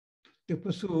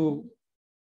to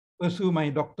pursue my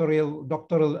doctoral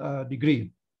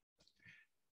degree.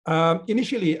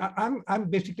 Initially, I'm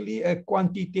basically a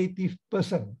quantitative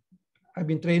person. I've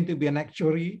been trained to be an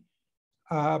actuary.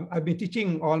 I've been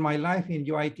teaching all my life in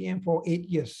UITM for 8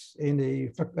 years in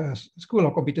the School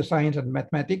of Computer Science and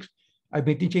Mathematics. I've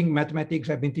been teaching mathematics,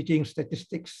 I've been teaching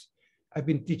statistics, I've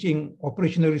been teaching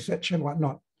operational research and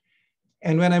whatnot.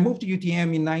 And when I moved to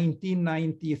UTM in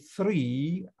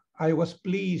 1993, I was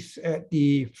placed at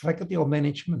the Faculty of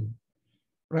Management,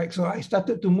 right? So I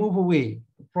started to move away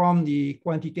from the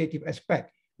quantitative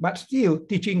aspect, but still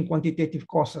teaching quantitative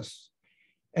courses.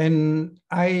 And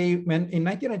in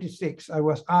 1996, I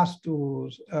was asked to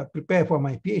prepare for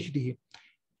my PhD.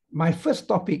 My first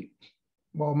topic,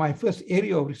 well, my first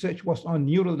area of research was on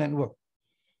neural network.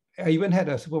 I even had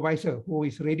a supervisor who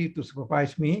is ready to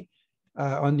supervise me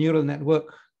on neural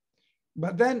network.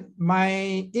 But then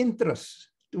my interest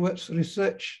towards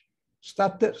research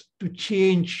started to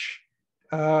change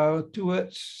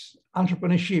towards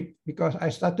entrepreneurship, because I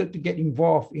started to get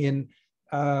involved in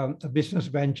a business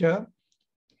venture.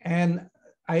 And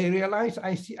I realized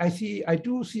I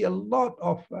do see a lot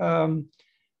of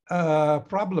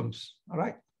problems, all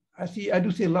right? I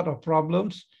do see a lot of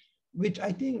problems, which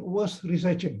I think was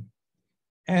researching.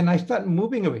 And I started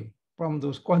moving away from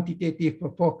those quantitative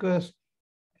focus.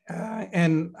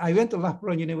 And I went to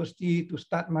Loughborough University to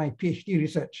start my PhD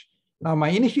research. Now, my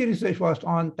initial research was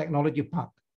on technology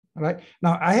park, all right?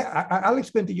 Now, I'll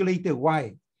explain to you later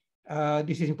why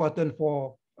this is important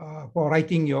for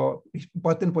writing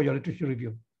important for your literature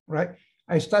review, right?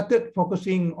 I started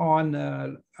focusing on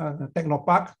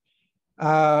Technopark,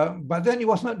 but then it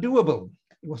was not doable.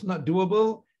 It was not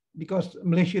doable because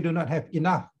Malaysia do not have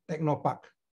enough Technopark,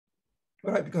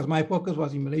 right? Because my focus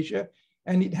was in Malaysia,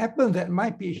 and it happened that my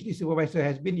PhD supervisor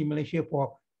has been in Malaysia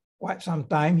for quite some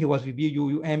time. He was with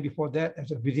UUM before that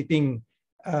as a visiting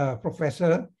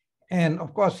professor. And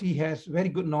of course, he has very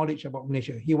good knowledge about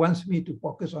Malaysia. He wants me to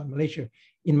focus on Malaysia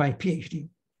in my PhD.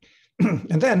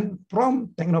 And then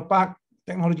from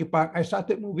Technology Park, I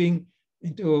started moving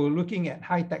into looking at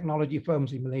high technology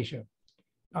firms in Malaysia.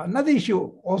 Another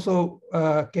issue also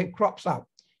crops up.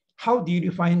 How do you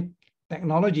define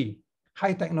technology,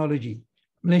 high technology?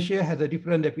 Malaysia has a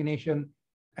different definition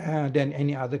than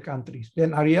any other countries.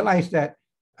 Then I realized that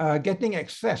getting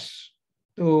access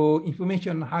to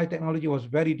information on high technology was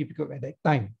very difficult at that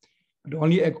time. The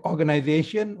only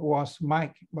organization was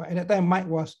Mike, but at that time Mike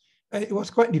it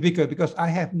was quite difficult because I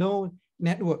have no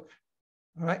network.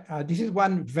 All right, this is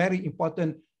one very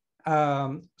important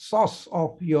source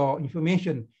of your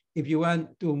information. If you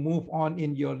want to move on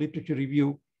in your literature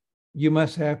review, you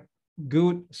must have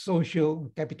good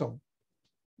social capital.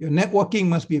 Your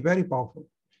networking must be very powerful.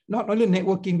 Not only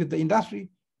networking with the industry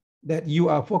that you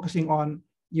are focusing on,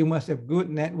 you must have good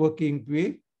networking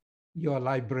with your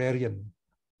librarian.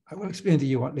 I will explain to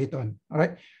you later on, all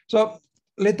right? So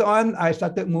later on, I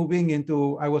started moving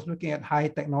into, I was looking at high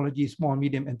technology, small,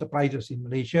 medium enterprises in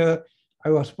Malaysia.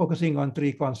 I was focusing on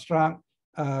three construct,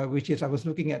 which is I was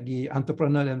looking at the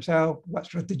entrepreneur themselves, what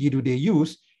strategy do they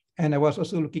use? And I was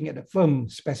also looking at the firm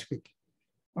specific,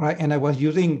 all right? And I was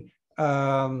using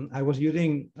growth,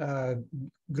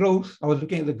 I was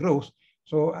looking at the growth.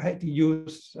 So I had to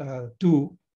use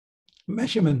two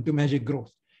measurement to measure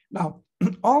growth. Now,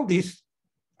 all this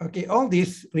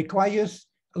requires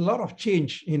a lot of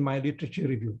change in my literature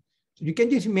review. So you can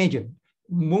just imagine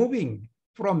moving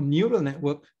from neural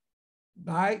network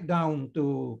right down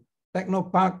to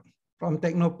Technopark, from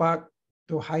Technopark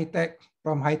to high tech,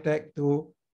 from high tech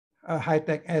to high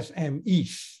tech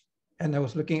SMEs. And I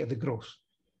was looking at the growth.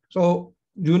 So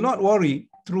do not worry,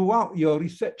 throughout your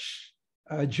research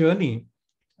journey,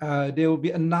 there will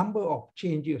be a number of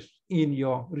changes in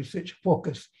your research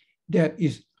focus that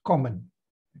is common,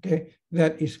 okay?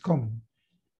 That is common.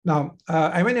 Now,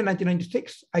 I went in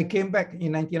 1996. I came back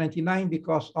in 1999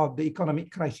 because of the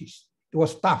economic crisis. It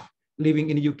was tough living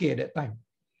in the UK at that time,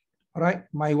 all right?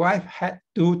 My wife had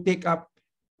to take up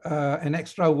an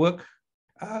extra work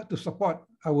to support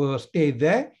our stay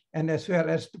there, and as well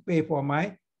as to pay for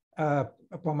my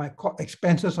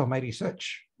expenses of my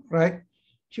research, right?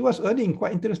 She was earning,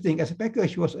 quite interesting, as a packer,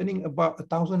 she was earning about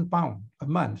 £1,000 a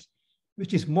month,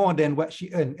 which is more than what she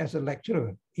earned as a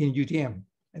lecturer in UTM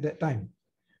at that time,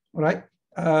 all right?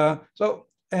 So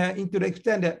into the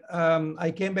extent that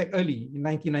I came back early in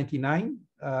 1999,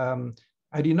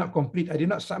 I did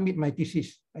not submit my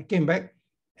thesis. I came back,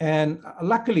 and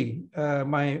luckily,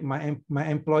 my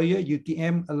employer,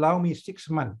 UTM, allowed me 6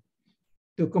 months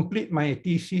to complete my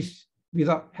thesis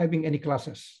without having any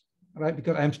classes, right?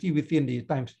 Because I'm still within the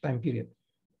time period.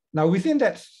 Now, within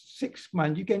that 6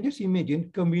 months, you can just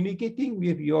imagine communicating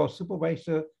with your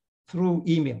supervisor through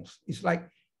emails. It's like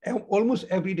almost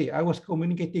every day I was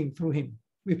communicating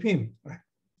with him,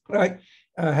 right?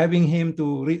 Having him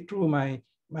to read through my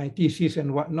thesis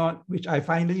and whatnot, which I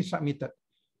finally submitted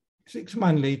 6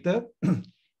 months later.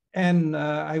 And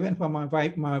I went for my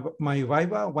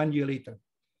Viva 1 year later,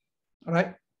 all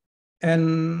right?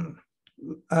 And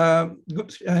I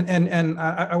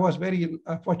was very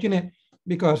fortunate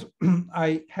because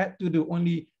I had to do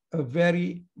only a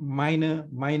very minor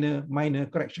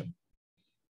correction.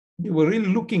 They were really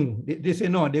looking, they say,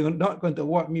 no, they were not going to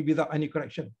award me without any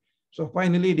correction. So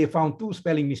finally, they found 2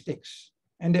 spelling mistakes.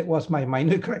 And that was my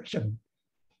minor correction,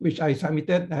 which I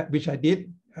submitted, which I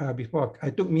did before.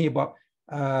 It took me about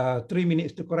 3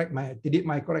 minutes to correct did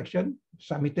my correction,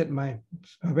 submitted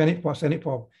went it for Senate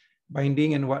for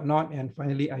binding and whatnot. And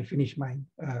finally, I finished my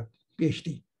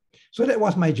PhD. So that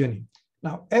was my journey.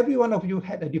 Now, every one of you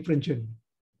had a different journey,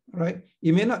 right?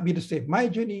 It may not be the same. My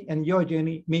journey and your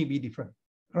journey may be different,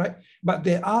 right? But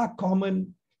there are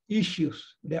common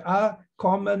issues. There are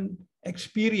common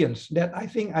experience that I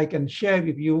think I can share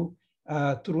with you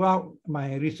throughout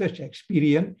my research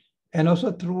experience and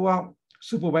also throughout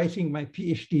supervising my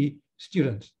PhD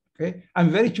students, okay?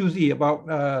 I'm very choosy about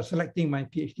selecting my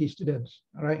PhD students,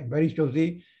 all right? Very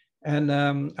choosy. And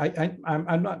I'm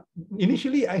not,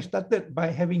 initially I started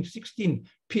by having 16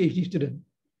 PhD students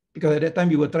because at that time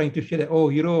we were trying to share that, oh,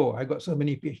 hero, I got so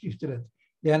many PhD students.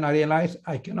 Then I realized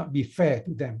I cannot be fair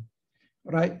to them,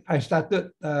 right? I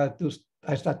started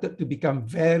to become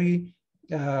very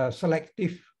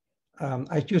selective.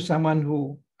 I choose someone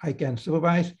who I can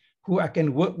supervise, who I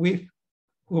can work with,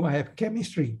 whom I have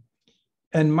chemistry.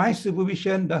 And my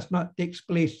supervision does not take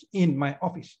place in my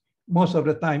office. Most of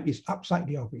the time it's outside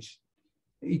the office.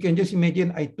 You can just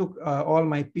imagine I took all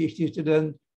my PhD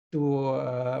students to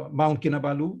Mount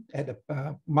Kinabalu at the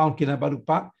Mount Kinabalu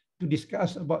Park to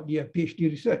discuss about their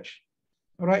PhD research.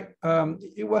 All right,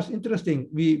 it was interesting.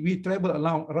 We traveled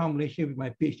around Malaysia with my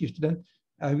PhD student.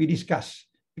 We discussed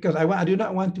because I do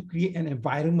not want to create an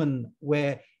environment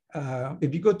where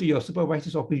if you go to your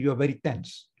supervisor's office, you are very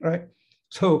tense, right?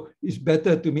 So it's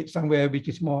better to meet somewhere which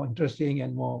is more interesting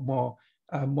and more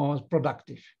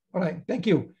productive. All right, thank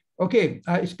you. Okay,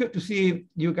 it's good to see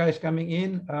you guys coming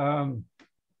in,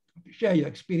 share your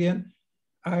experience.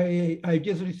 I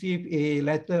just received a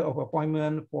letter of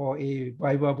appointment for a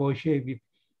Viva Voce with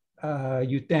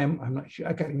UTM. I'm not sure,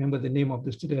 I can't remember the name of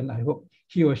the student. I hope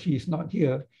he or she is not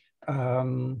here.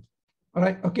 All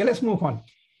right, okay, let's move on.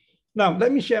 Now,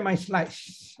 let me share my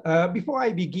slides. Before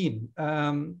I begin,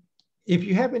 if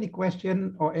you have any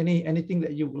question or anything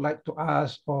that you would like to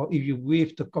ask, or if you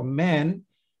wish to comment,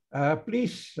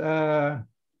 please,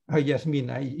 Yasmin,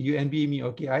 you envy me,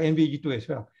 okay, I envy you too as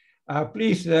well.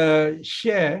 Please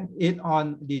share it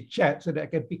on the chat so that I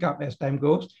can pick up as time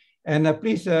goes. And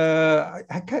please,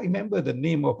 I can't remember the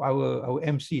name of our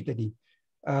MC today.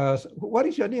 What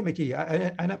is your name actually?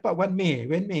 I nampak when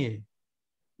May.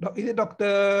 Is it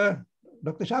Dr.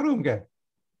 Sharum?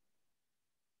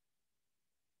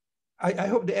 I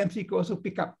hope the MC could also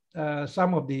pick up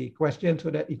some of the questions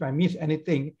so that if I miss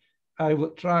anything, I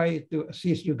will try to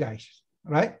assist you guys,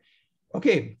 right?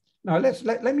 Okay, now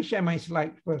let me share my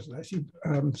slide first. Let's see,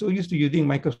 I'm so used to using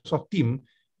Microsoft Teams.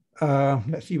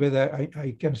 Let's see whether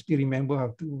I can still remember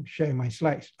how to share my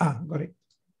slides. Got it.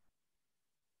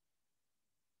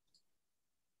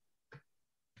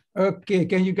 Okay,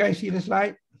 can you guys see the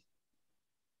slide?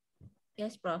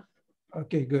 Yes, Prof.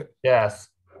 Okay, good. Yes.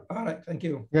 All right, thank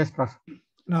you. Yes, Prof.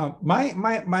 Now,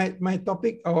 my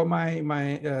topic or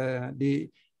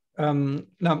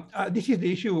this is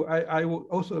the issue I would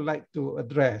also like to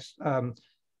address.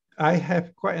 I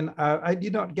have quite an, I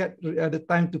did not get the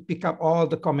time to pick up all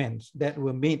the comments that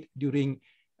were made during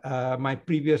my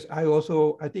previous, I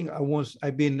think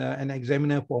I've been an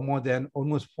examiner for more than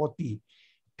almost 40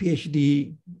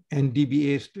 PhD and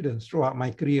DBA students throughout my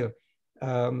career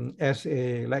as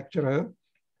a lecturer.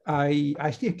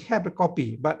 I still have a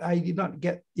copy, but I did not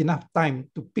get enough time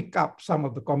to pick up some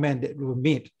of the comments that were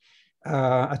made.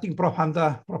 I think Prof.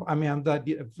 Ami Hamza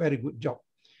did a very good job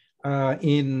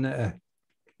in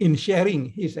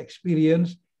sharing his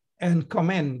experience and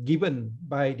comment given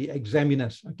by the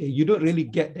examiners. Okay, you don't really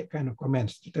get that kind of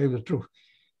comments, to tell you the truth.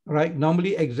 All right,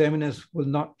 normally examiners will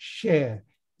not share.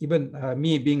 Even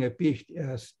me being a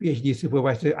PhD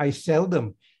supervisor, I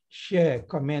seldom share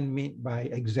comment made by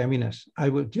examiners. I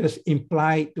will just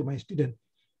imply to my student.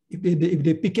 If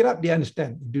they pick it up, they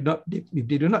understand. If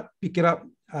they do not pick it up,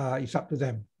 it's up to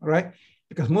them, all right?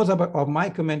 Because most of my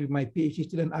comment with my PhD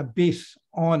student are based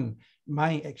on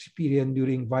my experience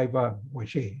during Viva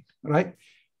Voce, right?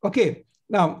 Okay,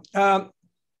 now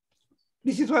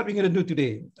this is what we're going to do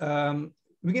today.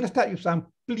 We're going to start with some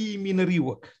preliminary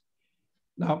work.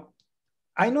 Now,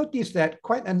 I noticed that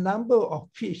quite a number of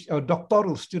PhD or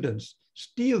doctoral students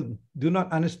still do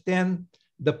not understand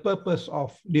the purpose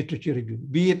of literature review,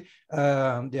 be it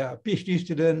they are PhD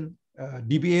student,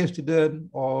 DBA student,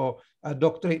 or a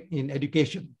doctorate in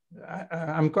education.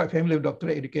 I'm quite familiar with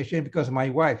doctorate education because my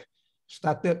wife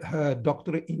started her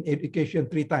doctorate in education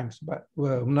 3 times, but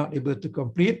were not able to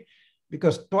complete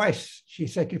because twice she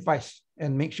sacrificed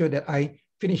and make sure that I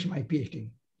finish my PhD,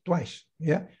 twice,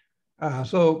 yeah.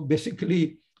 So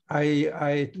basically,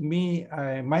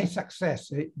 my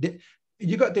success,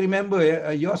 you got to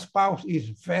remember your spouse is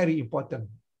very important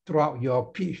throughout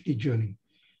your PhD journey.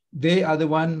 They are the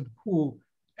one who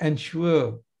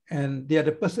ensure, and they are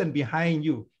the person behind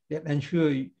you that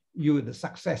ensure you the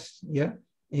success, yeah,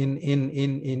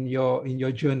 in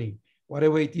your journey.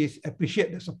 Whatever it is,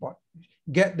 appreciate the support.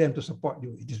 Get them to support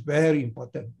you. It is very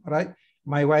important, right?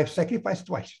 My wife sacrificed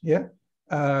twice, yeah,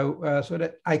 so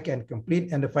that I can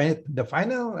complete. And the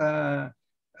final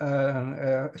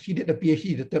she did the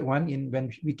PhD, the 3rd one,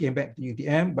 when we came back to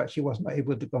UTM, but she was not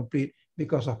able to complete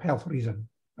because of health reason,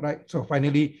 right? So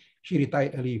finally, she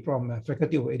retired early from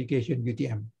Faculty of Education,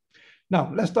 UTM. Now,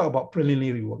 let's talk about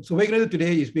preliminary work. So what we're going to do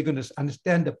today is we're going to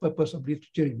understand the purpose of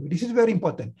literature review. This is very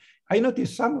important. I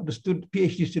noticed some of the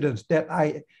PhD students that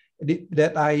I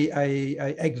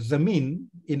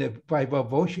examine in the viva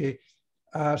voce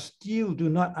still do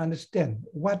not understand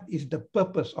what is the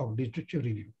purpose of literature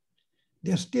review.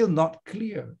 They're still not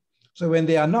clear. So when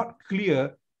they are not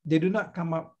clear, they do not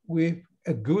come up with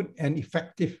a good and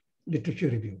effective literature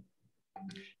review.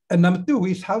 And number 2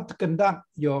 is how to conduct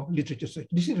your literature search.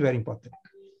 This is very important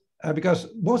because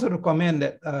most of the comments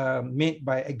that made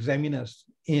by examiners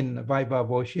in viva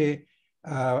voce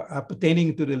are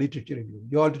pertaining to the literature review.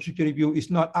 Your literature review is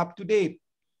not up to date.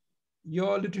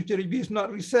 Your literature review is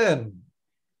not recent.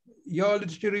 Your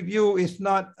literature review is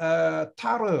not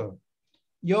thorough.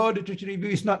 Your literature review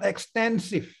is not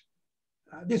extensive.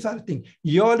 These are the things.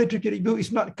 Your literature review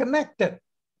is not connected.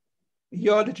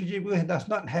 Your literature review does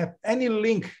not have any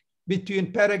link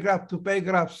between paragraph to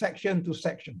paragraph, section to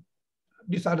section.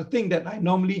 These are the things that I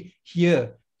normally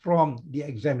hear from the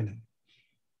examiner.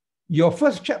 Your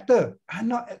first chapter are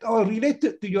not at all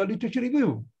related to your literature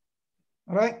review.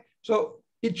 All right. So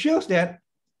it shows that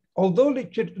although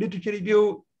literature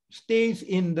review stays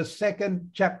in the 2nd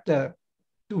chapter,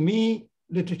 to me,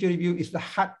 literature review is the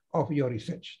heart of your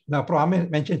research. Now, Prof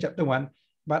mentioned chapter 1,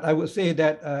 but I would say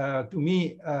that to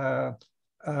me,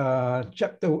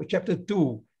 chapter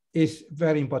 2 is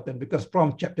very important because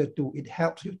from chapter 2, it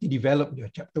helps you to develop your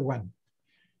chapter 1.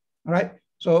 All right.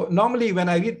 So normally when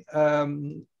I read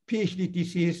PhD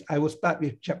thesis, I will start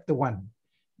with chapter 1.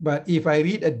 But if I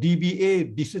read a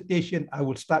DBA dissertation, I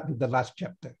will start with the last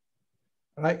chapter.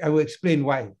 All right. I will explain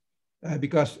why.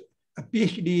 Because a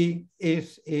PhD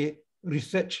is a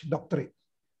research doctorate,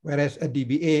 whereas a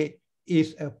DBA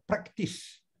is a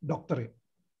practice doctorate.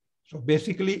 So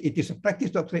basically, it is a practice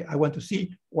doctorate. I want to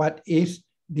see what is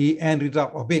the end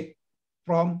result of it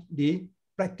from the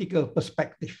practical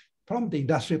perspective, from the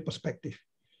industrial perspective.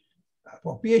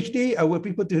 For PhD, I will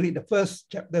prefer to read the first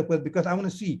chapter first because I want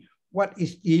to see what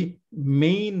is the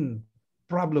main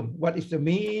problem, what is the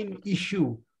main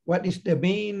issue, what is the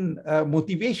main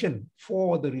motivation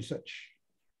for the research.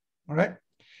 All right.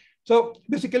 So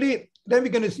basically, then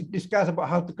we're going to discuss about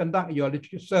how to conduct your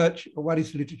literature search. What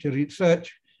is literature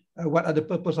research? What are the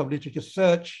purpose of literature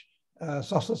search?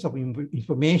 Sources of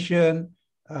information.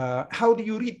 How do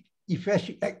you read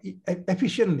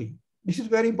efficiently? This is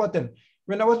very important.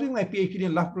 When I was doing my PhD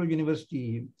in Loughborough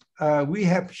University, we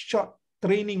have short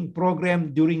training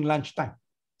program during lunchtime.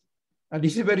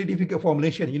 This is very difficult for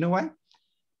Malaysian. You know why?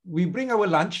 We bring our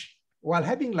lunch. While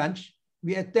having lunch,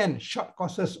 we attend short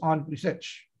courses on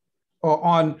research, or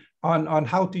on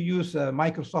how to use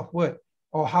Microsoft Word,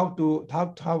 or how to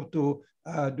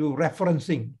do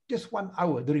referencing, just 1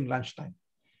 hour during lunchtime.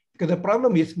 Because the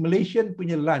problem is Malaysian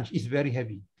punya lunch is very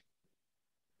heavy.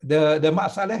 The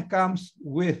Mak Saleh comes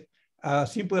with a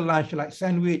simple lunch like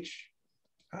sandwich.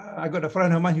 I got a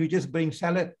friend of mine who just brings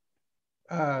salad.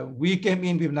 We came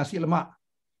in with nasi lemak.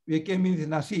 We came in with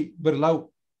nasi berlauk.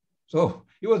 So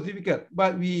it was difficult,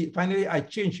 but I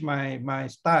changed my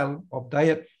style of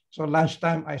diet. So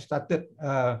lunchtime, I started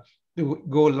to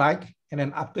go light. And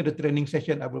then after the training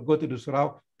session, I will go to the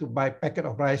Surau to buy a packet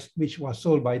of rice, which was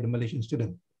sold by the Malaysian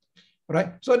student. All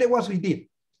right. So that was what we did.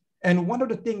 And one of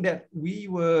the things that we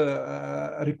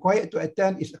were required to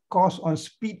attend is a course on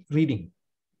speed reading.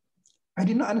 I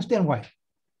did not understand why.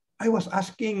 I was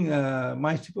asking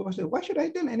my supervisor, why should I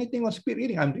attend anything on speed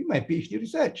reading? I'm doing my PhD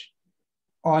research.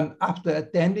 After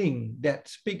attending that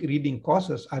speed reading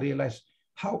courses, I realized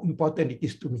how important it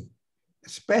is to me,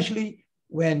 especially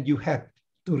when you have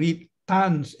to read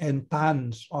tons and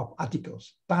tons of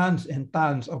articles, tons and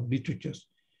tons of literatures,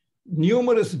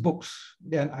 numerous books.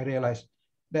 Then I realized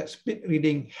that speed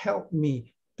reading helped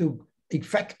me to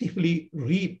effectively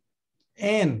read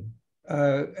and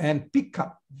pick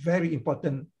up very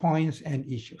important points and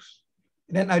issues.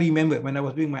 And then I remember when I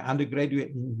was doing my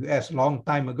undergraduate in the US long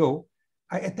time ago,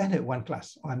 I attended one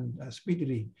class on speed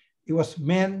reading. It was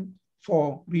meant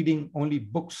for reading only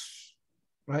books,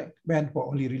 right? Meant for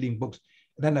only reading books.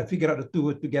 And then I figured out the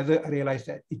two together. I realized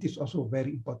that it is also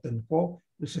very important for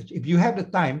research. If you have the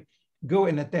time, go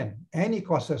and attend any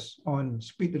courses on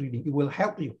speed reading. It will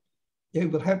help you.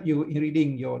 It will help you in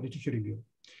reading your literature review.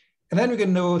 And then we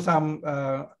can do some,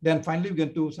 then finally we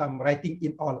can do some writing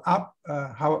it all up.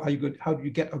 How do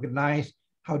you get organized?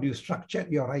 How do you structure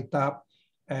your write-up?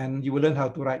 And you will learn how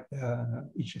to write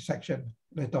each section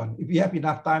later on. If you have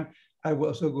enough time, I will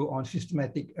also go on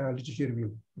systematic literature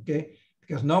review, okay?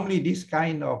 Because normally this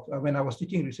kind of, when I was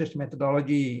teaching research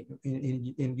methodology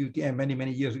in UTM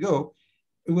many years ago,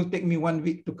 it will take me 1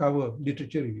 week to cover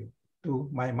literature review to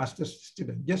my master's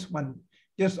student, just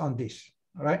on this,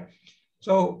 all right?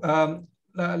 So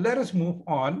let us move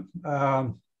on.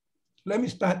 Let me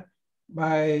start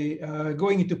by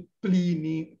going into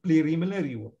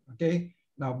preliminary work, okay?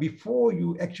 Now, before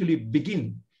you actually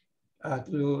begin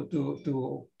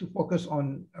to focus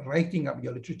on writing up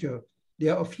your literature,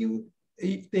 there are a few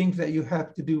things that you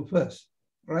have to do first,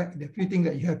 right? There are a few things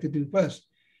that you have to do first.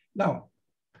 Now,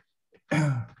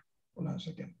 hold on a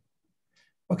second.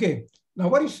 Okay, now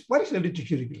what is a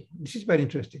literature review? This is very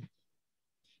interesting,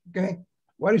 okay?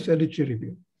 What is a literature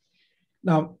review?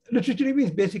 Now, literature review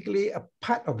is basically a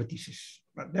part of a thesis,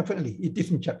 but definitely it is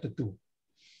in chapter 2.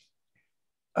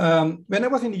 When I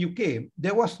was in the UK,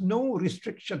 there was no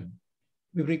restriction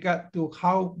with regard to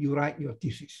how you write your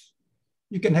thesis.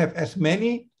 You can have as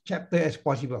many chapters as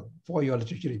possible for your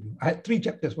literature review. I had 3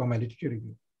 chapters for my literature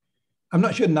review. I'm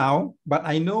not sure now, but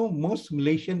I know most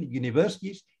Malaysian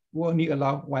universities will only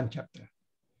allow 1 chapter.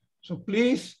 So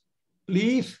please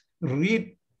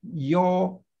read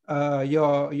your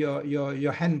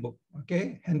handbook,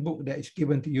 okay? Handbook that is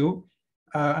given to you.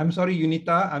 I'm sorry,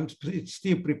 UNITAR, I'm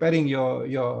still preparing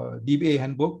your DBA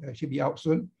handbook. It should be out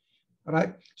soon. All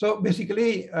right. So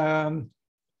basically,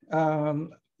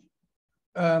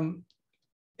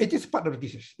 it is part of the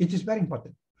thesis. It is very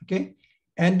important. Okay.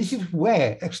 And this is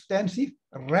where extensive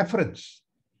reference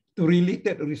to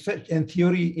related research and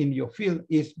theory in your field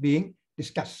is being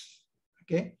discussed.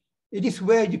 Okay. It is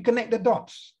where you connect the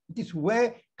dots. It is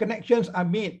where connections are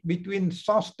made between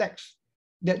source text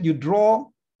that you draw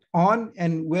on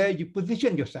and where you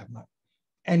position yourself now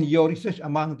and your research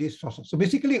among these sources. So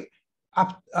basically,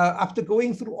 after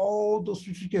going through all those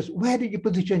researches, where did you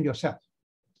position yourself?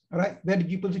 All right, where did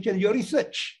you position your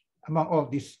research among all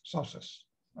these sources?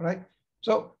 All right,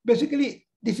 so basically,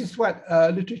 this is what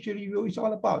literature review is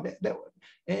all about. That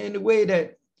in a way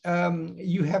that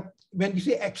you have, when you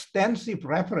say extensive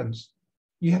reference,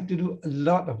 you have to do a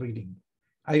lot of reading.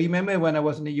 I remember when I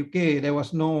was in the UK, there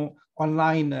was no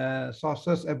online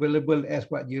sources available as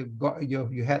what you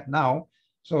had now.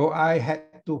 So I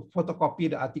had to photocopy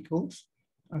the articles,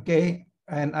 okay?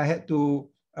 And I had to,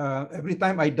 every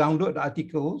time I download the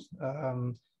articles, I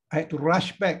had to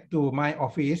rush back to my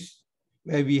office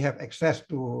where we have access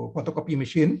to photocopy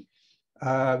machine.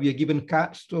 We are given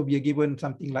cards, so we are given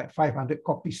something like 500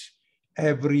 copies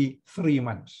every 3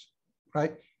 months,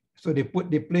 right? So they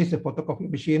place the photocopy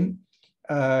machine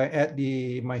at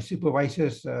my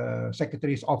supervisor's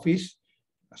secretary's office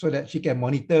so that she can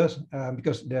monitor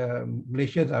because the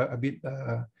Malaysians are a bit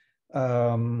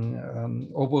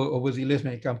overzealous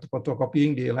when it comes to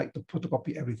photocopying. They like to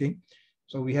photocopy everything.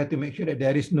 So we had to make sure that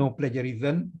there is no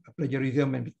plagiarism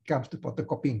when it comes to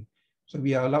photocopying. So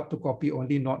we are allowed to copy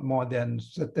only not more than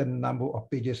certain number of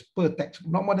pages per text,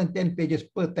 not more than 10 pages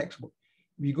per textbook.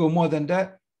 We go more than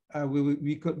that,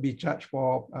 we could be charged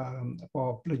for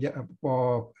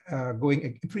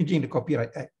infringing the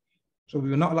Copyright Act. So we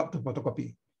were not allowed to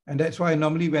photocopy. And that's why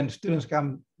normally when students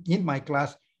come in my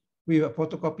class with a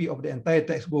photocopy of the entire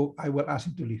textbook, I will ask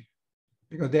him to leave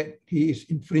because that he is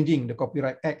infringing the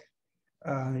Copyright Act.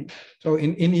 So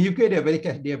in the UK, they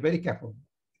are very careful.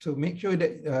 So make sure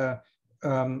that,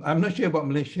 I'm not sure about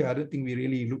Malaysia, I don't think we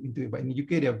really look into it, but in the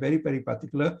UK, they are very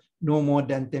particular, no more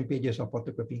than 10 pages of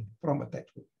photocopying from a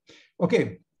textbook.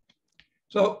 Okay,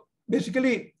 so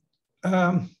basically,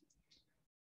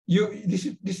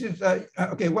 this is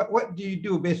okay. What do you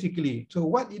do basically? So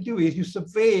what you do is you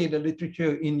survey the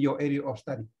literature in your area of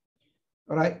study.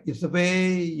 All right, you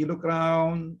survey, you look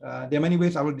around. There are many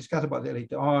ways. I will discuss about that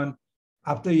later on.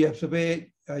 After you have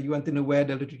surveyed, you want to know where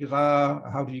the literatures are,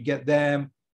 how do you get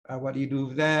them, what do you do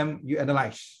with them? You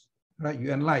analyze, right?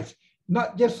 You analyze,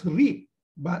 not just read,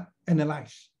 but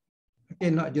analyze. Okay,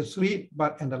 not just read,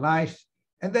 but analyze,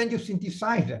 and then you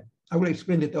synthesize them. I will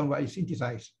explain later on what you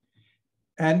synthesize.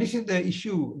 And this is the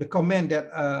issue, the comment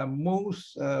that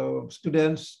most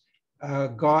students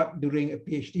got during a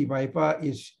PhD viva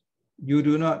is, you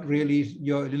do not really,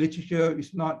 your literature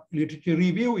is not, literature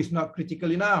review is not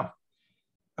critical enough.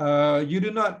 You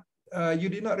did not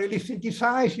really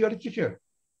synthesize your literature.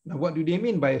 Now, what do they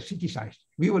mean by synthesize?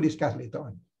 We will discuss later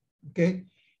on, okay?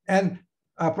 And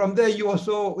from there, you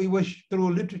also, it was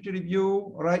through literature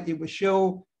review, right? It will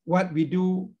show what we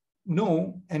do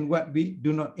know and what we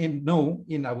do not know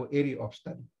in our area of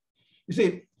study. You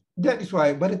see, that is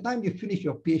why by the time you finish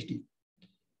your PhD,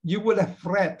 you will have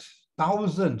read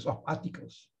thousands of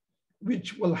articles,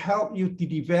 which will help you to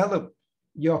develop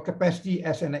your capacity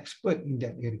as an expert in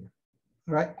that area,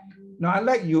 right? Now,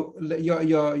 unlike your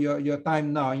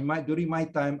time now, during my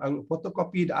time, I will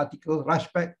photocopy the article,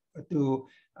 rush back to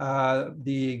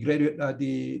the graduate,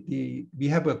 we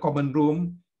have a common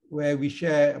room where we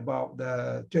share about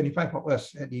the 25 of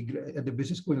us at the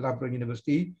business school in Labrador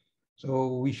University.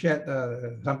 So we shared,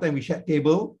 sometimes we shared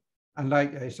table.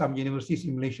 Unlike some universities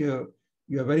in Malaysia,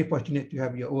 you are very fortunate to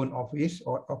have your own office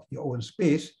or of your own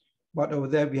space. But over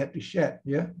there we had to share,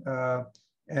 yeah.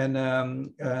 And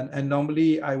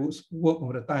normally I would work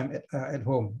over the time at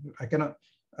home. I cannot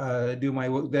do my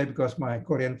work there because my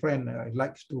Korean friend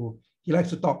likes to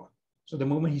talk. So the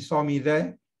moment he saw me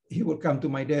there, he would come to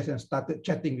my desk and started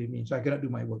chatting with me. So I cannot do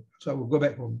my work. So I will go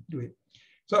back home, do it.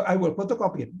 So I will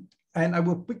photocopy it and I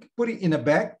will put it in a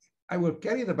bag. I will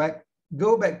carry the bag,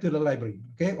 go back to the library,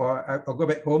 okay? Or I'll go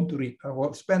back home to read. I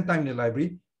will spend time in the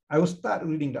library. I will start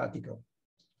reading the article.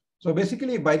 So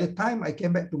basically, by the time I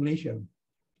came back to Malaysia,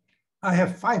 I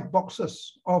have 5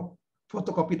 boxes of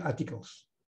photocopied articles,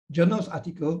 journals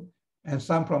article, and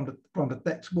some from the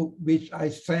textbook, which I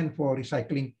send for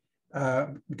recycling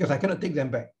because I cannot take them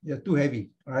back. They're too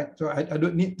heavy, right? So I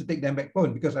don't need to take them back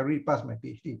home because I already passed my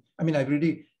PhD. I mean, I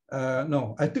already,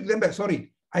 no, I took them back,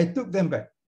 sorry. I took them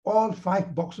back, all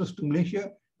 5 boxes to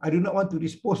Malaysia. I do not want to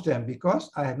dispose them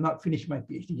because I have not finished my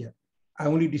PhD yet. I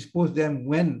only dispose them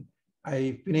when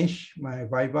I finished my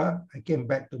viva, I came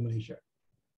back to Malaysia.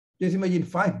 Just imagine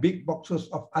 5 big boxes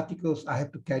of articles I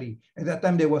have to carry. At that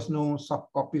time, there was no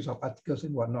soft copies of articles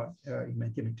and whatnot in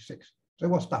 1996. So it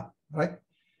was tough, right?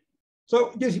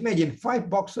 So just imagine 5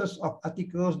 boxes of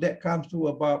articles that comes to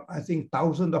about, I think,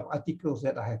 thousands of articles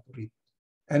that I have to read.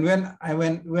 And when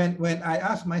I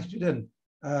ask my student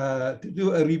to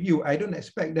do a review, I don't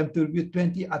expect them to review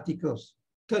 20 articles,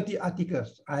 30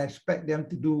 articles. I expect them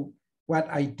to do what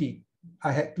I did.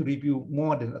 I had to review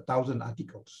more than 1,000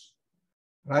 articles,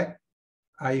 right?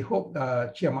 I hope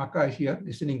Chiamaka is here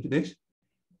listening to this.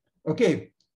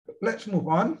 Okay, let's move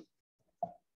on.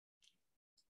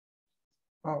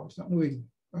 Oh, it's not moving.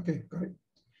 Okay, got it.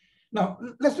 Now,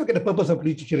 let's look at the purpose of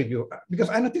literature review, because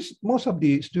I noticed most of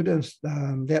the students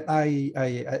that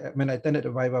when I attended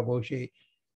the Viva Boshe,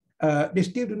 they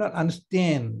still do not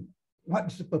understand what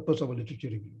is the purpose of a literature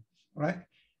review, right?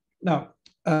 Now,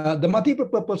 the multiple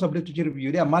purpose of literature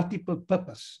review, there are multiple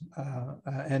purpose,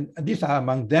 and these are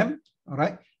among them, all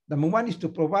right? Number one is to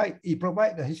provide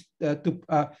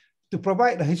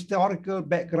the historical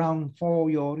background for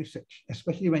your research,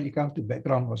 especially when it comes to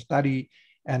background or study.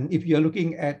 And if you're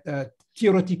looking at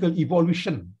theoretical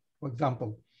evolution, for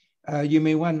example, you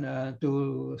may want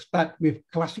to start with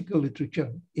classical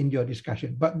literature in your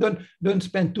discussion, but don't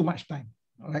spend too much time.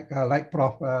 Like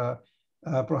Prof.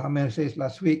 Hamel says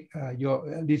last week, your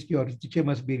literature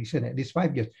must be recent at least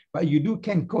 5 years, but you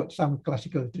can quote some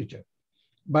classical literature.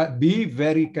 But be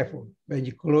very careful when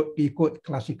you quote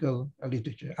classical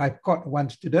literature. I've caught one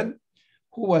student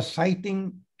who was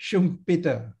citing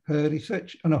Schumpeter.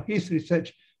 His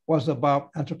research was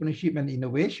about entrepreneurship and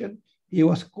innovation. He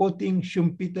was quoting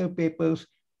Schumpeter papers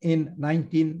in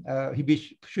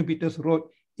Schumpeter's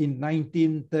wrote in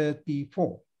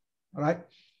 1934, right?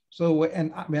 So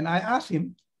when I asked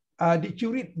him, did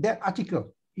you read that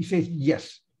article? He says,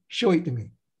 yes, show it to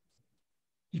me.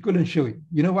 He couldn't show it.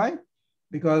 You know why?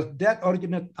 Because that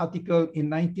original article in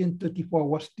 1934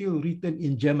 was still written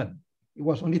in German. It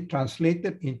was only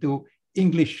translated into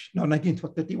English, no,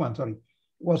 1931, sorry. It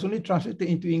was only translated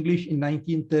into English in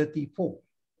 1934,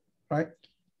 right?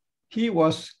 He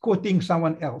was quoting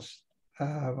someone else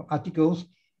articles,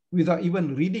 without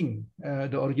even reading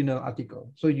the original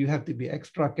article. So you have to be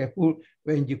extra careful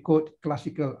when you quote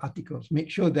classical articles. Make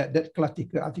sure that that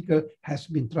classical article has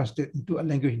been translated into a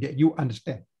language that you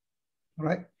understand,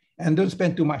 right? And don't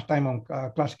spend too much time on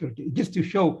classical, just to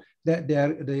show that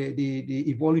the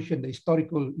evolution, the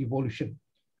historical evolution,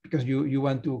 because you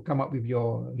want to come up with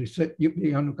your research,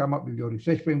 you want to come up with your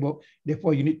research framework.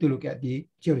 Therefore, you need to look at the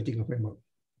theoretical framework.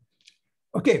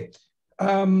 Okay.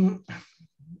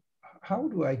 How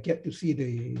do I get to see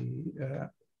the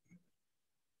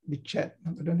chat?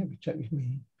 I don't have a chat with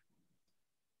me.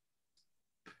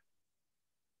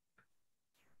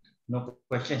 No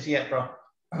questions yet, Prof.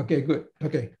 Okay, good.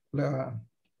 Okay. Wow,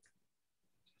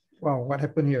 what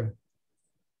happened here?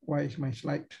 Why is my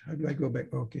slide? How do I go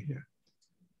back? Okay, here.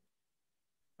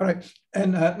 All right.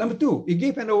 And number two, it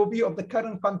gave an overview of the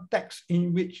current context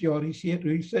in which your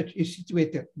research is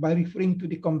situated by referring to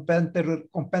the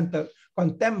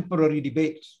contemporary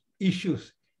debates,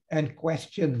 issues, and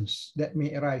questions that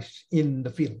may arise in the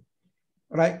field.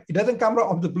 Right? It doesn't come out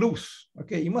of the blues.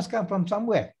 Okay, it must come from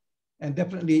somewhere. And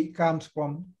definitely it comes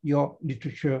from your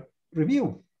literature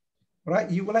review.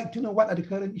 Right? You would like to know what are the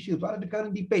current issues, what are the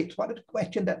current debates, what are the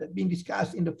questions that are being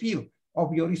discussed in the field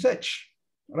of your research.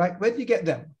 Right? Where do you get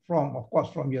them? From, of course,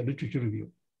 from your literature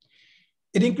review.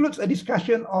 It includes a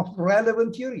discussion of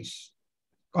relevant theories,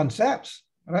 concepts,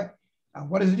 right?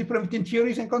 What is the difference between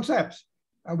theories and concepts,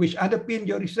 which underpin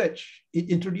your research? It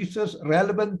introduces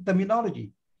relevant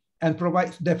terminology and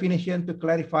provides definition to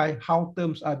clarify how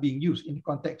terms are being used in the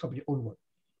context of your own work.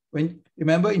 When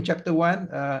remember in chapter 1,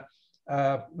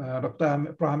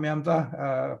 Dr. Prof.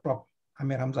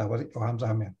 Amir Hamzah, was it? Or Hamzah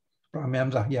Amir? Prof. Amir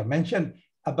Hamzah, yeah, mentioned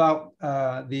about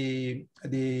the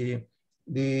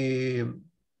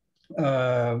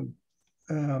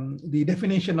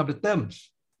definition of the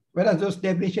terms. Where does those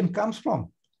definition comes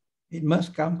from? It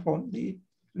must come from the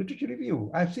literature review.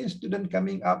 I've seen students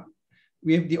coming up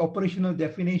with the operational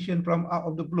definition from out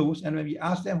of the blues, and when we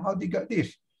ask them how they got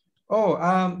this, oh,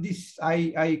 this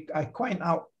I coined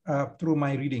out through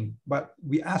my reading, but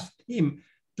we asked him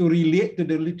to relate to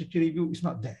the literature review. It's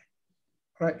not there,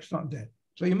 right? It's not there.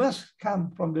 So it must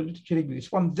come from the literature review. It's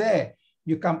from there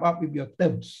you come up with your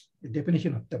terms, the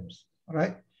definition of terms, all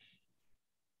right?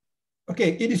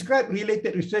 Okay, it describes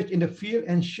related research in the field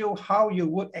and show how your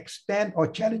work extend or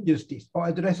challenges this or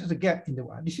addresses a gap in the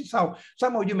one. This is how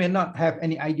some of you may not have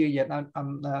any idea yet.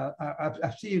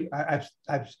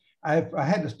 I've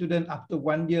had a student after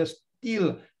 1 year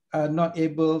still not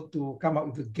able to come up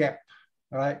with a gap,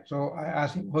 right? So I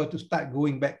asked her to start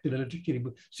going back to the literature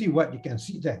review, see what you can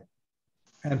see there.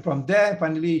 And from there,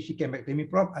 finally, she came back to me,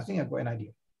 Prof, I think I've got an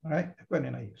idea, all right? I've got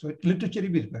an idea. So literature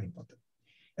review is very important.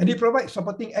 And it provides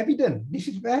supporting evidence. This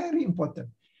is very important.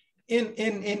 In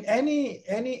any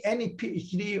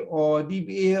PhD or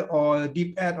DBA or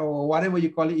deep ed or whatever you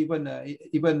call it, even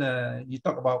you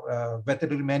talk about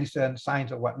veterinary medicine,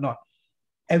 science or whatnot,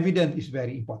 evidence is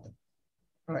very important.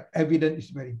 All right, evidence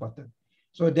is very important.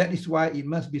 So that is why it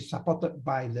must be supported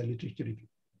by the literature review.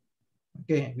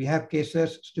 Okay, we have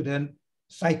cases, students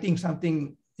citing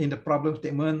something in the problem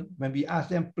statement. When we ask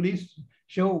them, please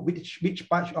show which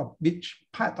part of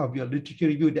your literature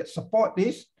review that support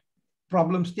this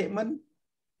problem statement,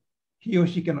 he or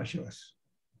she cannot show us.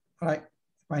 All right.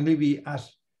 Finally, we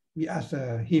ask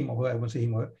him or her, I won't say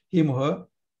him or her,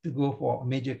 to go for a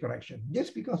major correction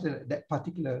just because of that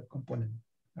particular component.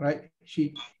 Right.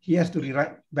 He has to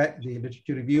rewrite back the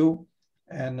literature review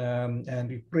and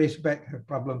rephrase back her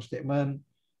problem statement.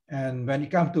 And when it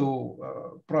comes to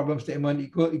problem statement,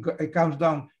 it comes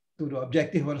down to the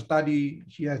objective of the study.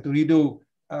 She has to redo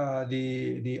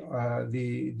the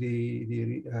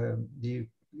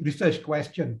research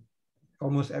question,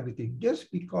 almost everything,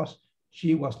 just because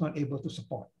she was not able to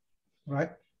support,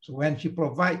 right? So when she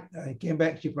came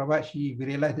back, she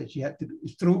realized that she had to,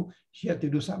 it's true, she had to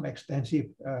do some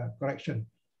extensive correction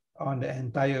on the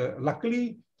entire.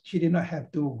 Luckily, she did not have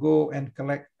to go and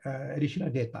collect additional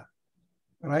data.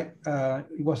 Right,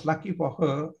 it was lucky for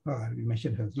her. We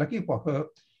mentioned her. It's lucky for her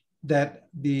that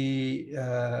the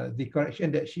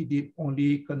correction that she did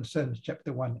only concerns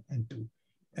chapter 1 and 2,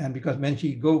 and because when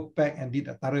she go back and did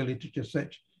a thorough literature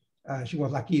search, she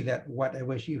was lucky that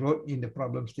whatever she wrote in the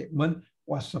problem statement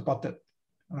was supported.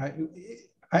 Right,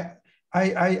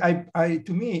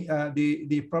 to me,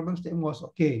 the problem statement was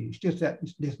okay. It's just that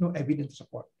there's no evidence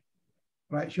support.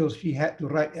 Right, so she had to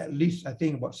write at least, I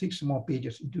think, about 6 more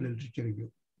pages into the literature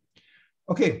review.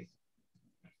 Okay,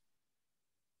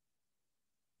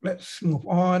 let's move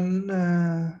on.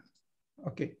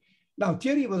 Okay, now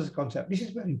theory versus concept. This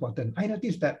is very important. I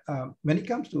noticed that when it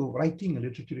comes to writing a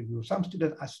literature review, some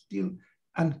students are still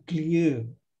unclear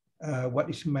what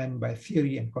is meant by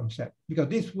theory and concept, because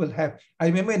this will have, I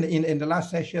remember in the last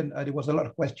session, there was a lot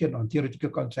of question on theoretical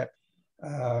concept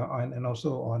and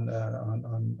also on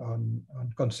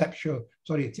conceptual,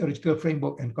 theoretical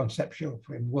framework and conceptual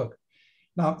framework.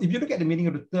 Now, if you look at the meaning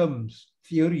of the terms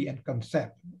theory and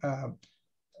concept,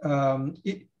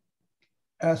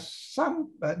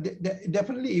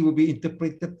 definitely it will be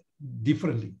interpreted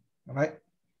differently, right?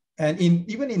 And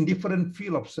even in different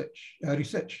field of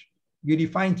research, you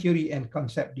define theory and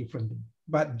concept differently.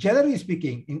 But generally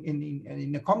speaking,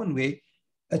 in a common way,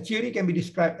 a theory can be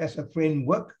described as a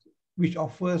framework which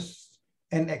offers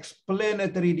an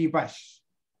explanatory device,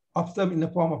 often in the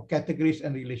form of categories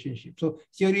and relationships. So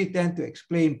theory tend to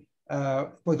explain,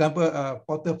 for example,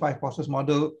 Porter 5 forces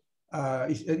model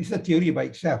is a theory by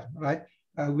itself, right?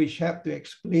 Which help to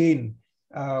explain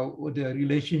the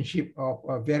relationship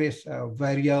of various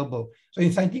variables. So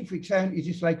in scientific science, it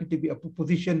is likely to be a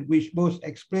proposition which both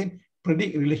explain,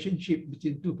 predict relationship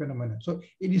between two phenomena. So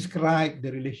it describes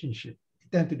the relationship.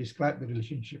 It tends to describe the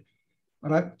relationship. All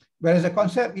right. Whereas a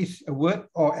concept is a word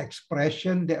or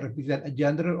expression that represent a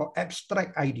general or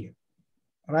abstract idea,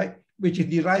 all right, which is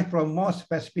derived from more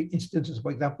specific instances.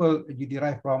 For example, you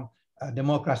derive from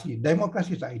democracy.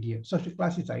 Democracy is idea. Social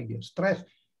class is idea. Stress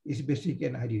is basically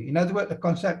an idea. In other words, a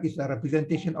concept is a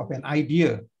representation of an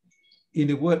idea in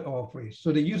the word or phrase.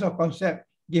 So the use of concept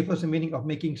gives us a meaning of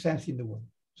making sense in the world.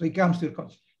 So it comes to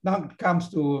now it comes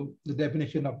to the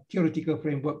definition of theoretical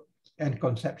framework and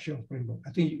conceptual framework.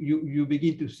 I think you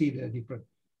begin to see the difference.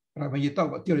 When you talk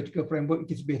about theoretical framework,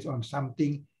 it is based on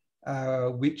something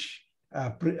which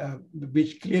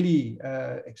clearly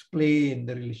explain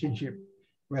the relationship,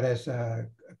 whereas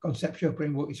conceptual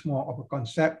framework is more of a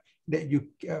concept that you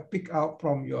pick out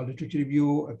from your literature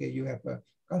review. Okay, you have a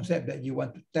concept that you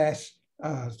want to test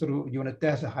you want to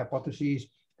test a hypothesis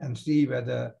and see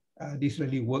whether this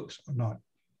really works or not.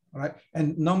 All right,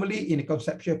 and normally in a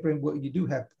conceptual framework, you do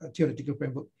have a theoretical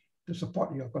framework to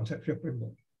support your conceptual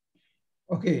framework.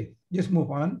 Okay, just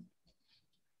move on.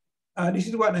 This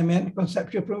is what I meant,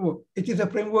 conceptual framework. It is a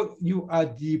framework you are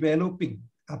developing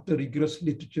after rigorous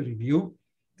literature review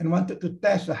and wanted to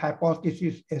test a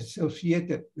hypothesis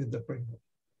associated with the framework.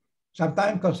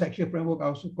 Sometimes conceptual framework are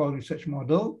also called research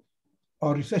model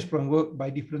or research framework by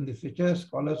different researchers,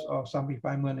 scholars, or some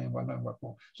refinement and whatnot, what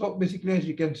more. So basically, as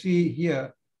you can see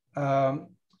here,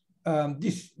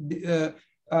 it's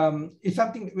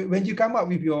something when you come up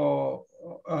with your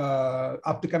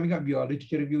after coming up with your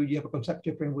literature review, you have a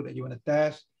conceptual framework that you want to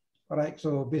test. All right.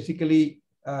 So basically,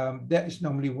 that is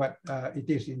normally what it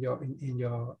is in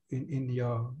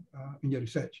your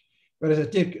research. Whereas a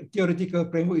theoretical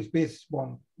framework is based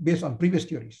on previous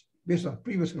theories, based on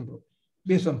previous framework,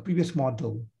 based on previous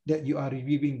model that you are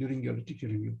reviewing during your literature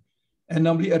review. And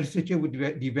normally, a researcher would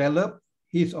develop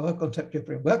his or her conceptual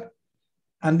framework,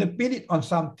 underpin it on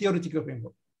some theoretical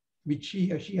framework, which he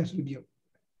or she has reviewed,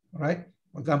 right?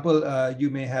 For example, you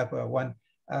may have one,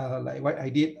 like what I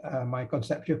did, my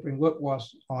conceptual framework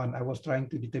was on, I was trying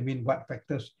to determine what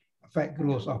factors affect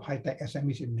growth of high-tech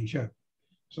SMEs in Malaysia.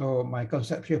 So my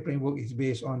conceptual framework is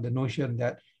based on the notion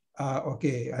that,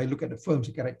 okay, I look at the firm's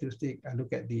characteristic, I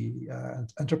look at the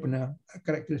entrepreneur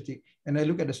characteristic, and I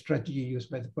look at the strategy used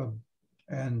by the firm.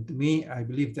 And to me, I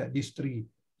believe that these three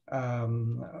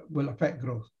will affect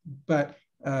growth. But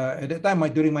at that time,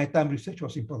 during my time, research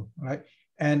was simple, right?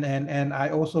 And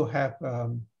I also have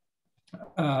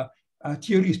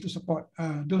theories to support.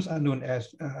 Those are known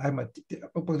as,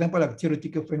 for example, a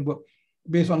theoretical framework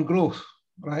based on growth,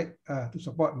 right? To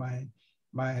support my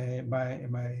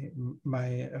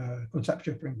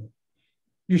conceptual framework.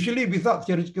 Usually, without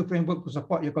theoretical framework to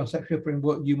support your conceptual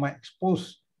framework, you might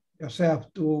expose yourself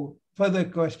to further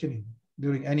questioning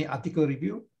during any article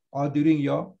review or during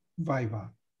your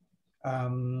viva.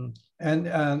 And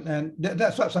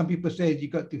that's what some people say, you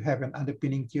got to have an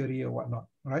underpinning theory or whatnot,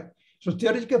 right? So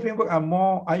theoretical framework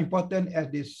are important as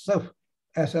they serve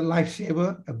as a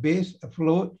lifesaver, a base, a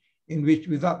float, in which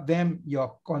without them,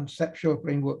 your conceptual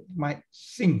framework might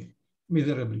sink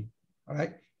miserably, all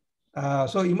right?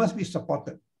 So it must be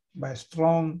supported by a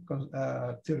strong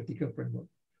theoretical framework,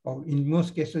 or in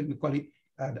most cases, we call it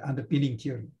the underpinning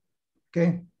theory,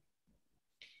 okay?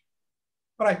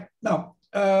 All right, now,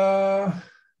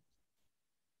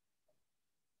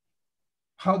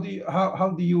 how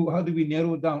do we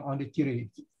narrow down on the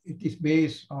theory? It is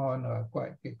based on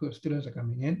quite good students are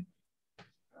coming in.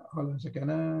 Hold on a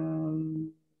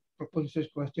second. Proposed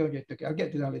question. Okay, I'll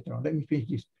get to that later on. Let me finish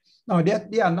this. Now, there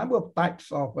are a number of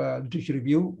types of literature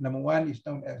review. Number one is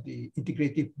known as the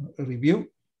integrative review,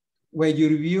 where you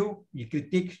review, you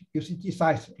critique, you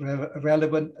synthesize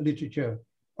relevant literature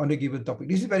on a given topic.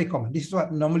 This is very common. This is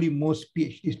what normally most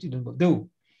PhD students will do.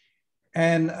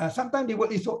 And sometimes they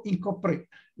will also incorporate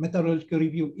methodological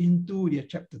review into their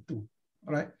chapter 2,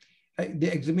 right?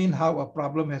 They examine how a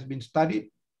problem has been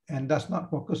studied and does not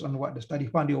focus on what the study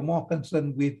found. They were more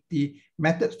concerned with the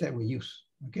methods that were used,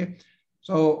 okay?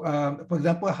 So, for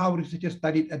example, how researchers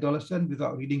studied adolescents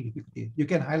without reading difficulty. You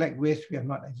can highlight ways we have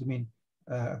not examined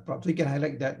problems. So you can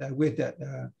highlight that ways that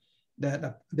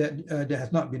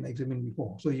has not been examined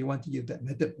before. So you want to use that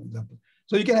method, for example.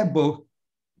 So you can have both.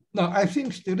 Now, I've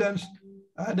seen students,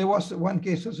 there was one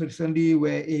case recently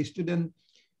where a student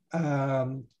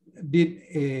did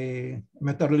a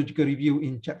methodological review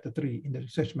in chapter 3 in the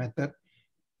research method.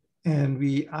 And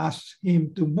we asked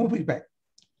him to move it back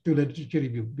to the literature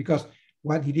review, because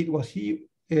what he did was he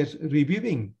is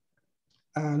reviewing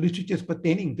literatures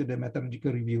pertaining to the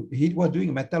methodological review. He was doing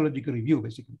a methodological review,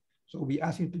 basically. So we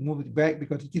asked him to move it back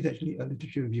because it is actually a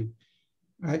literature review,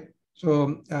 right?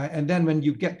 So, and then when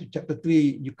you get to chapter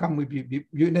 3, you come with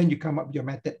then you come up with your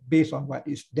method based on what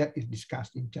is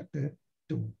discussed in chapter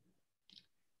 2.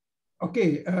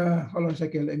 Okay, hold on a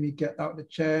second. Let me get out the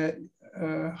chat.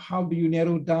 How do you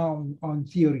narrow down on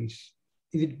theories?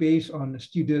 Is it based on the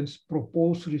students'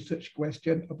 proposed research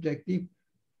question objective,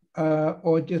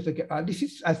 or just this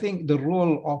is, I think, the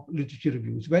role of literature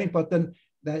review. It's very important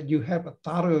that you have a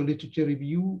thorough literature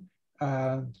review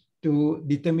to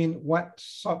determine what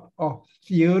sort of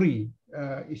theory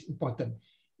is important.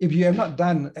 If you have not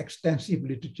done extensive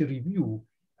literature review,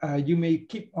 you may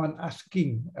keep on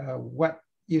asking what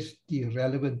is the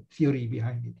relevant theory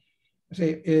behind it.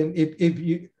 Say, if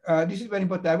you, this is very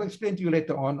important. I will explain to you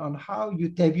later on how you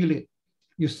tabulate,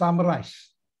 you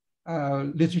summarize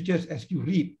literatures as you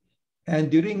read.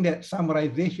 And during that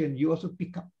summarization, you also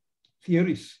pick up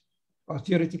theories or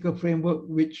theoretical framework,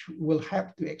 which will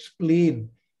help to explain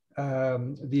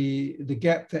the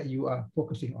gap that you are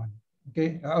focusing on.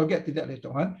 Okay, I'll get to that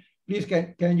later on. Please,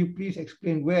 can you please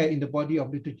explain where in the body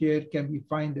of literature can we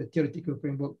find the theoretical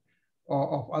framework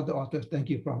of other authors? Thank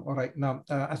you. From all right, now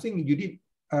I think you did.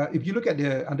 If you look at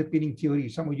the underpinning theory,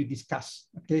 some of you discuss.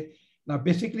 Okay, now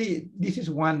basically this is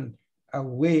one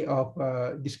way of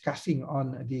discussing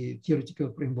on the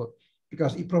theoretical framework,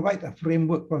 because it provides a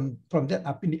framework from that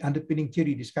underpinning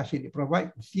theory discussion. It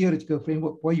provides a theoretical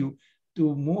framework for you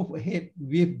to move ahead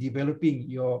with developing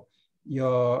your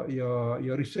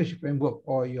research framework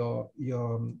or your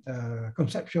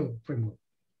conceptual framework.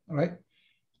 All right.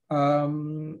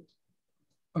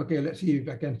 Okay, let's see if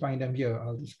I can find them here.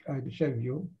 I'll share with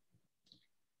you.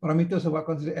 Parameters of what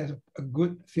considered as a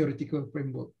good theoretical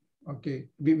framework. Okay,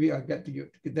 we will get to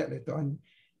that later on.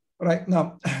 All right,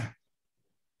 now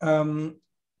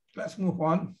let's move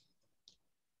on.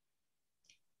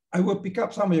 I will pick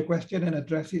up some of your questions and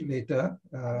address it later.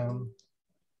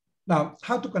 Now,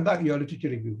 how to conduct your literature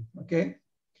review, okay?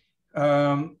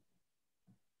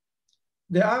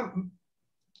 There are,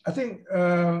 I think,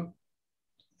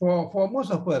 for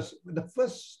most of us, the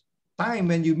first time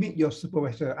when you meet your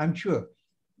supervisor, I'm sure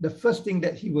the first thing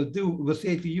that he will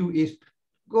say to you is,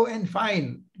 go and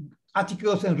find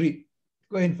articles and read.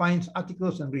 Go and find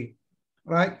articles and read,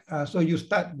 right? So you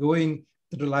start going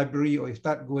to the library, or you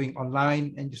start going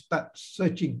online and you start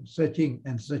searching.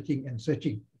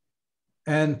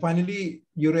 And finally,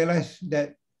 you realize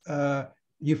that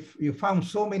you found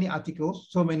so many articles,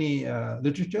 so many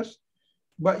literatures,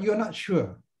 but you're not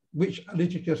sure which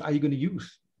literatures are you going to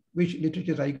use, which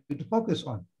literatures are you going to focus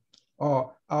on,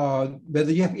 or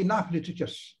whether you have enough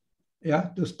literatures, yeah,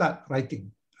 to start writing.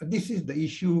 This is the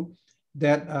issue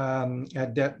that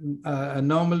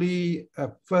normally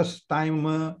a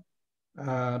first-timer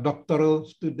doctoral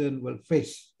student will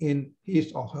face in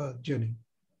his or her journey,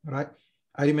 right?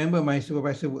 I remember my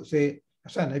supervisor would say,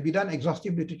 Hassan, have you done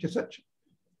exhaustive literature search?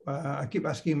 I keep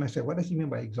asking myself, what does he mean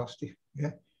by exhaustive?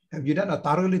 Yeah. Have you done a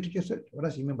thorough literature search? What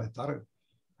does he mean by thorough?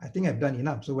 I think I've done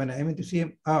enough. So when I went to see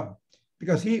him,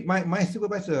 because my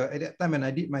supervisor at that time when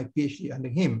I did my PhD under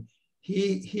him,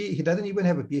 he doesn't even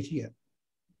have a PhD yet.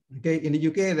 Okay, in the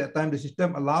UK at that time, the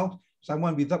system allowed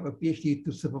someone without a PhD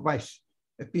to supervise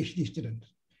a PhD student.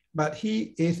 But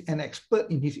he is an expert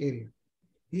in his area.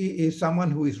 He is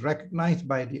someone who is recognized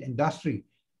by the industry.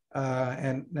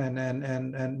 And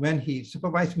when he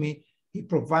supervised me, he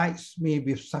provides me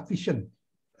with sufficient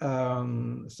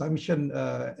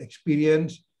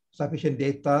experience, sufficient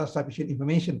data, sufficient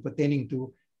information pertaining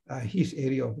to his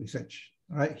area of research.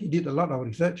 Right? He did a lot of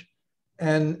research.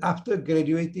 And after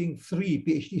graduating 3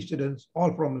 PhD students,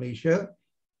 all from Malaysia,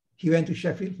 he went to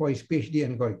Sheffield for his PhD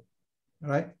and got it.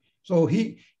 Right? So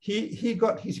he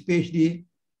got his PhD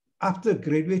after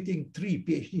graduating 3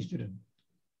 PhD students.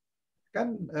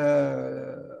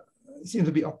 seems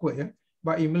a bit awkward, yeah?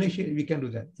 But in Malaysia, we can do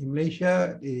that. In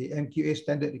Malaysia, the MQA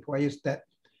standard requires that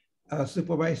a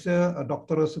supervisor, a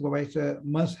doctoral supervisor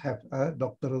must have a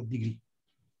doctoral degree.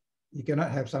 You cannot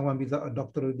have someone without a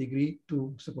doctoral degree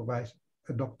to supervise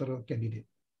a doctoral candidate,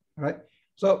 right?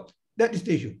 So that is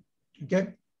the issue,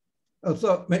 okay?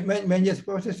 Also, when your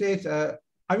supervisor says, I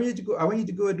want you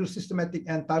to go and do systematic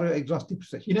and thorough exhaustive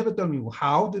research. He never told me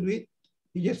how to do it.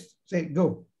 He just said,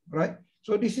 go, right?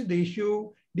 So this is the issue.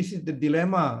 This is the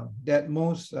dilemma that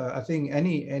most, I think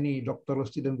any doctoral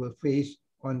student will face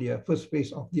on their first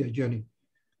phase of their journey,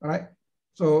 all right?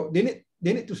 So they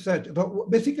need to search.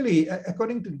 Basically,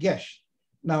 according to Gash,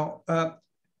 now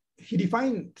he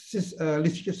defined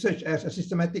literature search as a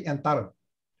systematic and thorough.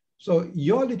 So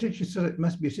your literature search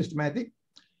must be systematic,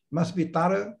 must be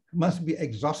thorough, must be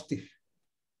exhaustive,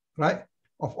 right?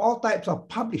 Of all types of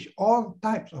published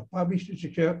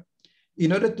literature,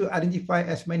 in order to identify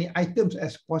as many items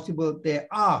as possible that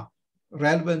are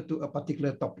relevant to a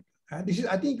particular topic. This is,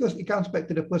 I think, because it comes back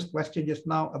to the first question just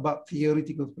now about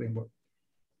theoretical framework,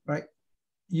 right?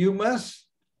 You must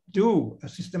do a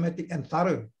systematic and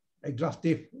thorough,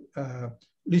 exhaustive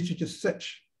literature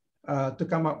search to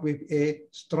come up with a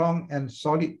strong and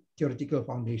solid theoretical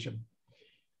foundation.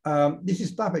 This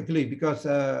is tough actually because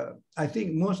I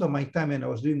think most of my time when I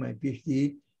was doing my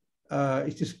PhD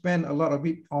is to spend a lot of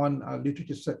it on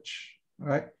literature search,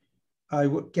 right? I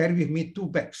would carry with me 2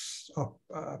 bags of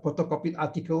photocopied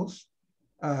articles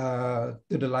to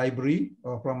the library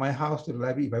or from my house to the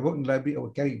library. If I work in the library, I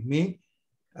would carry with me.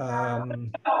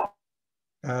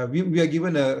 We are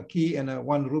given a key and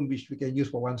one room which we can use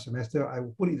for 1 semester. I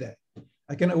will put it there.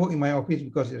 I cannot work in my office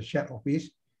because it's a shared office.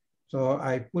 So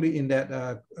I put it in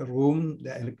that room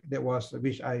that was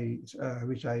which I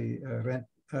rent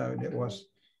that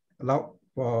was allowed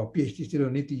for PhD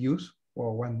students need to use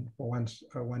for 1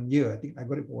 year. I think I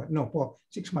got it for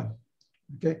 6 months.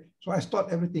 Okay, so I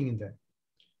stored everything in there.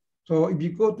 So if you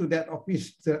go to that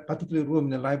office, that particular room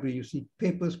in the library, you see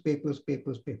papers,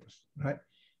 right?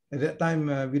 At that time,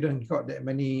 we don't got that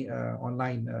many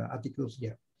online articles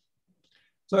yet.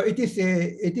 So it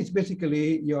is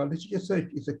basically your literature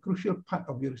search is a crucial part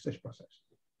of your research process,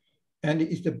 and it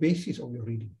is the basis of your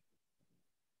reading,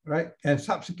 right? And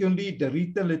subsequently, the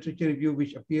written literature review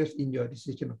which appears in your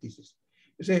dissertation or thesis.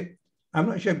 You say, I'm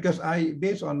not sure because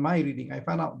based on my reading, I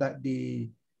found out that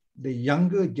the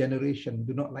younger generation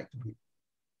do not like to read.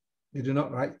 They do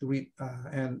not like to read,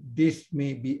 and this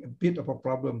may be a bit of a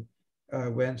problem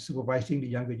when supervising the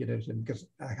younger generation because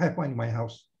I have one in my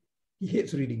house. He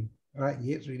hates reading. Right,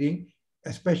 he hates reading,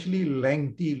 especially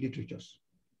lengthy literatures.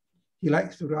 He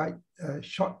likes to write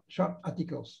short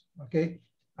articles. Okay,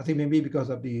 I think maybe because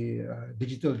of the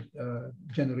digital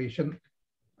generation.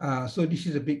 So this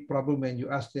is a big problem when you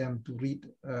ask them to read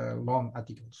long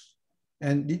articles.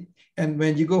 And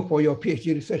when you go for your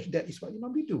PhD research, that is what you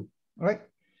normally do, right?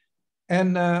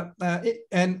 And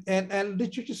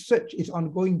literature search is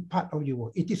ongoing part of your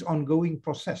work. It is ongoing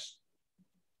process.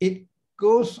 It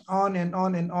goes on and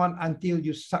on and on until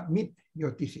you submit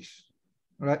your thesis,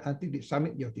 right? Until you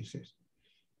submit your thesis.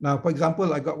 Now, for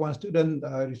example, I got one student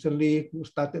recently who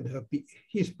started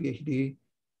his PhD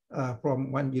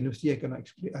from one university. I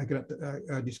cannot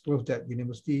disclose that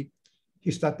university. He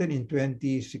started in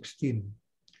 2016.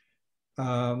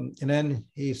 And then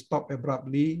he stopped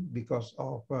abruptly because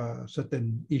of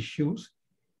certain issues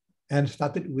and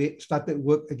started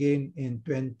work again in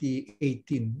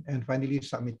 2018 and finally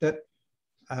submitted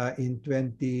in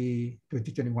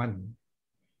 2021.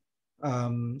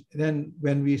 Then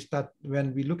when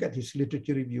we look at his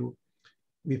literature review,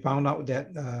 we found out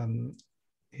that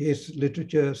his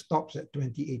literature stops at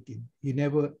 2018. He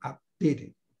never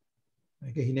updated.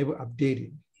 Okay, he never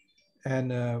updated.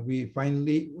 And we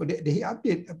finally, he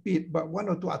updated a bit, but 1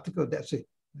 or 2 articles, that's it.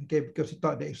 Okay, because he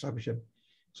thought that is sufficient.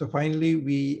 So finally,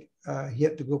 he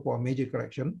had to go for a major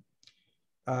correction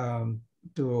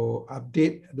to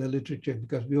update the literature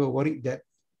because we were worried that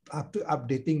after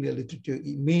updating the literature,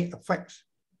 it may affect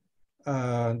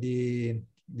the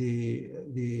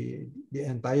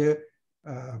entire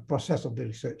process of the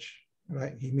research,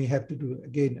 right? He may have to do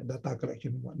again data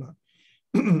collection and whatnot.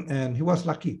 And he was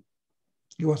lucky.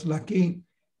 He was lucky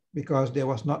because there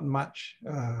was not much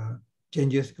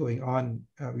changes going on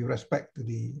with respect to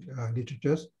the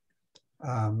literatures.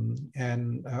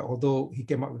 Although he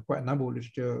came up with quite a number of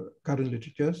current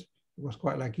literatures, he was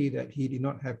quite lucky that he did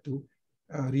not have to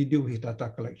redo his data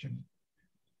collection.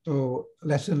 So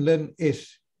lesson learned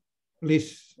is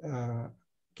please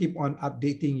keep on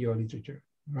updating your literature,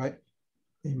 right?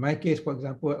 In my case, for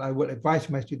example, I would advise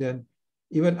my student,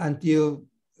 even until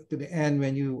to the end,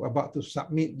 when you are about to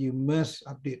submit, you must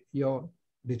update your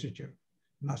literature.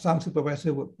 Now, some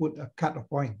supervisor would put a cut-off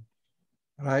point,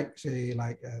 right? Say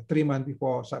like 3 months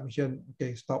before submission,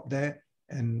 okay, stop there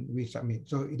and we submit.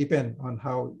 So it depends on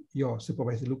how your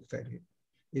supervisor looks at it.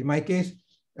 In my case,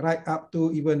 right up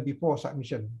to even before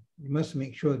submission, you must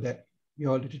make sure that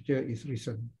your literature is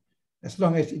recent, as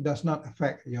long as it does not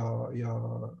affect your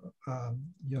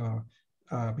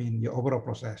overall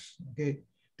process. Okay,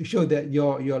 to show that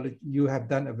you have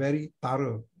done a very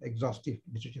thorough, exhaustive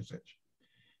literature search.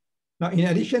 Now, in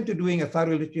addition to doing a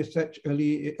thorough literature search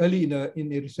early in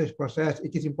the research process,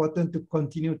 it is important to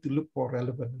continue to look for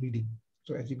relevant reading.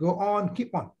 So as you go on,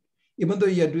 keep on. Even though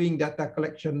you're doing data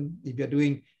collection, if you're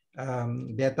doing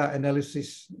data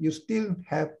analysis, you still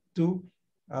have to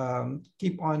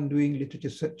keep on doing literature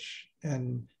search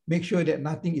and make sure that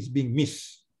nothing is being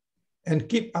missed, and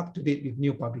keep up to date with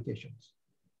new publications,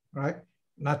 right?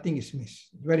 Nothing is missed.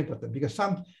 Very important, because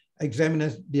some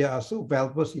examiners, they are so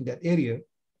well-versed in that area,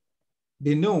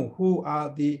 they know who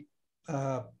are the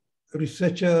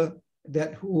researcher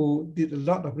who did a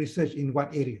lot of research in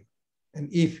what area. And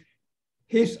if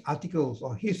his articles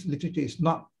or his literature is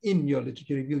not in your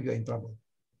literature review, you're in trouble,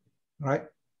 right?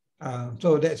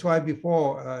 So that's why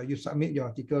before you submit your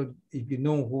article, if you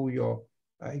know who your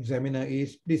examiner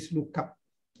is, please look up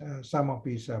some of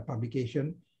his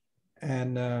publication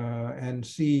and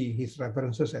see his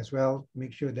references as well.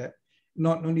 Make sure that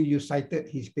not only you cited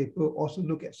his paper, also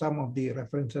look at some of the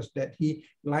references that he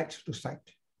likes to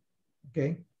cite.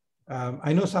 Okay,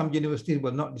 I know some universities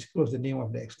will not disclose the name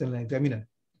of the external examiner,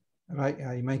 right?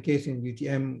 In my case in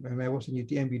UTM, when I was in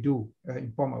UTM, we do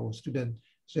inform our students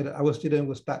so that our students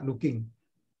will start looking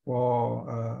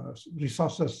for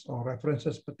resources or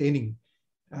references pertaining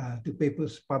to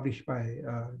papers published by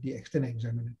the external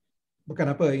examiner. Bukan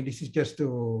apa, this is just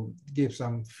to give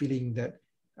some feeling that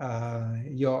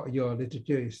your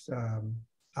literature is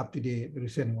up to date,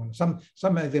 recent one.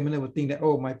 Some examiner will think that,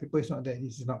 oh, my paper is not there,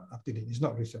 this is not up to date, it's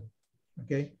not recent.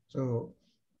 Okay, so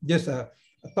just a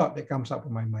thought that comes up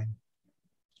in my mind.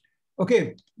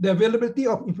 Okay, the availability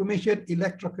of information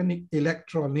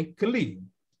electronically,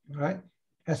 right,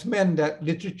 has meant that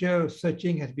literature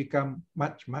searching has become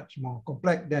much more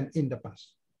complex than in the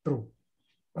past. True,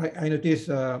 right? I notice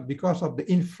because of the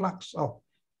influx of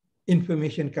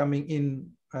information coming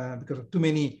in, because of too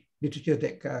many literature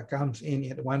that comes in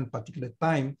at one particular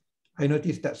time, I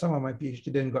noticed that some of my PhD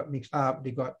students got mixed up.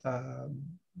 They got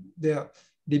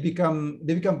they become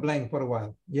blank for a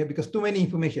while, yeah, because too many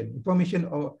information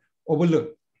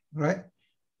overload, right?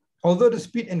 Although the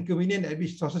speed and convenience at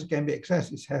which sources can be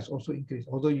accessed has also increased.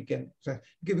 Although you can access,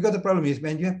 because the problem is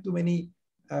when you have too many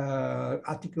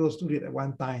articles to read at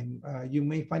one time, you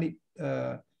may find it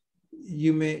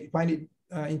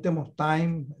in terms of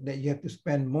time that you have to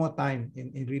spend more time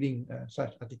in reading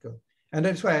such articles. And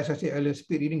that's why, as I said earlier,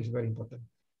 speed reading is very important,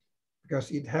 because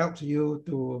it helps you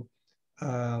to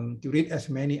read as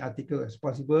many articles as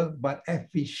possible, but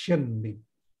efficiently,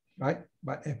 right?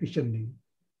 But efficiently.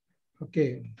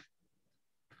 Okay.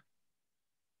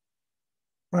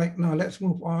 Right, now let's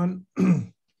move on.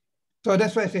 So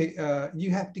that's why I say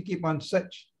you have to keep on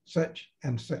search,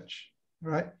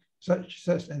 right? Search,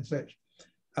 and search.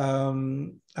 I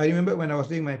remember when I was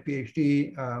doing my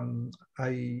PhD,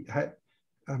 I had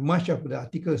much of the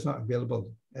articles not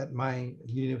available at my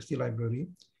university library.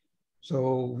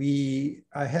 So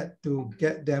I had to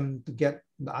get them to get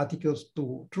the articles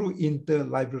through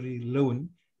interlibrary loan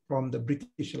from the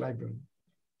British Library.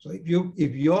 So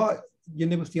if your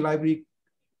university library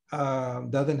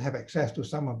doesn't have access to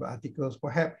some of the articles,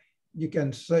 perhaps you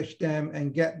can search them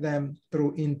and get them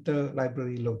through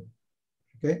interlibrary loan.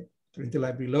 Okay, through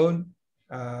interlibrary loan.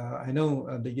 I know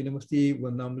the university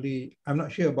will normally, I'm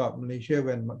not sure about Malaysia,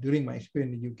 during my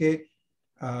experience in the UK,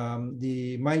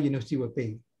 my university will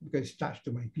pay because it's charged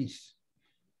to my fees.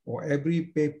 For every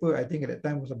paper, I think at that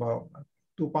time was about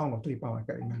 £2 or £3, I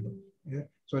can't remember. Yeah,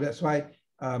 so that's why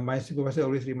my supervisor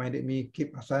always reminded me,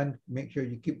 keep Hassan, make sure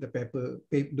you keep the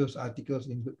those articles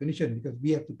in good condition, because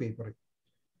we have to pay for it.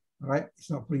 All right, it's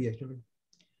not free actually.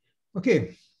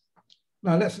 Okay,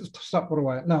 now let's stop for a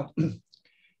while. Now,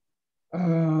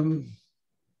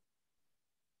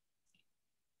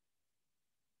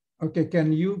 okay,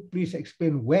 can you please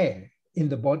explain where in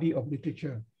the body of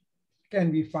literature can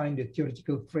we find the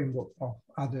theoretical framework of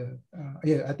other?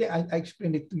 Yeah, I think I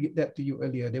explained that to you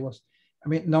earlier. There was, I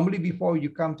mean, normally before you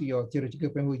come to your theoretical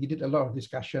framework, you did a lot of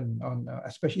discussion on,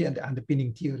 especially on the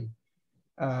underpinning theory.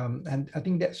 And I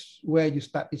think that's where you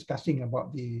start discussing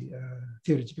about the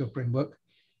theoretical framework.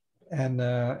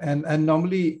 And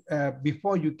normally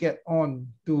before you get on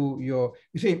to your,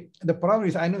 you see, the problem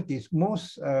is I noticed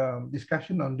most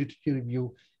discussion on literature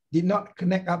review did not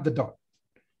connect up the dot.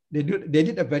 They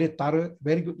did a very thorough,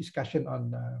 very good discussion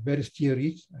on various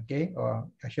theories, okay, or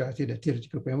shall I say the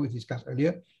theoretical framework we discussed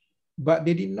earlier, but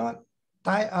they did not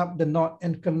tie up the knot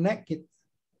and connect it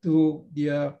to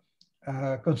the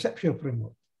conceptual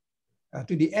framework.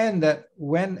 To the end that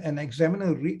when an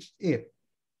examiner reads it,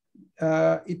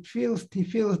 he feels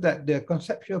that the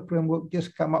conceptual framework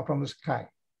just come up from the sky,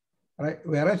 right?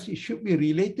 Whereas it should be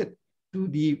related to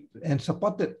and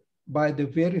supported by the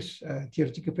various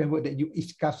theoretical framework that you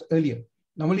discussed earlier.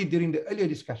 Normally during the earlier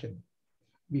discussion,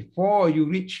 before you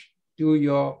reach to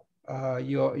your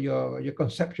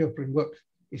conceptual framework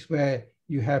is where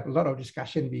you have a lot of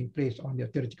discussion being placed on your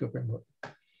theoretical framework.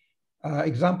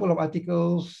 Example of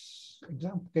articles,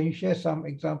 can you share some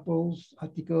examples,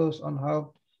 articles on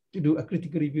how to do a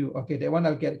critical review? Okay, that one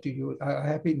I'll get to you. I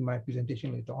have it in my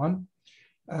presentation later on.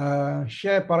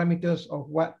 Share parameters of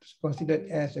what's considered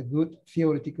as a good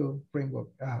theoretical framework.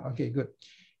 Okay, good.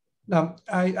 Now,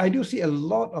 I do see a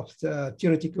lot of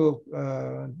theoretical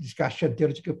discussion,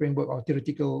 theoretical framework or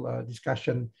theoretical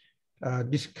discussion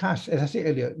discussed, as I said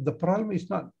earlier. The problem is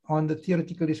not on the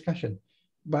theoretical discussion,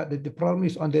 but the problem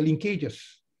is on the linkages.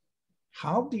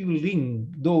 How do you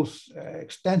link those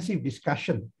extensive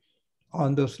discussion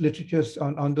on those literatures,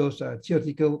 on those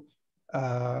theoretical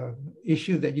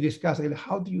issues that you discussed earlier?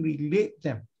 How do you relate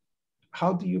them?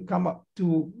 How do you come up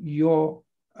to your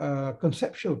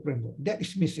conceptual framework? That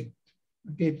is missing.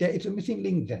 Okay, there is a missing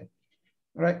link there,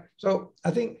 right? So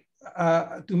I think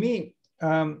to me,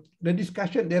 the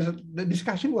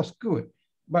discussion was good,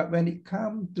 but when it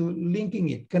comes to linking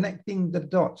it, connecting the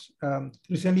dots,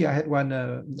 recently I had one.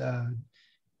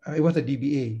 It was a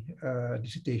DBA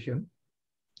dissertation.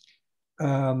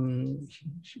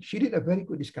 She did a very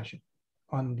good discussion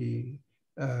on the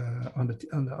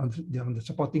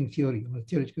supporting theory, on the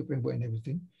theoretical framework and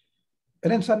everything.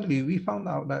 And then suddenly we found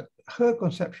out that her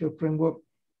conceptual framework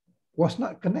was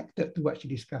not connected to what she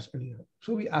discussed earlier.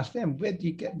 So we asked them, where did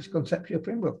you get this conceptual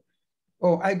framework?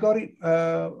 Oh, I got it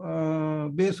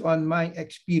based on my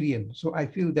experience. So I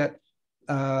feel that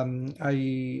I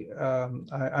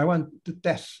want to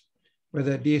test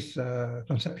whether this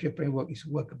conceptual framework is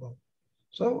workable.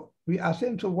 So we asked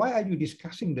them, so why are you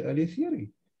discussing the earlier theory?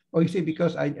 Or you say,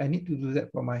 because I need to do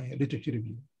that for my literature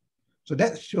review. So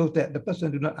that shows that the person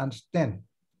do not understand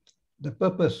the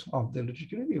purpose of the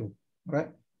literature review, right?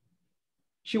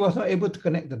 She was not able to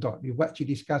connect the dot with what she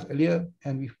discussed earlier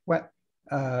and with what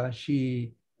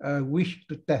she wished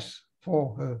to test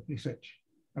for her research,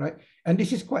 right? And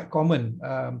this is quite common.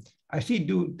 I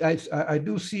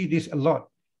do see this a lot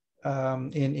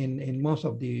in most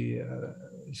of the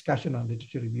discussion on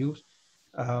literature reviews.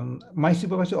 My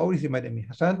supervisor always reminded me,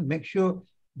 Hassan, make sure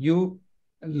you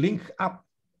link up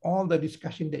all the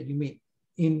discussion that you made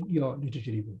in your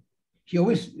literature review. He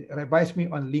always advised me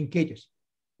on linkages.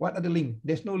 What are the links?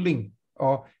 There's no link.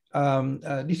 Or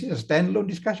this is a standalone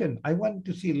discussion. I want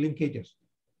to see linkages.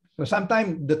 So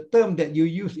sometimes the term that you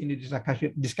use in the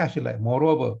discussion like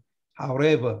moreover,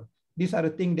 however, these are the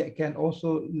things that can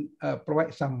also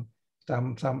provide some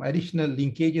additional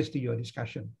linkages to your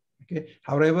discussion. Okay.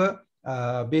 However,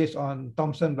 based on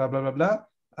Thompson, blah blah blah blah,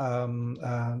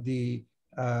 the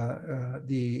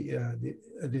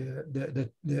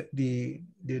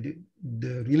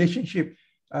relationship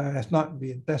has not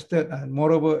been tested, and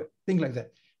moreover, things like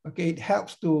that. Okay, it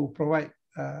helps to provide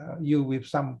you with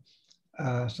some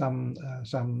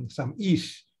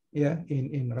ease, yeah,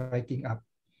 in writing up.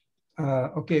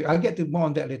 Okay, I'll get to more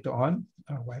on that later on.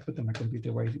 Why I put on my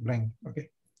computer? Why is it blank? Okay,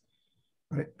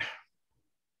 all right.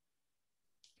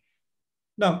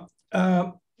 Now,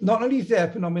 not only is there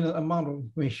a phenomenal amount of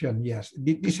information, yes,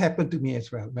 this happened to me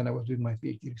as well when I was doing my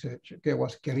PhD research. Okay, I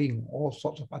was carrying all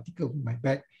sorts of articles in my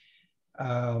bag.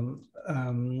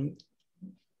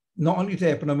 Not only is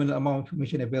there a phenomenal amount of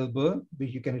information available,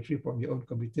 which you can retrieve from your own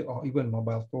computer or even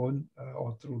mobile phone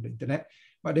or through the internet,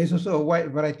 but there's also a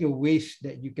wide variety of ways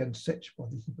that you can search for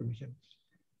this information.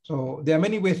 So there are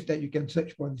many ways that you can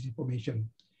search for this information.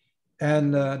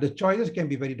 And the choices can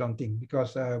be very daunting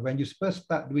because when you first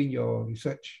start doing your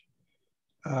research,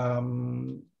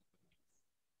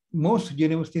 most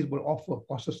universities will offer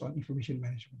courses on information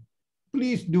management.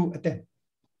 Please do attend,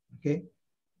 okay?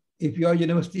 If your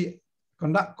university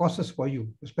conduct courses for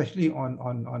you, especially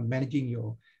on managing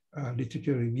your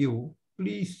literature review,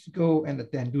 please go and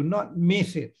attend. Do not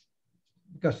miss it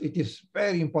because it is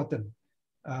very important.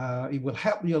 It will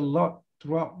help you a lot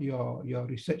throughout your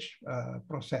research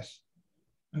process.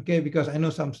 Okay, because I know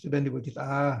some students will just,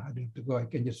 I don't have to go, I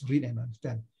can just read and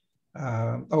understand.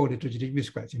 Oh, literature review is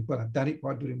quite simple. I've done it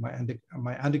during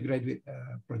my undergraduate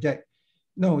project.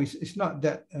 No, it's not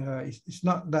that. It's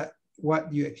not that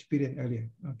what you experienced earlier.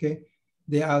 Okay,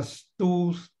 there are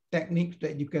tools, techniques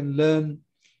that you can learn,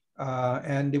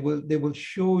 and they will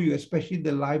show you. Especially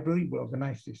the library will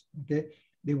organize this. Okay,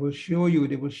 they will show you.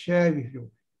 They will share with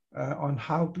you on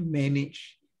how to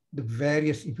manage the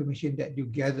various information that you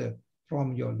gather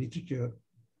from your literature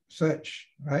search.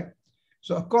 Right.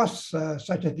 So a course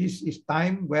such as this is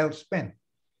time well spent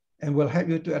and will help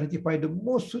you to identify the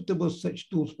most suitable search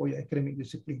tools for your academic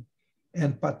discipline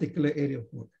and particular area of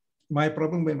work. My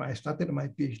problem when I started my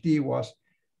PhD was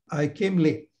I came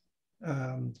late.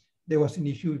 There was an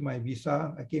issue with my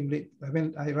visa. I came late.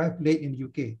 When I arrived late in the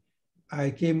UK,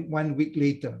 I came 1 week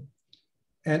later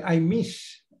and I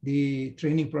missed the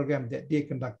training program that they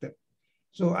conducted.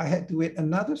 So I had to wait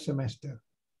another semester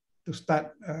to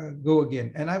start go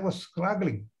again. And I was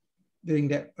struggling during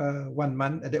that 1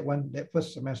 month, that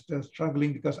first semester,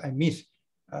 struggling because I missed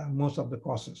most of the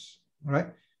courses,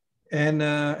 right? And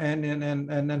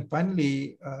then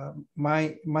finally,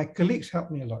 my colleagues helped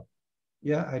me a lot.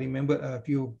 Yeah, I remember a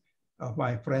few of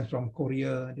my friends from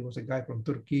Korea. There was a guy from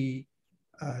Turkey.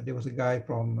 There was a guy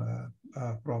from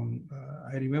I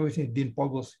remember saying Dean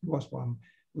Pogos, who was from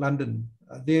London.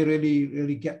 They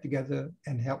really get together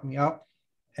and help me out.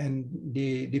 And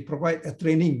they provide a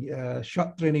training,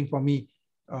 short training for me,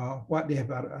 what they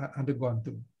have undergone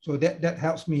to. So that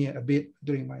helps me a bit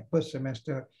during my first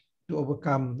semester to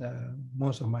overcome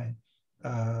most of my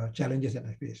challenges that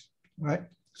I face. Right.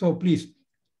 So please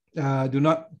do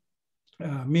not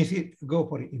miss it. Go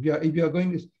for it. If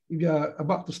you are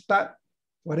about to start,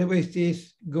 whatever it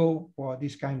is, go for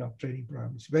this kind of training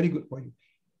program. It's very good for you.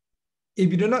 If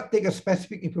you do not take a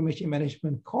specific information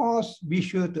management course, be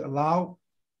sure to allow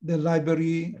the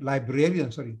librarian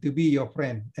to be your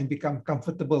friend and become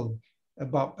comfortable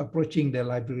about approaching the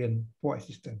librarian for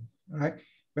assistance. Right?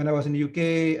 When I was in the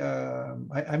UK,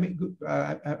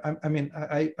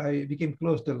 I became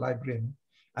close to the librarian.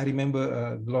 I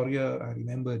remember Gloria. I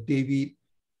remember David.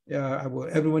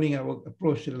 Every morning I would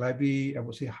approach the library. I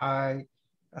would say hi.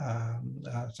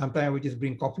 Sometimes I would just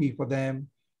bring coffee for them,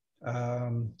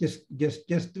 just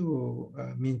to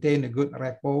maintain a good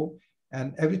rapport.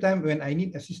 And every time when I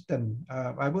need assistance,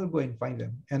 I will go and find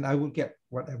them, and I will get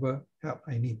whatever help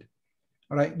I need.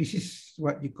 All right, this is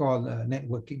what you call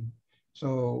networking.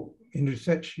 So in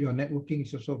research, your networking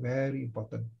is also very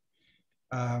important.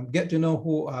 Get to know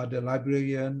who are the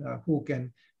librarian, who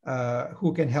can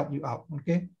help you out.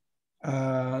 Okay,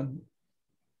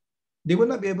 they will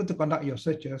not be able to conduct your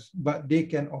searches, but they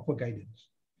can offer guidance,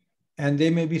 and they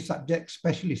may be subject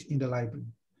specialists in the library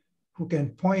who can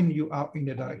point you out in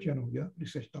the direction of your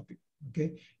research topic.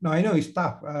 Okay. Now I know it's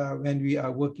tough when we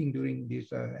are working during this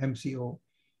MCO.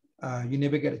 You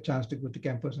never get a chance to go to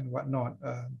campus and whatnot.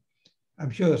 I'm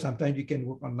sure sometimes you can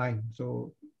work online.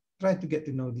 So try to get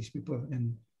to know these people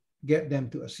and get them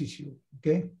to assist you.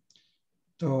 Okay.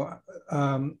 So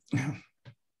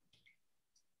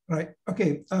right.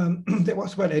 Okay. That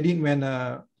was what I did when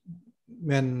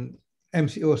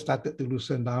MCO started to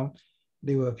loosen down.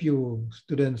 There were a few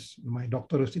students, my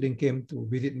doctoral student came to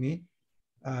visit me.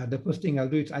 The first thing I'll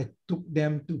do is I took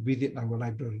them to visit our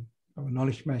library, our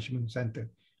knowledge management center.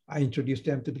 I introduced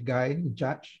them to the guy in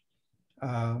charge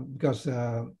because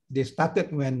they started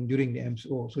during the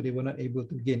MCO, so they were not able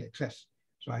to gain access.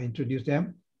 So I introduced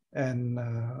them, and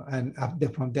after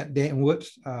from that day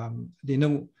onwards, they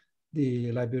know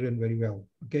the librarian very well.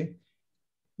 Okay.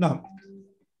 Now,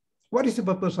 what is the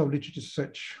purpose of literature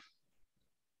search?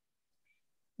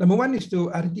 Number one is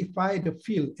to identify the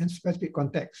field and specific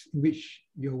context in which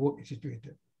your work is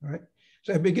situated. Right.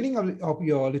 So at the beginning of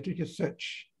your literature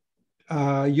search,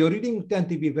 your reading tend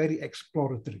to be very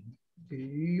exploratory. Okay?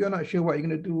 You're not sure what you're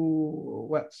going to do,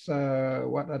 what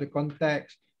are the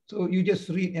contexts. So you just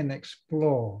read and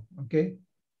explore. Okay.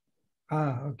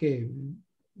 Okay.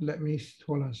 Let me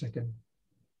hold on a second.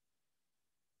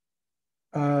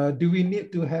 Do we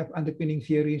need to have underpinning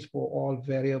theories for all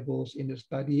variables in the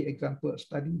study? Example, a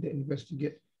study that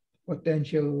investigates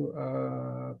potential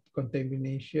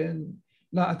contamination.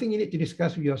 Now, I think you need to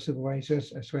discuss with your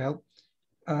supervisors as well.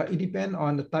 It depends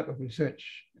on the type of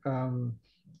research. But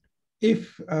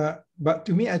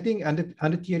to me, I think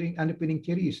underpinning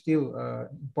theory is still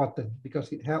important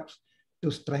because it helps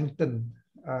to strengthen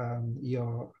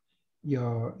your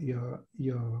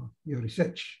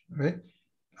research, right?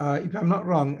 If I'm not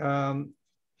wrong,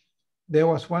 there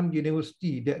was one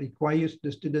university that requires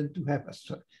the student to have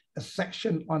a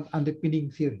section on underpinning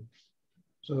theory.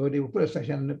 So they will put a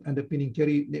section on underpinning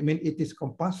theory. I mean, it is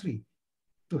compulsory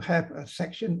to have a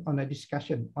section on a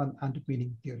discussion on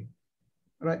underpinning theory.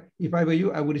 Right? If I were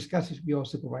you, I would discuss this with your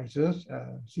supervisors,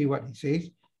 see what he says.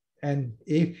 And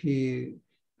if he,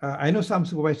 I know some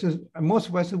supervisors, most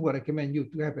supervisors would recommend you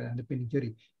to have an underpinning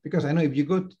theory, because I know if you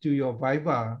go to your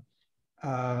Viva,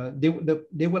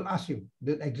 they will ask you,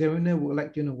 the examiner would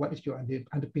like to know what is your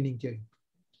underpinning theory.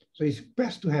 So it's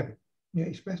best to have it. Yeah,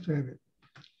 it's best to have it.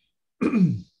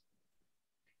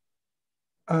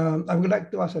 I would like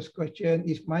to ask a question.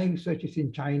 If my research is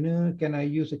in China, can I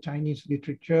use the Chinese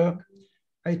literature?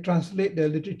 I translate the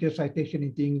literature citation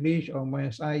into English, or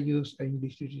must I use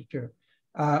English literature?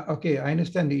 Okay, I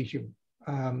understand the issue.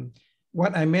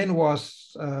 What I meant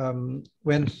was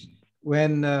when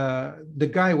the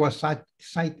guy was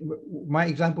my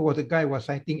example was the guy was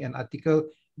citing an article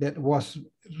that was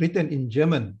written in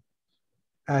German.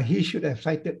 He should have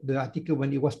cited the article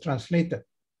when it was translated,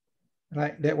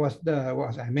 right? That was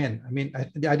what I meant. I mean,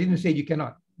 I didn't say you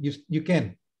cannot. You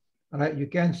can. All right, you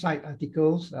can cite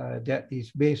articles that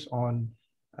is based on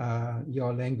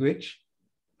your language,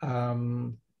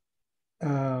 but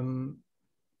you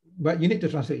need to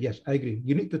translate. Yes, I agree.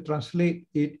 You need to translate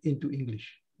it into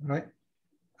English, right?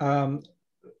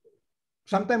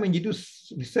 Sometimes when you do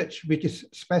research which is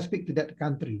specific to that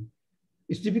country,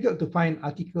 it's difficult to find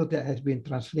article that has been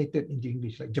translated into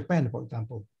English, like Japan, for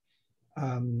example.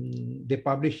 They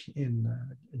publish in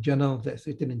journals that's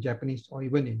written in Japanese, or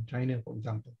even in China, for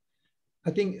example. I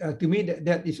think to me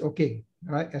that is okay,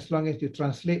 right? As long as you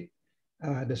translate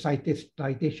the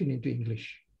citation into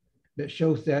English, that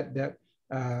shows that there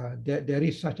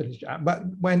is such a. But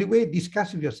anyway,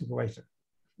 discuss with your supervisor.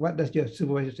 What does your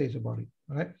supervisor say about it,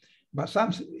 right? But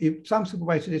if some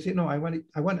supervisors they say no, I want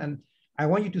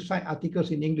you to cite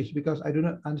articles in English because I do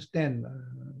not understand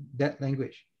that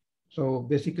language. So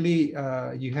basically,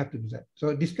 you have to do that.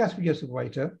 So discuss with your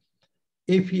supervisor.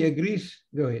 If he agrees,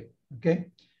 go ahead.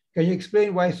 Okay. Can you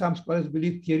explain why some scholars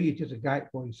believe theory is just a guide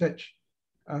for research?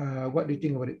 What do you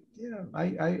think about it? Yeah,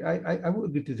 I would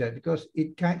agree to that because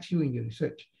it guides you in your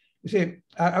research. You see,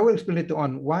 I will explain later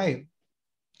on why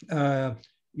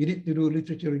you need to do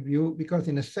literature review, because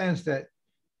in a sense that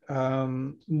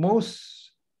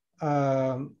most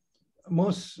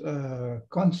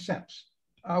concepts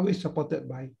are always supported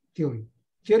by theory.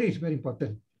 Theory is very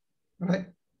important, right?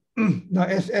 Now,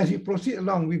 as you proceed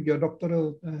along with your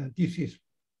doctoral thesis,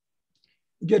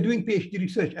 if you're doing PhD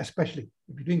research, especially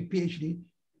if you're doing PhD,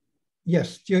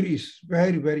 yes, theory is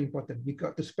very, very important. You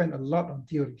got to spend a lot on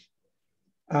theories.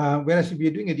 Whereas if you're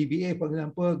doing a DBA, for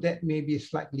example, that may be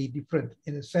slightly different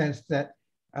in the sense that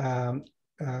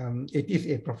it is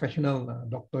a professional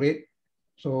doctorate.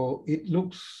 So it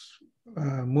looks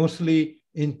mostly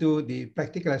into the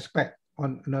practical aspect,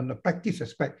 on the practice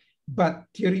aspect, but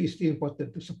theory is still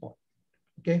important to support.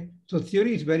 Okay, so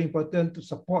theory is very important to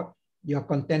support your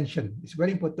contention. It's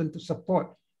very important to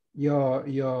support your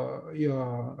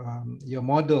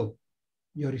model,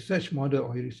 your research model,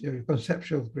 or your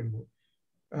conceptual framework.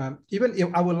 Even if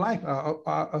our life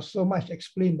are so much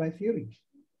explained by theories,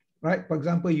 right? For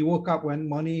example, you woke up one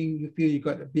morning, you feel you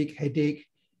got a big headache,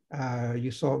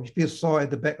 you feel sore at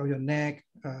the back of your neck.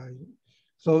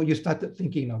 So you started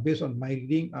thinking, now, based on my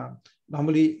reading,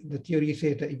 normally the theory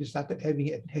says that if you started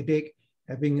having a headache,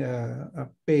 having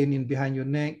a pain in behind your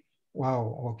neck,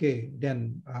 wow, okay,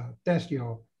 then go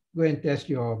and test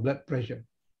your blood pressure,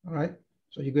 all right?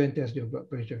 So you go and test your blood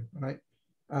pressure, all right?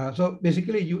 So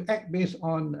basically you act based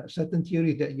on certain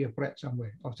theory that you have read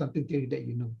somewhere, or something theory that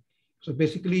you know. So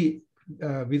basically,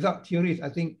 without theories, I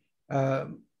think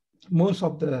most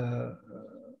of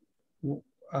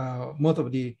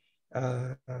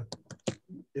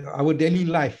our daily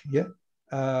life, yeah,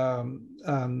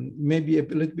 maybe a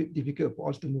little bit difficult for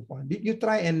us to move on. Did you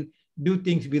try and do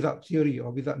things without theory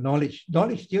or without knowledge?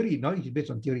 Knowledge is based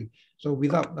on theory. So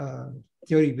without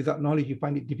theory, without knowledge, you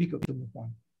find it difficult to move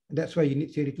on. And that's why you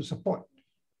need theory to support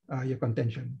your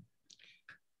contention.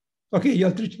 Okay,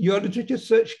 your literature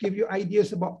search gives you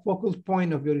ideas about focal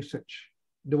point of your research,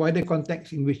 the wider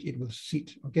context in which it will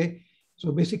sit, okay?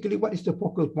 So basically, what is the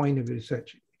focal point of your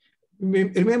research?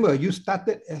 Remember, you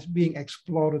started as being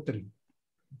exploratory,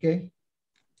 okay?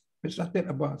 You started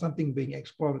about something being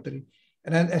exploratory.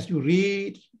 And then as you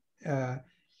read,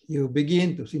 you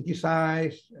begin to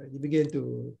synthesize, you begin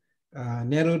to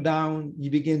narrow down,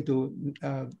 you begin to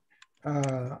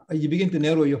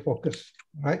narrow your focus,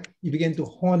 right? You begin to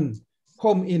home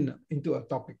in into a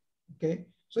topic, okay?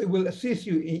 So it will assist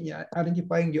you in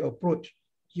identifying your approach,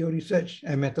 your research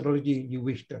and methodology you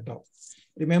wish to adopt.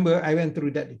 Remember, I went through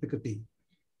that difficulty.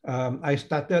 I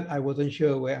wasn't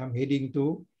sure where I'm heading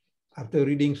to. After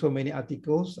reading so many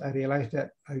articles, I realized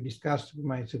that I discussed with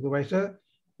my supervisor,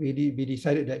 we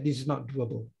decided that this is not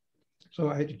doable. So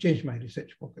I had to change my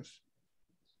research focus.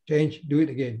 Do it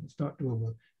again, it's not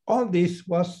doable. All this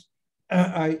was,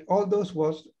 all those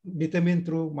was determined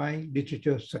through my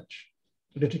literature search,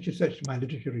 my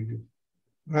literature review,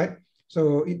 right?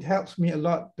 So it helps me a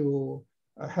lot to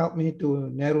help me to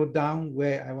narrow down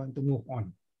where I want to move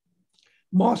on.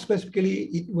 More specifically,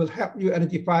 it will help you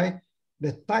identify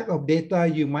the type of data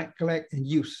you might collect and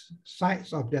use,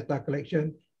 sites of data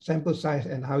collection, sample size,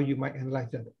 and how you might analyze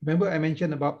that. Remember I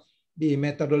mentioned about the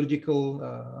methodological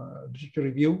literature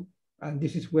review, and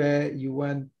this is where you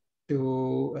want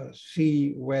to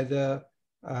see whether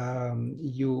how are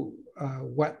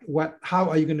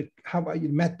you going to, how are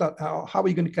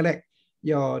you going to collect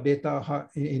your data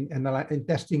in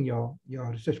testing your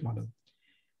research model.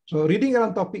 So reading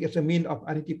around topic is a means of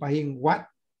identifying what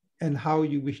and how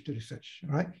you wish to research,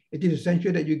 right? It is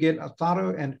essential that you gain a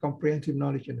thorough and comprehensive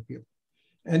knowledge in the field.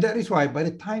 And that is why by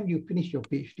the time you finish your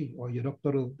PhD or your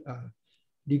doctoral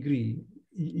degree,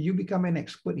 you become an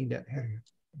expert in that area,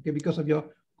 okay? Because of your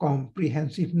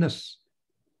comprehensiveness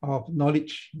of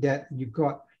knowledge that you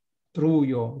got through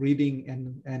your reading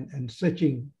and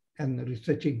searching and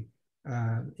researching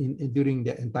during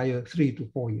the entire 3 to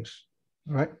 4 years,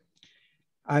 all right?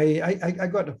 I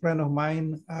got a friend of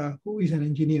mine who is an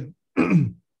engineer.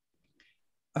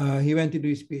 He went to do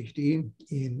his PhD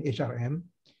in HRM,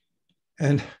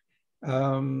 and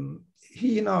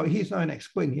he's now an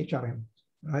expert in HRM,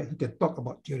 right? He can talk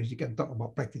about theories, he can talk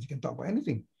about practice, he can talk about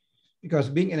anything. Because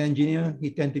being an engineer,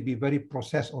 he tends to be very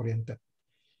process-oriented.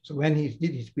 So when he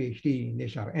did his PhD in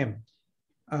HRM,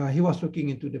 he was looking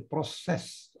into the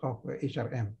process of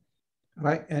HRM,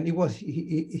 right? And it was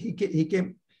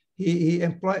he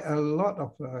employed a lot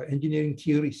of engineering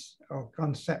theories or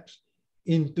concepts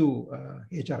into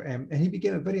HRM, and he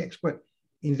became a very expert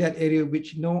in that area,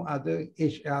 which no other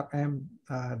HRM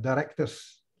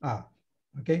directors are,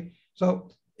 okay?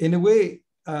 So in a way,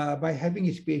 by having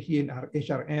his PhD in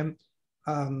HRM,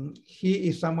 he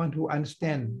is someone who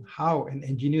understands how an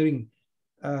engineering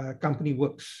company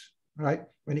works, right?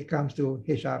 When it comes to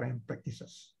HRM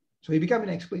practices. So he became an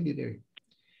expert in the area.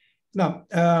 Now,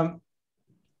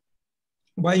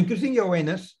 by increasing your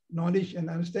awareness, knowledge, and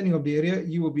understanding of the area,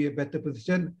 you will be a better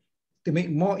position to make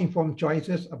more informed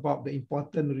choices about the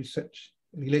important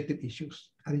research-related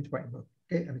issues identified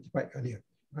earlier,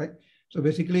 right? So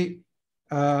basically,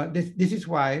 this is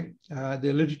why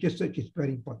the literature search is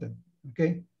very important,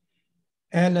 okay?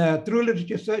 And through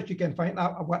literature search, you can find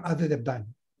out what others have done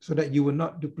so that you will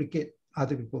not duplicate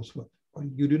other people's work, or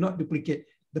you do not duplicate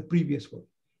the previous work.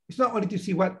 It's not only to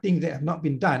see what things that have not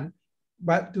been done,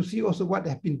 but to see also what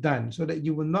have been done so that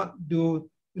you will not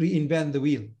reinvent the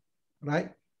wheel,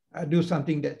 right? Do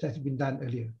something that has been done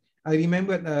earlier. I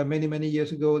remember many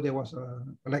years ago, there was a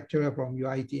lecturer from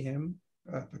UITM,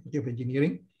 Faculty of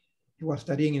Engineering. He was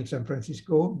studying in San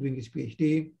Francisco, doing his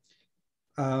PhD.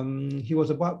 He was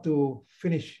about to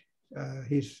finish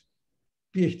his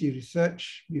PhD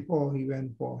research before he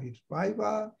went for his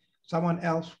viva. Someone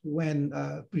else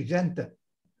presented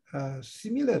a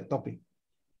similar topic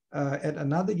at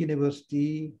another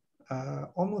university,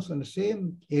 almost on the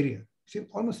same area,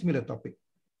 almost similar topic.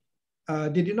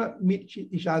 They did not meet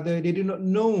each other. They did not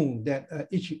know that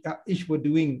each were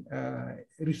doing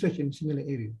research in similar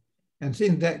area. And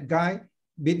since that guy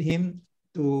beat him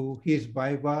to his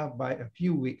viva by a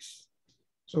few weeks,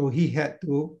 so he had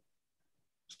to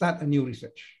start a new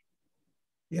research.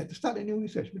 He had to start a new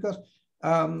research because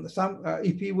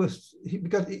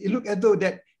because it looked as though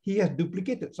that he has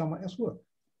duplicated someone else's work,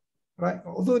 right?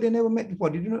 Although they never met before,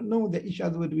 they did not know that each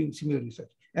other were doing similar research.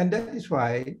 And that is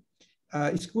why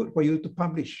it's good for you to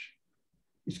publish.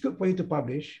 It's good for you to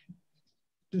publish,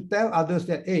 to tell others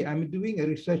that, hey, I'm doing a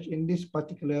research in this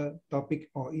particular topic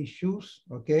or issues,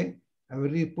 okay? I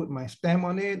really put my stamp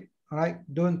on it, all right?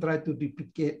 Don't try to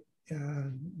duplicate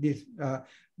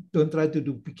don't try to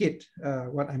duplicate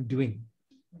what I'm doing,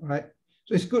 all right?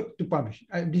 So it's good to publish.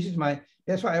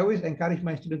 That's why I always encourage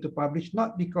my students to publish,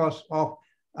 not because of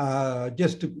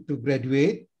just to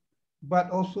graduate, but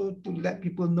also to let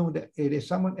people know that hey, there's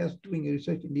someone else doing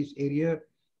research in this area.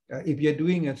 If you're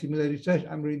doing a similar research,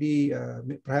 I'm really,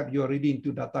 perhaps you're already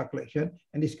into data collection,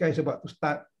 and this guy is about to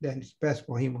start, then it's best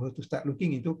for him or her to start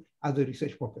looking into other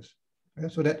research focus,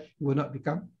 so that you will not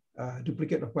become a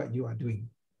duplicate of what you are doing,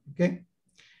 okay?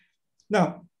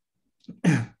 Now,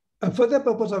 a further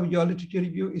purpose of your literature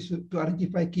review is to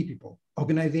identify key people,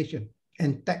 organization,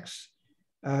 and texts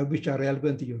which are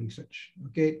relevant to your research,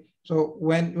 okay? So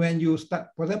when you start,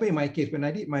 for example, in my case, when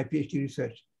I did my PhD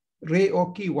research, Ray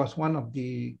Oki was one of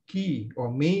the key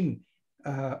or main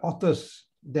authors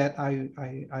that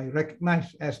I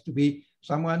recognize as to be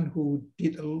someone who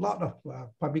did a lot of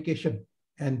publication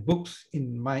and books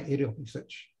in my area of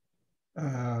research.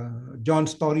 John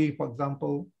Story, for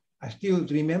example, I still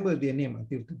remember their name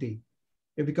until today,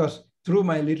 because through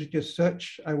my literature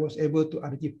search, I was able to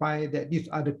identify that these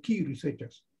are the key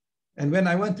researchers. And when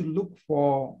I went to look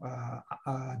for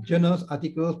journals,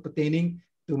 articles pertaining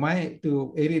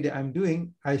to area that I'm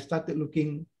doing, I started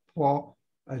looking for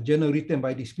a journal written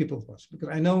by these people first, because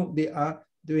I know they are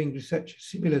doing research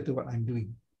similar to what I'm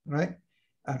doing, right?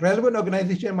 A relevant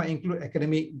organization might include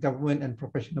academic, government, and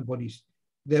professional bodies.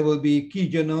 There will be key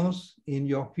journals in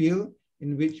your field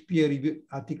in which peer-reviewed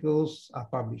articles are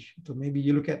published. So maybe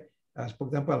you look at, for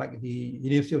example, like the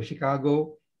University of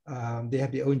Chicago, they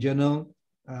have their own journal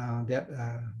that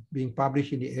being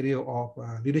published in the area of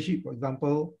leadership, for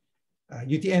example.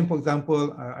 UTM, for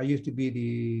example, I used to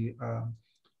be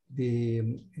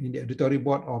in the editorial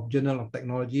board of Journal of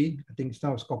Technology. I think it's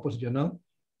now Scopus Journal.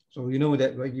 So you know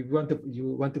that when you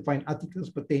want to find articles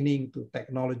pertaining to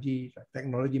technology, like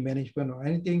technology management or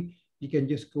anything, you can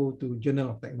just go to Journal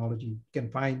of Technology.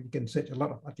 You can search a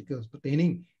lot of articles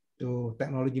pertaining to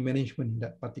technology management in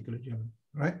that particular journal,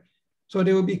 right? So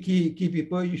there will be key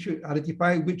people. You should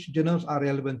identify which journals are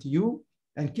relevant to you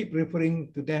and keep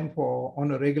referring to them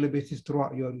on a regular basis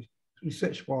throughout your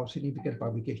research for significant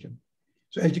publication.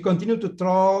 So as you continue to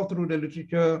trawl through the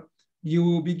literature, you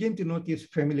will begin to notice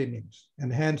familiar names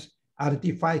and hence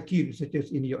identify key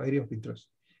researchers in your area of interest.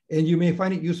 And you may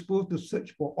find it useful to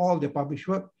search for all the published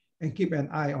work and keep an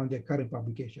eye on their current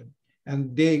publication.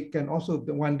 And they can also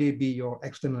one day be your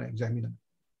external examiner,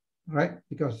 right?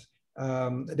 Because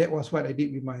that was what I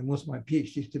did with most of my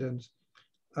PhD students.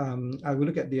 I will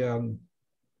look at the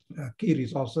key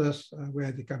resources,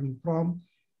 where they're coming from.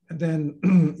 And then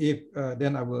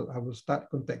then I will start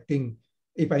contacting.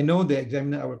 If I know the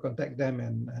examiner, I will contact them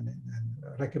and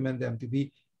recommend them to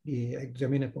be the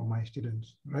examiner for my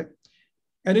students, right?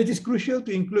 And it is crucial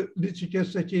to include literature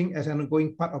searching as an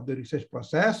ongoing part of the research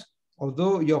process,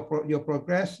 although your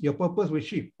purpose will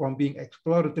shift from being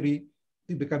exploratory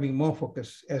to becoming more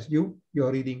focused as your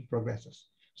reading progresses.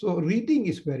 So reading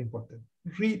is very important.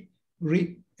 Read,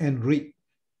 and read,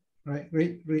 right?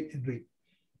 Read, and read.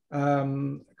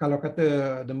 Kalau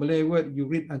kata the Malay word, you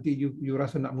read until you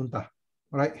rasa nak muntah,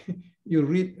 right? You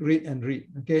read, and read.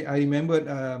 Okay, I remembered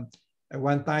at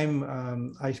one time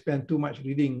I spent too much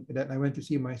reading that I went to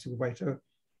see my supervisor.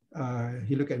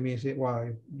 He looked at me and said, "Wow,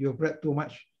 you've read too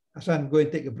much. Hassan, go and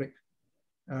take a break."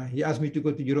 He asked me to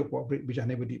go to Europe for a break, which I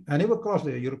never did. I never crossed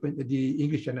the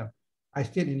English Channel. I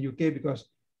stayed in the UK because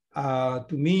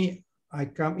to me,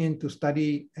 I come in to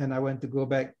study and I want to go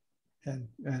back and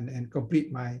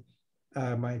complete my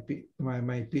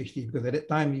PhD, because at that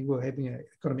time we were having an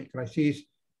economic crisis.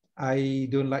 I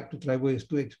don't like to travel, it's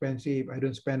too expensive. I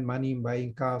don't spend money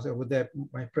buying cars over there.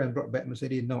 My friend brought back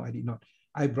Mercedes. No, I did not.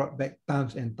 I brought back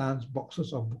tons and tons,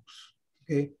 boxes of books.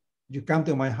 Okay, you come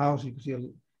to my house, you can see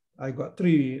I got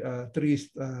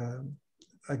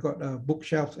I got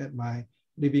bookshelves at my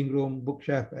living room,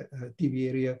 bookshelf at TV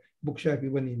area, bookshelf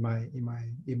even in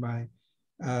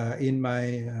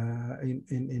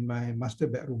my master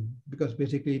bedroom, because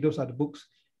basically those are the books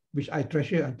which I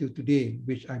treasure until today,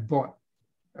 which I bought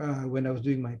when I was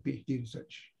doing my PhD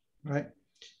research, right?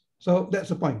 So that's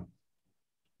the point.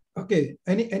 Okay,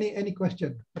 any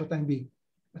question for the time being?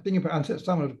 I think if I answered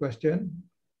some of the question.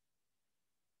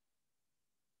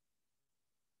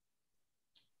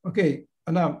 Okay,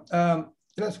 now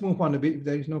let's move on a bit if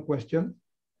there is no question.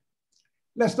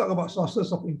 Let's talk about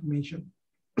sources of information.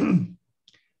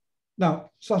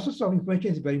 Now, sources of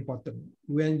information is very important.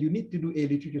 When you need to do a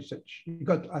literature search, you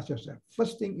got to ask yourself,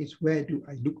 first thing is, where do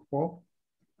I look for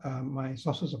my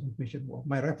sources of information, or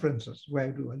my references?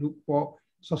 Where do I look for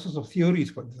sources of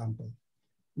theories, for example?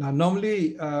 Now,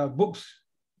 normally books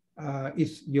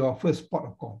is your first port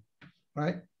of call,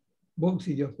 right? Books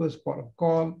is your first port of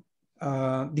call.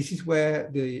 This is where,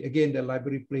 again, the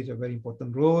library plays a very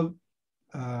important role.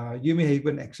 You may have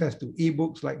even access to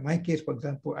ebooks. Like my case, for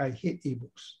example, I hate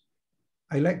ebooks.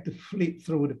 I like to flip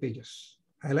through the pages.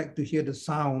 I like to hear the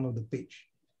sound of the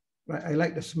page, right? I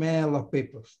like the smell of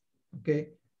papers,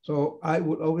 okay? So I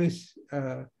would always,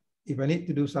 if I need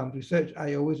to do some research,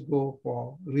 I always go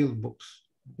for real books,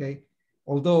 okay?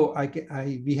 Although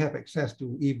we have access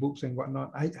to ebooks and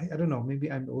whatnot, I don't know,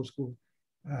 maybe I'm the old school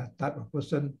type of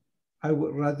person. I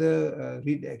would rather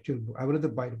read the actual book. I would rather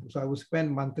buy the book. So I would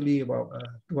spend monthly about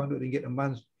 200 ringgit a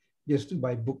month just to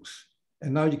buy books.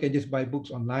 And now you can just buy books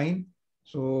online.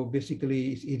 So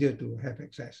basically it's easier to have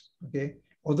access, okay?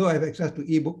 although I have access to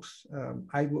e-books,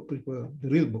 I would prefer the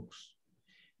real books.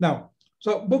 Now,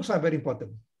 so books are very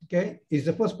important. Okay, it's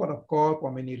the first port of call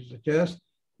for many researchers.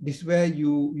 This is where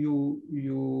you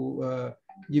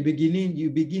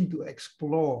begin to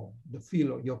explore the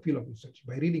your field of research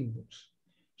by reading books.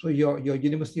 So your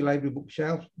university library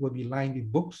bookshelf will be lined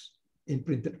with books in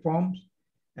printed forms,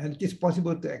 and it is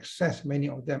possible to access many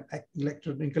of them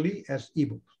electronically as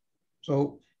ebooks.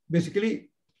 So basically,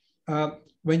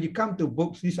 when you come to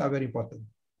books, these are very important.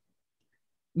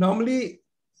 Normally,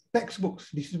 textbooks,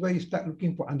 this is where you start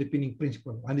looking for underpinning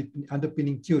principle,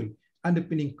 underpinning theory,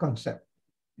 underpinning concept.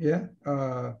 Yeah,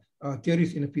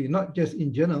 theories in the field, not just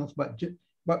in journals, but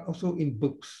also in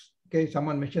books. Okay,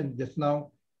 someone mentioned just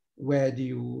now, where do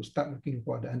you start looking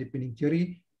for the underpinning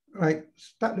theory? Right,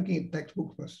 start looking at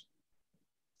textbooks first.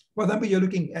 For example, you're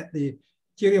looking at the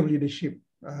theory of leadership.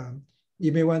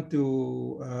 You may want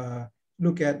to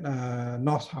look at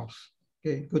Northhouse.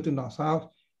 Okay, go to Northhouse.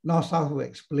 Northhouse will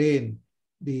explain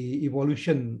the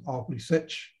evolution of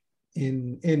research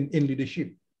in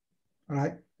leadership. All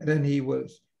right, and then he will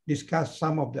discuss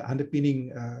some of the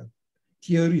underpinning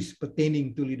theories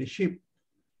pertaining to leadership.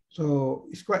 So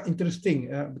it's quite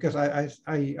interesting because I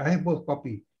have both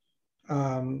copy,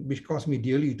 which cost me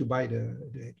dearly to buy the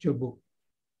actual book.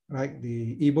 Right,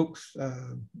 the ebooks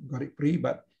got it free,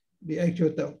 but the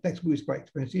actual textbook is quite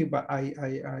expensive. But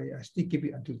I still keep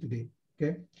it until today.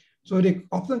 Okay, so they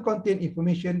often contain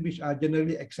information which are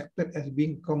generally accepted as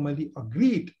being commonly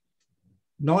agreed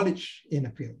knowledge in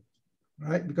a field,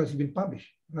 right? Because it's been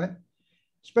published, right?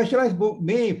 Specialized book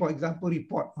may, for example,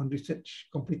 report on research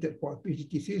completed for a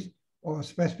PhD thesis or a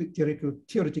specific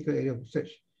theoretical area of research.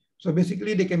 So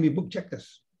basically, they can be book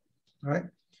chapters, right?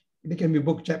 They can be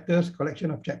book chapters,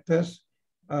 collection of chapters.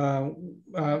 I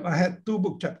had 2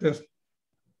 book chapters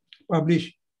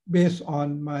published based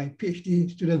on my PhD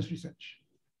students' research.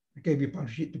 Okay, we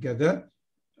published it together,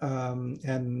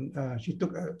 and she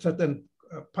took a certain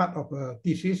part of a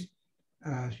thesis.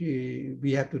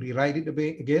 We had to rewrite it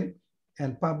again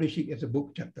and publish it as a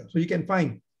book chapter. So you can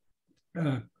find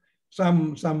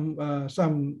some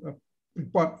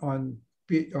report on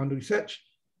research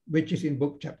which is in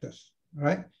book chapters,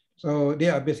 right? So they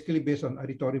are basically based on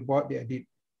editorial board they did,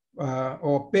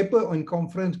 or paper on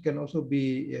conference can also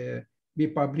be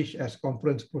published as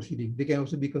conference proceeding. They can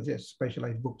also be considered as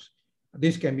specialized books.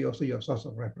 This can be also your source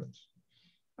of reference.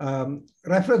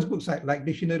 Reference books like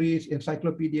dictionaries,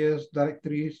 encyclopedias,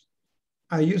 directories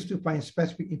are used to find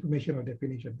specific information or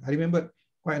definition. I remember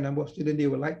quite a number of students, they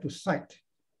would like to cite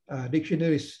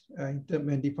dictionaries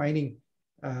when defining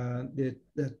the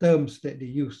terms that they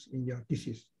use in your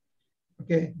thesis.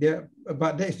 Okay,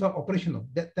 but that is not operational.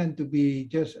 That tend to be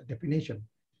just a definition,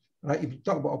 right? If you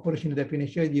talk about operational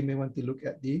definition, you may want to look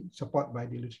at the support by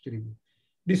the literature review.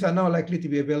 These are now likely to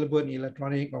be available in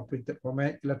electronic or printed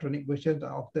format. Electronic versions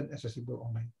are often accessible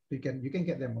online. So you can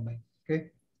get them online. Okay.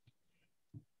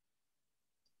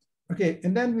 Okay,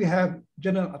 and then we have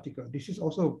journal article. This is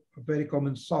also a very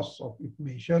common source of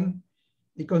information.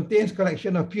 It contains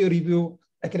collection of peer-reviewed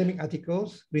academic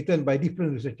articles written by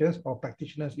different researchers or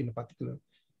practitioners in a particular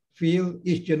field.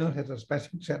 Each journal has a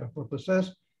specific set of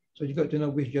purposes. So you got to know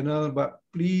which journal, but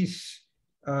please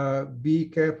be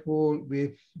careful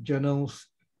with journals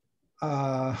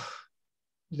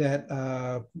that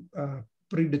are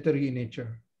predatory in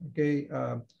nature. Okay,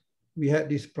 we had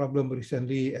this problem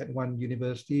recently at one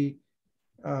university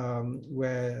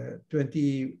where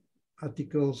 20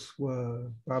 articles were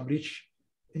published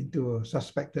into a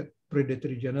suspected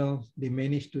predatory journal. They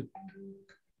managed to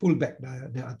pull back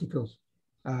the articles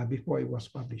before it was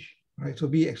published. Right, so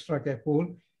be extra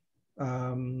careful,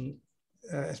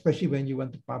 especially when you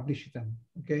want to publish them.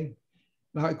 Okay.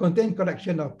 Now, it contains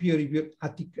collection of peer-reviewed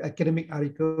academic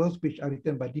articles which are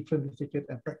written by different researchers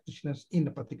and practitioners in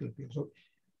a particular field. So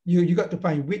you got to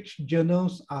find which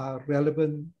journals are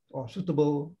relevant or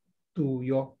suitable to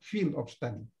your field of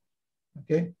study.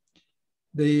 Okay.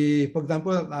 For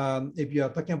example, if you are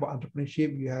talking about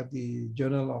entrepreneurship, you have the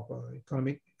Journal of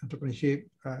Economic Entrepreneurship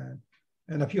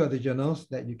and a few other journals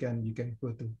that you can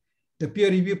refer to. The peer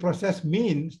review process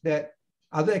means that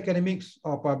other academics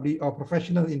or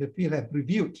professionals in the field have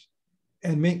reviewed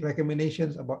and make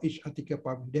recommendations about each article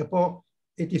published. Therefore,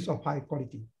 it is of high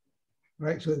quality,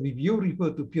 right? So if you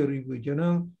refer to peer review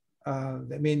journal,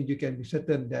 that means you can be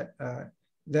certain that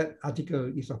that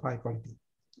article is of high quality.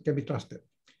 It can be trusted.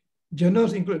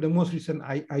 Journals include the most recent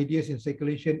ideas in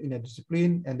circulation in a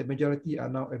discipline, and the majority are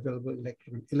now available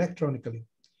electronically.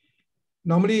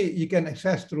 Normally, you can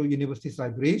access through university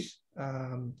libraries.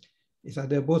 It's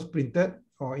either both printed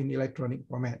or in electronic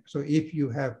format. So if you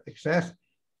have access,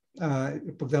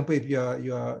 For example, if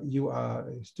you are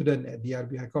a student at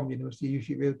DRB-HICOM University, you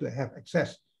should be able to have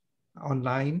access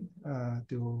online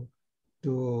to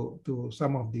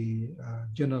some of the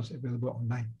journals available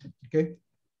online. Okay.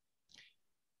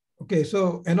 Okay.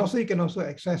 So, and also you can also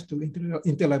access to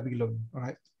interlibrary loan. All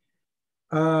right.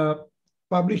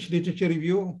 Publish literature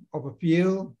review of a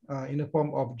field in the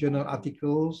form of journal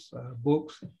articles,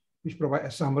 books, which provide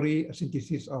a summary, a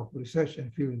synthesis of research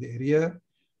and field in the area.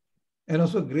 And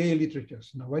also gray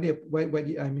literatures. Now, why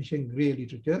did I mention gray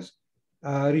literatures?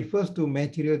 Refers to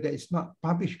material that is not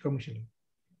published commercially.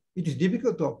 It is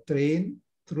difficult to obtain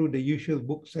through the usual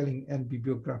book selling and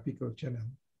bibliographical channel,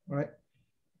 right?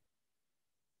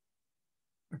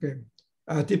 Okay.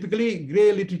 Typically,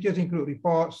 gray literatures include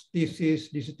reports, thesis,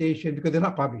 dissertation, because they're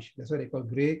not published. That's why they call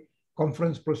gray.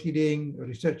 Conference proceeding,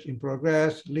 research in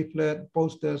progress, leaflet,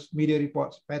 posters, media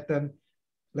reports, patent,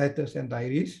 letters, and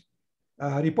diaries.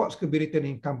 Reports could be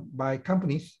written by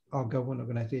companies or government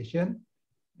organization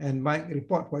and might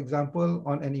report, for example,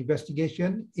 on an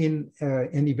investigation in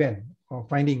an event or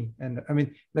finding. And I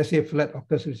mean, let's say a flood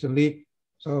occurs recently.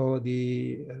 So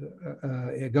the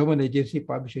a government agency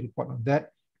published a report on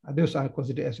that. Those are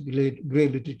considered as gray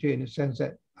literature in the sense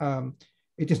that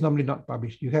it is normally not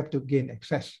published. You have to gain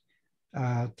access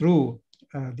through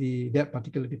that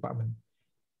particular department.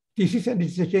 Thesis and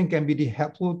dissertation can be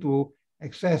helpful to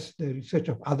access the research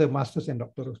of other masters and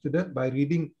doctoral students by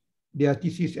reading their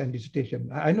thesis and dissertation.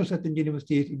 I know certain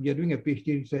universities, if you're doing a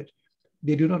PhD research,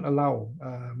 they do not allow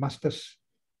master's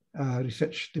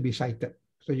research to be cited.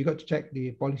 So you got to check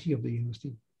the policy of the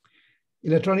university.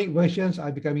 Electronic versions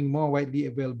are becoming more widely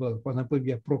available. For example,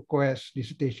 we have ProQuest,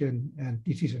 dissertation, and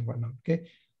thesis and whatnot. Okay,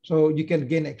 so you can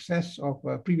gain access of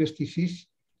previous thesis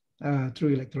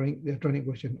through electronic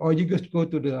version, or you just go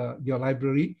to your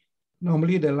library.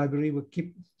 Normally, the library will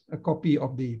keep a copy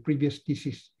of the previous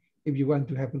thesis if you want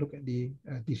to have a look at the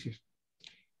thesis.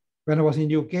 When I was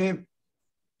in UK,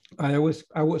 I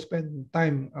would spend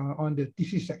time on the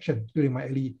thesis section during my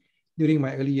early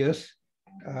years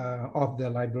of the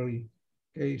library.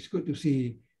 Okay, it's good to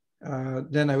see.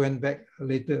 Then I went back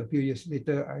later, a few years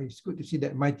later. It's good to see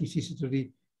that my thesis is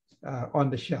already on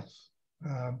the shelf,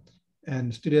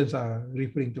 and students are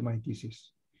referring to my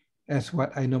thesis as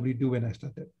what I normally do when I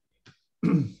started.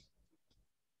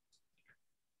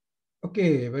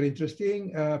 Okay, very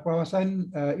interesting.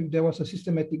 Pengawasan, if there was a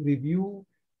systematic review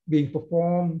being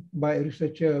performed by a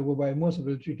researcher whereby most of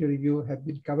the literature review have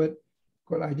been covered,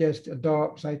 could I just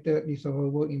adopt, cited this or her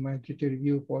work in my literature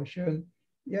review portion?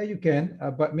 Yeah, you can,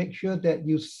 but make sure that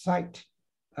you cite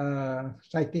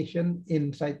citation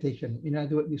in citation. In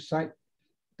other words, you cite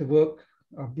the work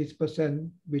of this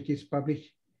person which is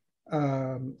published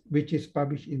in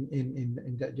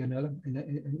that journal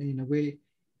in a way.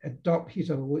 Adopt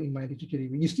his or her work in my literature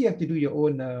review. You still have to do your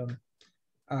own.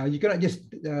 You cannot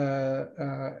just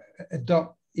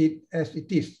adopt it as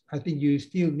it is. I think you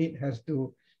still need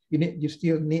to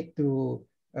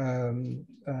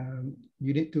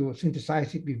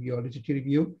synthesize it with your literature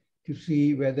review to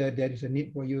see whether there is a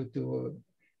need for you to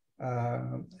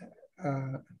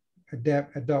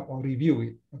adopt or review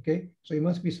it. Okay, so it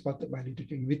must be supported by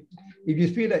literature. If you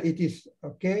feel that it is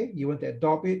okay, you want to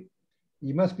adopt it,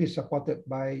 you must be supported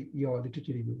by your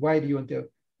literature review. Why do you want to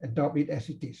adopt it as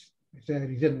it is? Is there a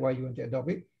reason why you want to adopt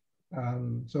it?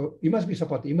 So it must be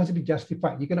supported. It must be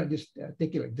justified. You cannot just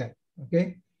take it like that.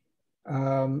 Okay.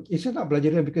 It's not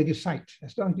plagiarism because you cite.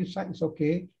 As long as you cite, it's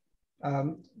okay.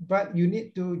 But you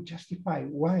need to justify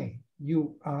why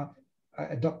you are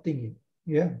adopting it.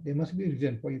 Yeah, there must be a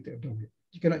reason for you to adopt it.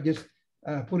 You cannot just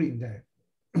put it in there.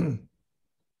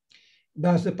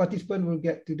 Does the participant will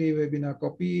get today's webinar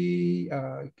copy?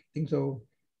 I think so.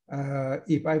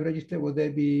 If I register, will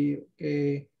there be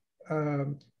okay?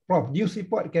 Prof, news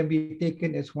report can be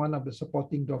taken as one of the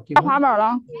supporting documents.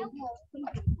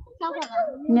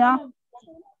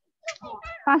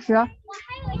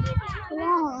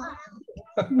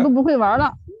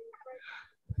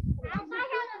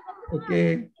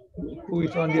 Okay, who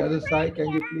is on the other side?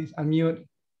 Can you please unmute?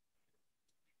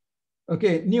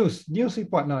 Okay, news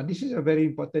report. Now, this is a very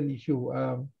important issue.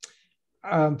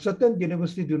 Certain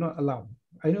universities do not allow.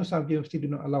 I know some universities do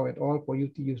not allow at all for you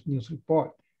to use news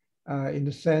report in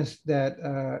the sense that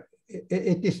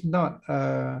it is not,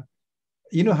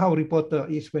 you know how reporter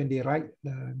is when they write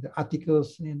the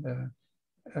articles in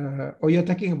or you're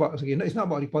talking about, okay, no, it's not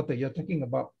about reporter, you're talking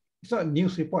about, it's not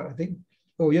news report, I think.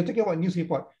 Oh, you're talking about news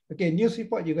report. Okay, news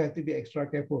report, you have to be extra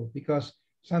careful because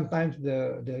sometimes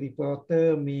the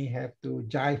reporter may have to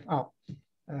jive up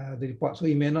the report, so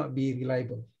it may not be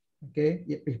reliable. Okay,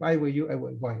 if I were you, I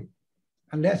would avoid.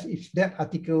 unless if that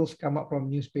articles come up from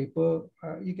newspaper,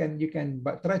 you can,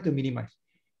 but try to minimize.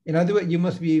 In other words, you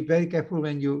must be very careful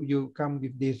when you come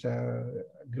with these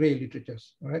gray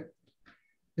literatures, all right?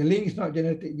 The link is not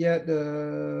generated yet.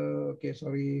 Okay,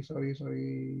 sorry.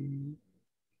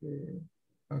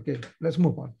 Okay, let's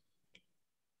move on.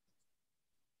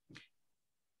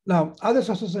 Now, other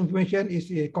sources of information is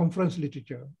the conference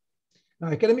literature. Now,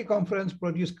 academic conference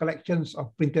produce collections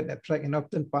of printed abstract and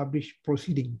often publish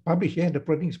proceeding. Publish, yeah, the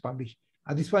proceeding is published.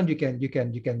 This one you can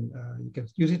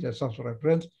use it as source of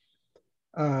reference.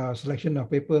 Selection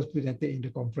of papers presented in the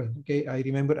conference. Okay, I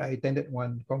remember I attended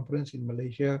one conference in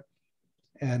Malaysia,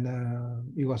 and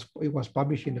it was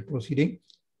published in the proceeding,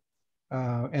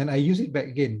 and I use it back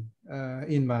again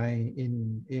in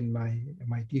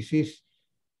my thesis,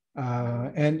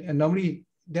 and normally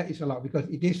that is allowed because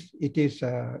it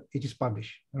is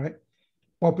published. All right,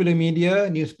 popular media,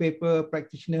 newspaper,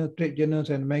 practitioner, trade journals,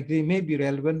 and magazine may be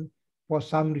relevant for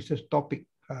some research topic,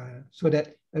 so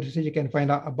that a researcher can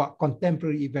find out about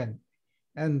contemporary event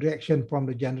and reaction from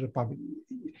the general public.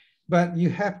 But you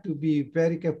have to be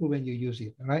very careful when you use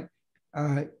it, all right?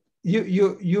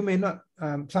 You may not,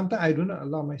 sometimes I do not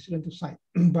allow my students to cite,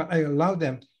 but I allow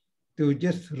them to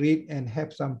just read and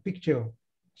have some picture,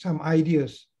 some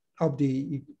ideas of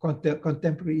the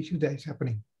contemporary issue that is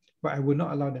happening, but I will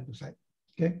not allow them to cite,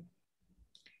 okay?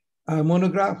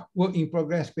 Monograph, work in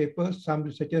progress papers. Some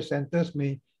research centers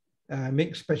may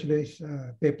make specialized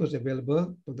papers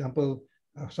available. For example,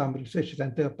 some research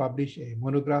center publish a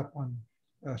monograph on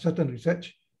certain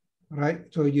research, right?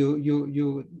 So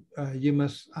you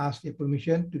must ask their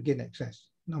permission to gain access.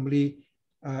 Normally,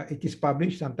 it is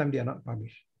published. Sometimes they are not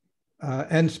published.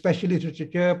 And specialist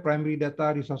literature, primary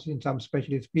data resources in some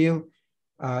specialist field.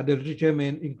 The literature may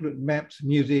include maps,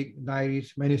 music,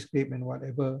 diaries, manuscript, and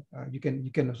whatever. You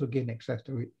can also gain access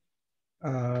to it.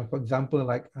 For example,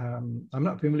 like I'm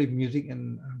not familiar with music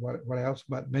and what else,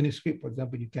 but manuscript, for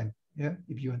example, you can, yeah,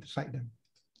 if you want to cite them.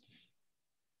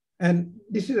 And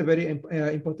this is a very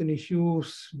important issue,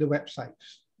 the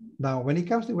websites. Now, when it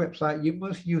comes to website, you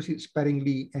must use it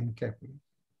sparingly and carefully,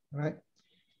 right?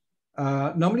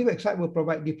 Normally, website will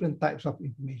provide different types of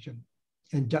information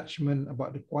and judgment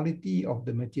about the quality of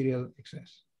the material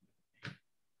accessed.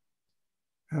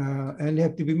 And they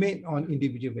have to be made on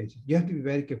individual basis. You have to be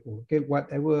very careful, okay?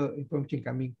 Whatever information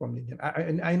coming from the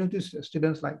internet. I notice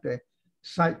students like to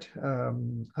cite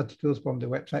articles from the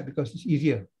website because it's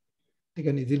easier. They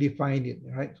can easily find it,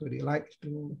 right? So they like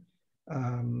to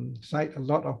cite a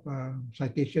lot of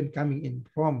citation coming in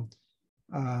from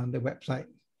the website.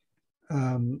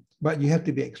 But you have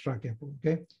to be extra careful,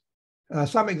 okay?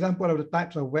 Some example of the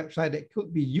types of website that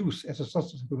could be used as a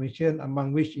source of information,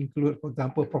 among which include, for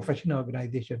example, professional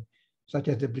organizations, such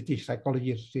as the British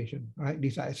Psychology Association, right?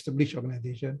 These are established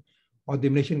organizations, or the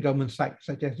Malaysian government site,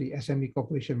 such as the SME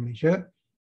Corporation Malaysia,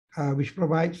 which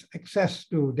provides access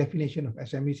to definition of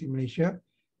SMEs in Malaysia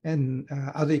and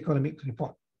other economic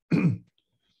report.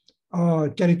 Or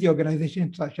charity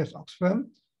organizations such as Oxfam,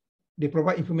 they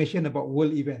provide information about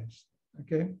world events,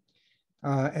 okay?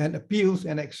 And appeals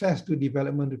and access to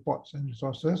development reports and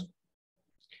resources.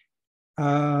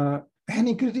 And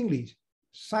increasingly,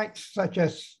 sites such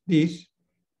as these,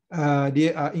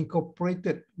 they are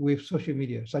incorporated with social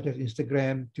media, such as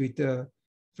Instagram, Twitter,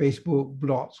 Facebook,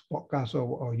 blogs, podcasts,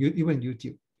 or even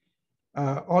YouTube,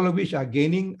 all of which are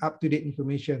gaining up-to-date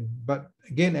information. But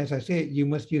again, as I said, you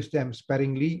must use them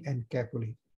sparingly and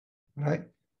carefully, right?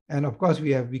 And of course,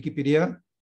 we have Wikipedia.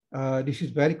 This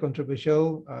is very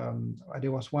controversial.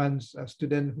 There was once a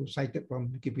student who cited from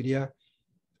Wikipedia.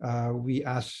 We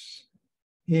asked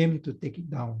him to take it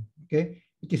down, okay?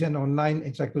 It is an online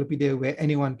encyclopedia where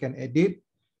anyone can edit.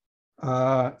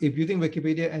 If using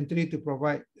Wikipedia entry to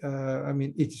provide,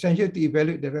 it's essential to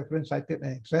evaluate the reference cited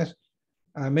and access.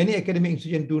 Many academic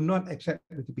institutions do not accept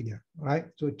Wikipedia, right?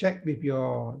 So check with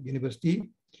your university.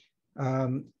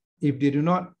 If they do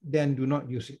not, then do not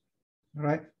use it, all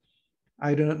right?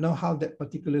 I do not know how that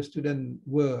particular student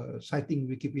were citing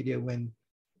Wikipedia when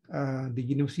the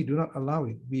university do not allow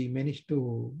it. We managed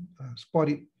to spot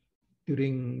it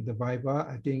during the Viva.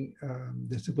 I think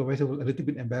the supervisor was a little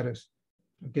bit embarrassed,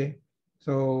 okay?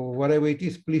 So whatever it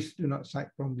is, please do not cite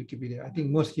from Wikipedia. I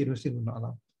think most universities will not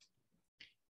allow.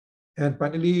 And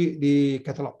finally, the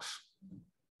catalogs.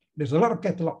 There's a lot of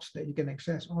catalogs that you can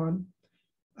access on.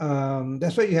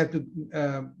 That's why you have to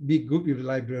be good with the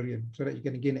librarian so that you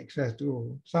can gain access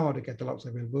to some of the catalogs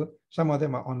available. Some of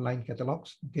them are online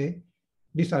catalogs, okay?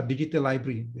 These are digital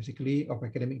library, basically, of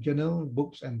academic journal,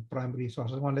 books, and primary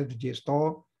sources. One like the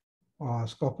JSTOR or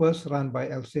Scopus, run by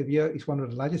Elsevier, is one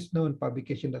of the largest known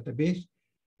publication database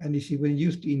and it's even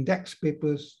used to index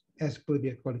papers as per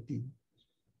their quality.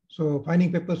 So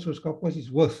finding papers through Scopus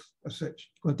is worth a search.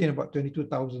 It contains about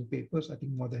 22,000 papers, I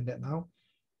think more than that now,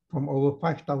 from over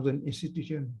 5,000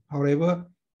 institutions. However,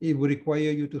 it will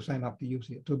require you to sign up to use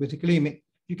it. So basically,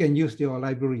 you can use your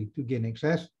library to gain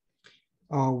access,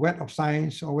 or Web of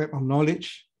Science or Web of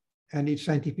Knowledge, and its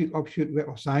scientific offshoot Web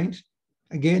of Science,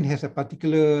 again, has a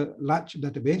particular large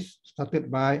database started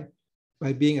by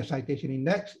being a citation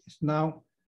index. It's now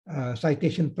a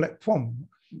citation platform,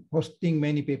 hosting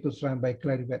many papers run by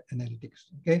Clarivate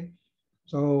Analytics, okay?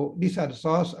 So these are the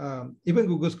source. Even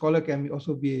Google Scholar can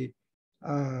also be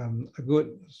a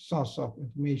good source of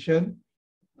information,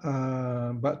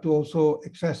 but to also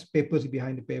access papers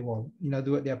behind the paywall. In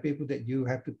other words, there are papers that you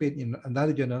have to pay in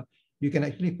another journal. You can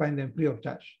actually find them free of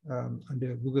charge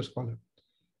under Google Scholar.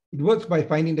 It works by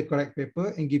finding the correct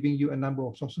paper and giving you a number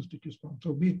of sources to choose from.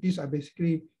 So these are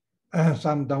basically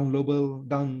some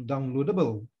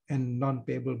downloadable and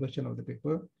non-payable version of the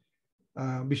paper,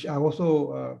 which are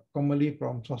also commonly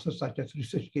from sources such as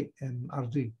ResearchGate and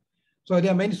RZ. So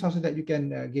there are many sources that you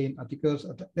can gain articles.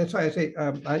 That's why I say,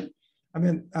 I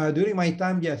mean, during my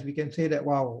time, yes, we can say that,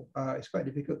 wow, it's quite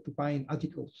difficult to find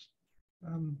articles.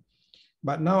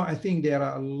 But now I think there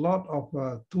are a lot of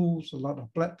tools, a lot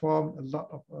of platforms, a lot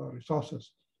of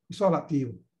resources. It's all up to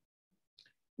you.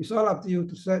 It's all up to you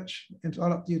to search, and it's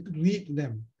all up to you to read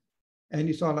them. And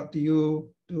it's all up to you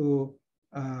to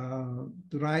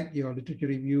write your literature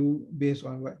review based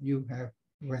on what you have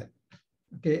read.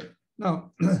 Okay,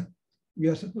 now we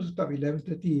are supposed to start at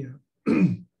 11:30.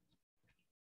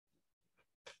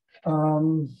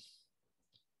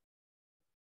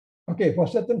 Okay, for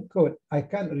certain code, I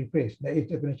can't replace. There is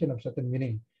definition of certain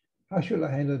meaning. How should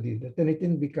I handle this? The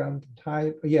Turnitin becomes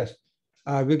type. Yes,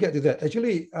 we'll get to that.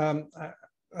 Actually,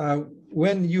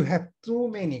 when you have too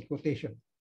many quotations,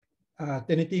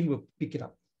 Turnitin will pick it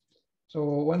up. So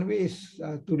one way is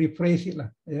to rephrase it.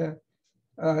 Yeah,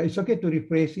 it's okay to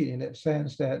rephrase it in that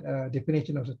sense that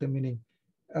definition of certain meaning.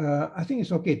 I think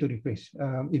it's okay to rephrase.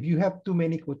 If you have too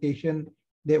many quotations,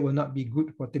 that will not be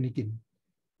good for Turnitin.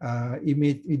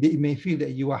 It may feel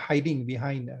that you are hiding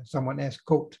behind someone else's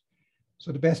code.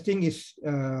 So the best thing is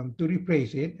to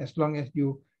rephrase it. As long as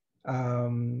you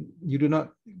do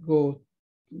not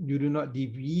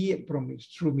deviate from its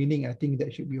true meaning, I think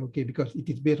that should be okay because it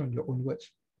is based on your own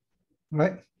words,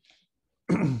 right?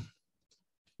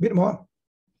 Bit more.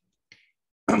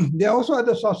 There are also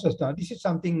other sources now. This is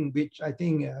something which I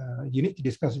think you need to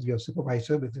discuss with your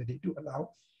supervisor whether they do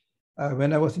allow.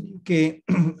 When I was in UK,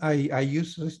 I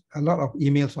used a lot of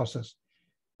email sources.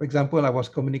 For example, I was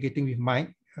communicating with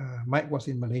Mike. Mike was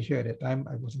in Malaysia at that time.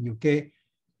 I was in UK.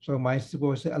 So my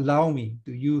supervisor allowed me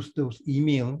to use those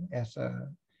email as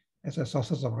a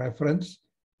sources of reference.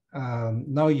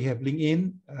 Now you have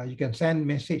LinkedIn. You can send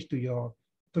message to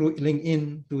through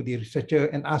LinkedIn to the researcher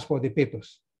and ask for the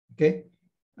papers. Okay.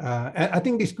 And I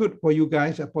think it's good for you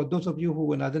guys. For those of you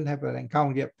who doesn't have an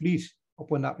account yet, please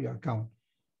open up your account.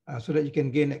 So that you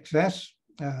can gain access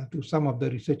to some of the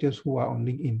researchers who are on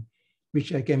LinkedIn,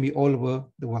 which can be all over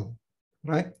the world,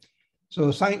 right?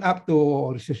 So sign up to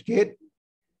ResearchGate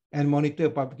and monitor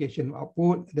publication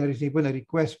output. There is even a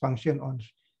request function on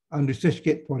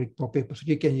ResearchGate for papers.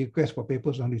 You can request for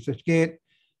papers on ResearchGate.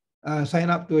 Sign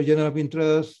up to a journal of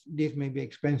interest. This may be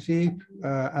expensive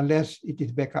unless it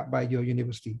is backed up by your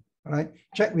university, right?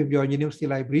 Check with your university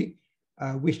library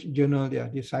which journal they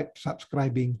are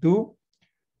subscribing to.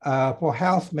 For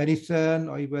health, medicine,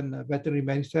 or even veterinary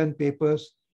medicine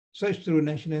papers, search through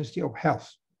National Institute of Health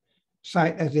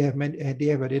site as they have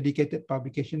a dedicated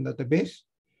publication database.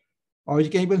 Or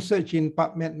you can even search in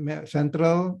PubMed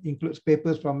Central, includes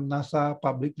papers from NASA,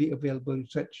 publicly available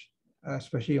research,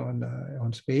 especially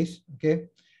on space, okay?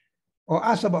 Or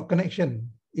ask about connection.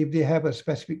 If they have a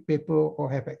specific paper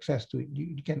or have access to it,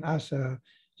 you can ask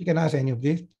any of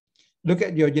this. Look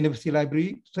at your university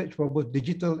library, search for both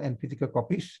digital and physical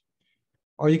copies.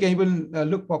 Or you can even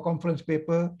look for conference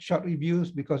paper, short reviews,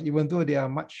 because even though they are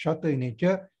much shorter in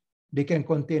nature, they can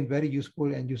contain very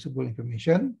useful and usable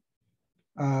information.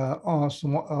 Or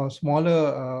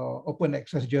smaller open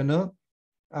access journal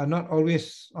are not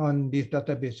always on this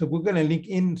database. So Google and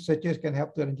LinkedIn searches can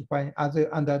help to identify other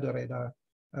under the radar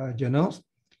journals.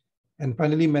 And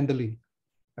finally, Mendeley,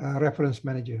 reference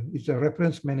manager. It's a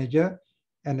reference manager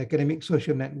and academic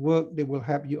social network that will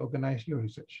help you organize your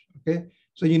research. Okay,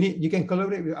 so you can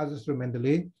collaborate with others through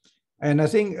Mendeley, and I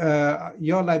think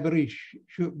your library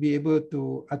should be able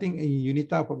to. I think in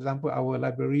UNITAR, for example, our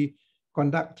library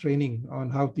conduct training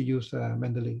on how to use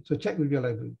Mendeley. So check with your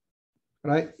library,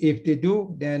 right? If they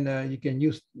do, then you can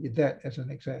use that as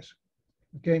an access.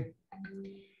 Okay.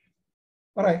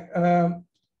 All right.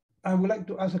 I would like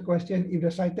to ask a question. If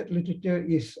the cited literature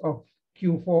is of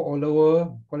Q4 or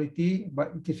lower quality,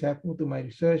 but it is helpful to my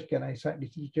research, can I cite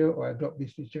this literature or I drop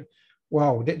this literature?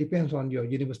 Wow, that depends on your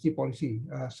university policy.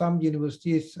 Some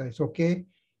universities, it's okay.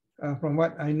 From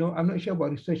what I know, I'm not sure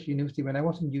about research university. When I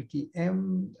was in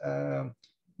UTM,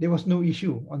 there was no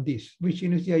issue on this. Which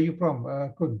university are you from,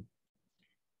 Kun?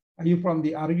 Are you from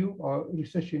the RU or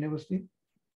research university?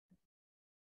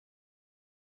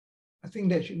 I think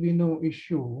there should be no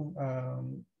issue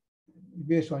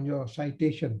based on your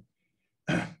citation.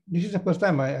 This is the first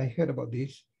time I heard about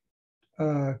this.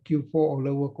 Q4 or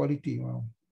lower quality. Wow.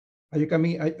 Are you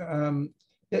coming?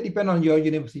 That depends on your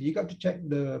university. You got to check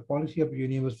the policy of your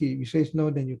university. If you say no,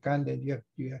 then you can't. Then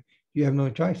you have no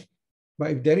choice.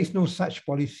 But if there is no such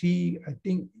policy, I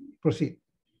think proceed,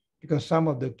 because some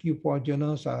of the Q4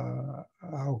 journals are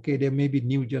okay. There may be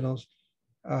new journals,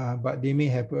 but they may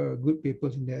have good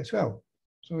papers in there as well.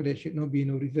 So there should not be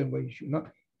no reason why you should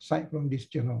not cite from this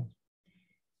journal.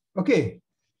 Okay,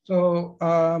 so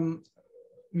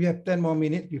we have 10 more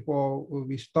minutes before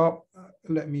we stop.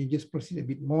 Let me just proceed a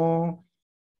bit more.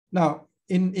 Now,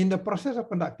 in the process of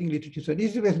conducting literature, so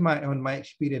this is my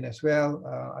experience as well.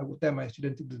 I would tell my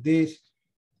students to do this.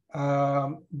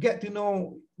 Get to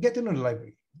know the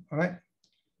library. All right.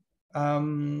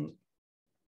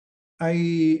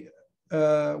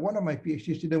 One of my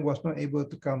PhD students was not able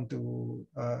to come to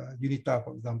UNITAR,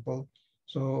 for example.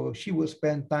 So she would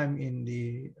spend time in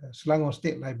the Selangor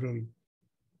State Library.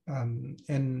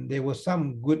 And there were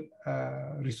some good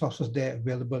resources there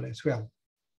available as well.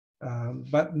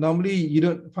 But normally you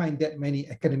don't find that many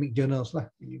academic journals when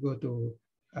you go to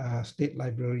state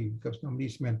library, because normally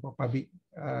it's meant for public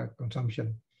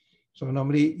consumption. So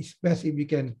normally it's best if you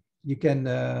can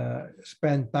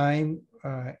spend time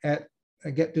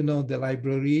get to know the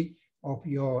library of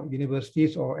your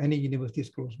universities or any universities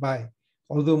close by.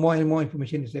 Although more and more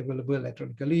information is available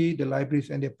electronically, the libraries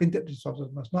and their printed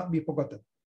resources must not be forgotten.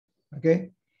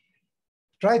 Okay,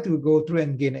 try to go through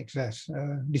and gain access.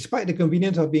 Despite the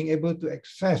convenience of being able to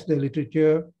access the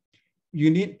literature you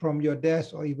need from your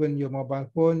desk or even your mobile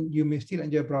phone, you may still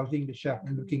enjoy browsing the shelf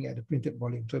and looking at the printed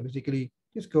volume. So basically,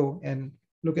 just go and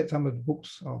look at some of the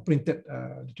books or printed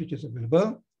literatures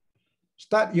available.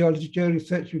 Start your literature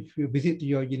research if you visit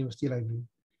your university library.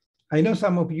 I know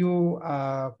some of you,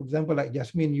 for example, like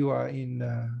Jasmine, you're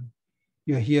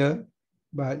here,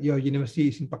 but your university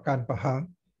is in Pekan, Pahang.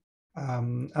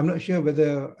 I'm not sure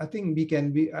whether, I think we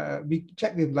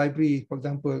check with library, for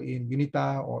example, in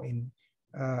UNITAR or in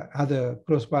other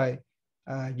close by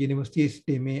universities.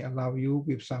 They may allow you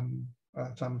with some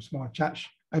small charge.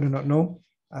 I do not know.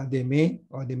 They may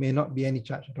or they may not be any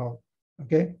charge at all.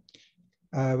 Okay.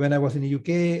 When I was in the UK,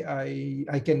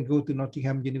 I can go to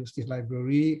Nottingham University's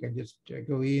library. I can just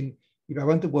go in. If I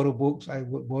want to borrow books, I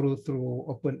would borrow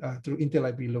through through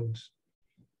interlibrary loans.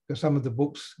 Because some of the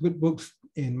books, good books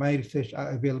in my research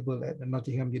are available at the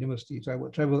Nottingham University. So I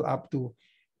would travel up to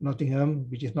Nottingham,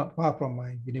 which is not far from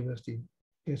my university.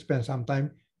 I spend some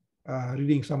time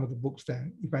reading some of the books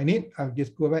there. If I need, I'll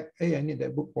just go back. Hey, I need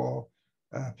that book for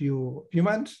a few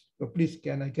months. So please,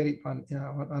 can I get it on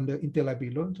the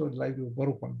interlibrary loan? So the library will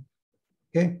borrow from me.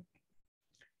 Okay.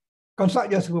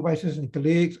 Consult your supervisors and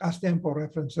colleagues. Ask them for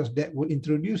references that will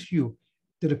introduce you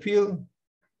to the field,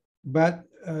 but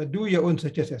do your own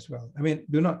searches as well. I mean,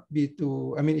 do not be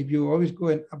too, I mean, if you always go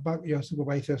and bug your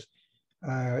supervisors,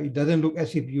 it doesn't look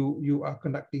as if you are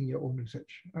conducting your own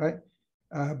research, all right?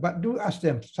 But do ask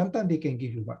them. Sometimes they can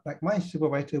give you, but like my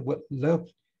supervisor would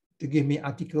love to give me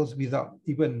articles without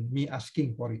even me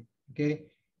asking for it, okay?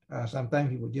 Sometimes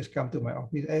he would just come to my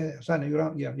office, hey, son, are you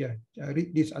around? Yeah,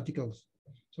 read these articles.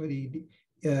 So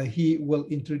he will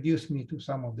introduce me to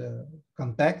some of the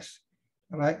contacts.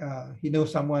 Right, he knows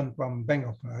someone from Bank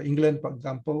of England, for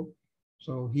example,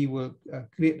 so he will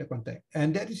create the contact,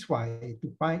 and that is why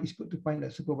it's good to find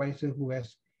a supervisor who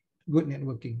has good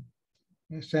networking,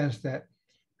 in the sense that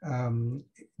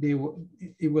it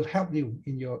will help you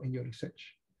in your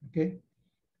research. Okay,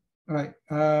 all right.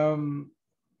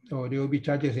 So there will be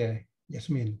charges here,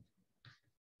 Yasmin.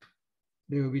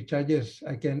 There will be charges.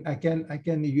 I can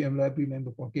UM library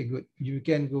member. Okay, good. You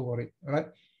can go for it. All right.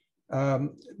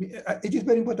 It is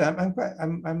very important.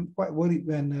 I'm quite worried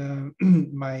when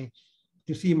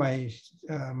to see my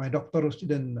doctoral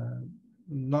student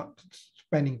not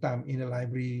spending time in the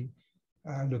library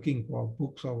looking for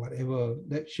books or whatever.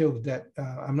 That shows that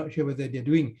I'm not sure whether they're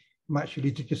doing much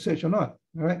literature search or not.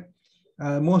 All right,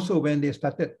 more so when they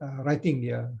started writing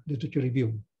their literature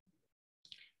review.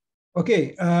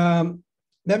 Okay,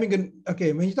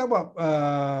 Okay, when you talk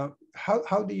about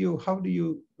how do you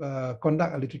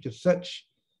conduct a literature search,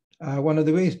 one of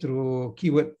the ways through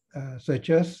keyword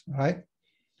searches, right?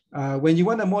 When you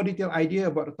want a more detailed idea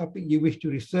about the topic you wish to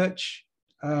research,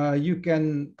 you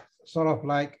can sort of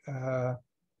like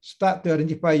start to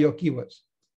identify your keywords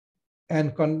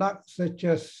and conduct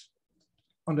searches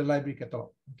on the library catalog.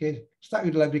 Okay, start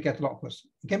with the library catalog first.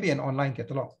 It can be an online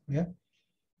catalog, yeah.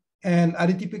 And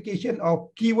identification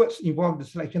of keywords involve the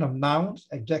selection of nouns,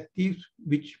 adjectives,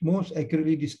 which most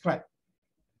accurately describe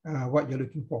what you're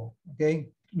looking for. Okay,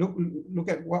 look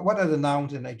at what are the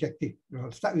nouns and adjectives.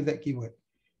 Well, start with that keyword.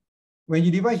 When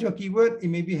you devise your keyword, it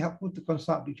may be helpful to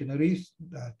consult dictionaries,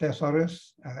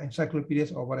 thesaurus,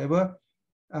 encyclopedias, or whatever.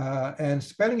 And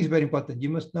spelling is very important. You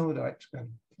must know the right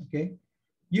spelling. Okay,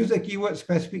 use the keyword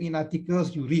specific in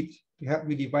articles you read to help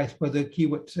you devise further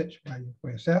keyword search for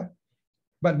yourself.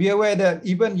 But be aware that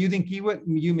even using keyword,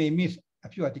 you may miss a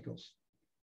few articles.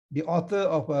 The author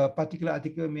of a particular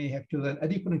article may have chosen a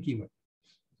different keyword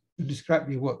to describe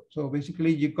your work. So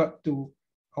basically, you've got to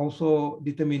also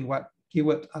determine what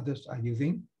keywords others are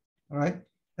using, all right?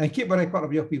 And keep a record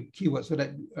of your keywords so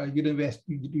that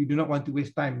you do not want to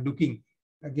waste time looking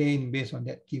again based on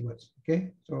that keywords,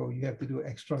 okay? So you have to do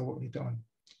extra work later on.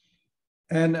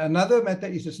 And another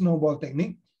method is the snowball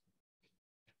technique.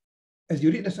 As you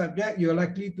read the subject, you're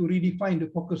likely to redefine the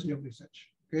focus of your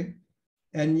research, okay?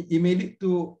 And it may lead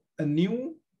to a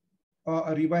new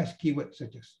or a revised keyword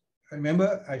searches.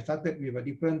 Remember, I started with a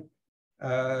different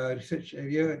research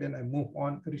area, then I move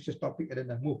on a research topic, and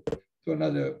then I move to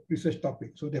another research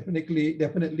topic. So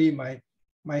definitely my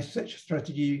search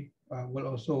strategy will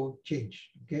also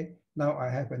change, okay? Now I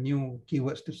have a new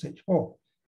keywords to search for.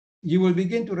 You will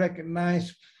begin to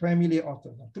recognize familiar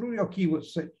authors. Through your keyword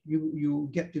search, you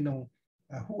get to know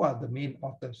who are the main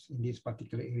authors in this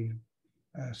particular area.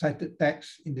 Cited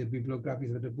text in the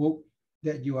bibliographies of the book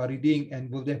that you are reading, and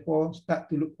will therefore start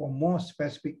to look for more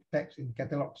specific text in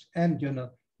catalogs and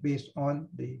journals based on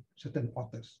the certain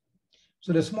authors.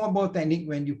 So the small ball technique,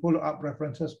 when you follow up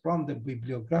references from the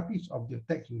bibliographies of the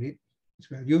text you read, is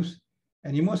well used.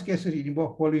 And in most cases, it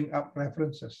involves following up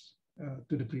references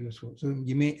to the previous work. So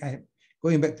you may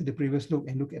going back to the previous look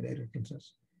and look at the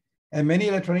references. And many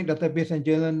electronic database and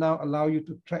journals now allow you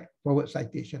to track forward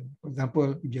citation. For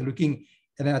example, if you're looking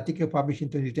at an article published in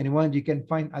 2021, you can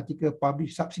find article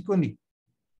published subsequently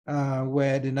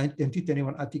where the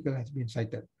 2021 article has been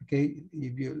cited. Okay,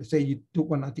 if you let's say you took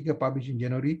one article published in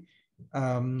January,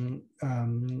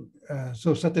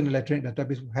 so certain electronic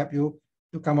database will help you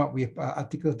to come up with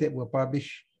articles that were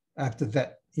published after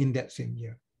that in that same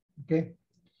year. Okay.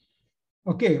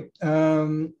 Okay.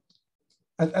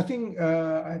 I think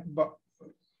I have about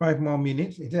 5 more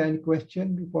minutes. Is there any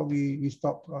question before we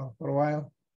stop for a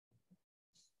while?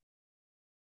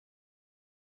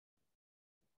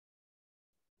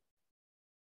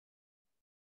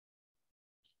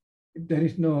 If there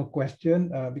is no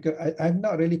question, because I've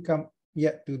not really come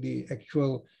yet to the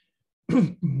actual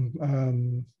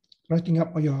writing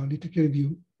up on your literature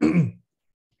review. It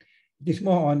is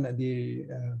more on the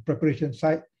preparation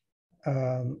side,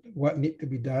 what needs to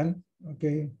be done,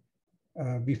 okay,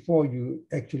 before you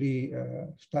actually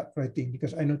start writing.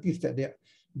 Because I noticed that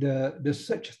the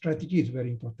search strategy is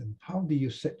very important. How do you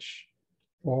search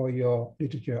for your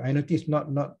literature? I noticed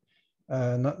not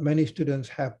many students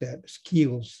have that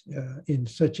skills in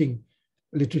searching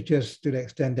literatures to the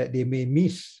extent that they may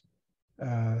miss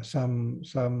some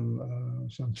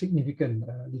significant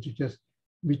literatures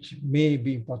which may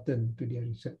be important to their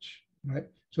research, right?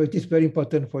 So it is very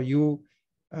important for you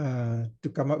to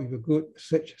come up with a good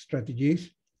search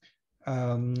strategies.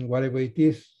 Whatever it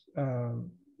is,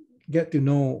 get to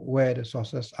know where the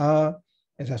sources are.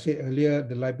 As I said earlier,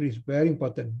 the library is very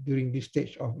important during this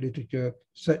stage of literature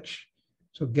search.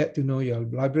 So get to know your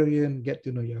librarian, get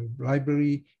to know your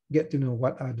library, get to know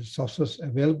what are the sources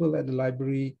available at the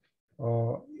library,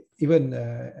 or even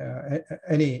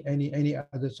any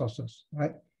other sources,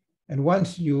 right? And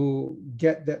once you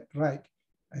get that right,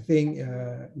 I think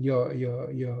your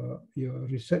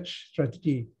research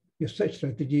strategy, your search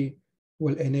strategy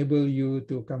will enable you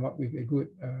to come up with a good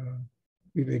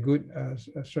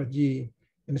strategy,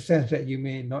 in the sense that you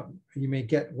may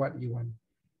get what you want.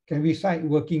 Can we cite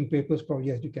working papers? Probably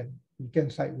yes, you can. You can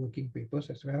cite working papers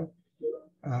as well.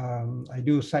 I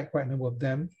do cite quite a number of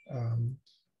them,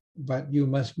 but you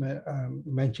must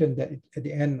mention that at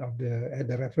the end of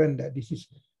the reference that this is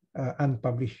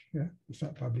unpublished. Yeah? It's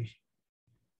not published.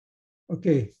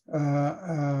 Okay.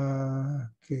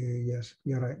 Okay. Yes,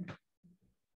 you're right.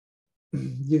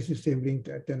 this is same link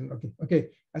to attend. Okay, okay.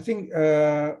 I think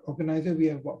organizer, we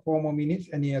have about 4 more minutes.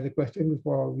 Any other question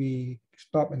before we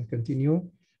stop and continue?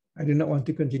 I do not want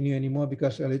to continue anymore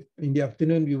because in the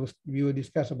afternoon we will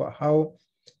discuss about how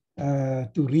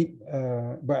to read.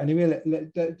 But anyway,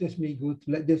 let me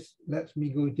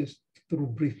go just through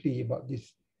briefly about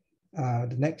this.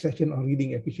 The next session on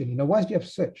reading efficiently. Now, once you have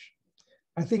searched,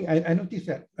 I think I noticed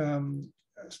that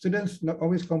students not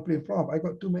always complain, Prof, I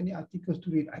got too many articles to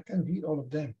read. I can't read all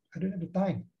of them. I don't have the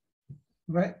time,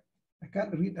 right? I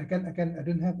can't read. I don't have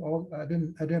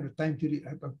the time to read.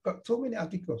 I've got so many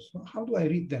articles. How do I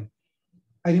read them?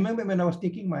 I remember when I was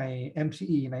taking my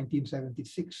MCE in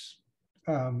 1976,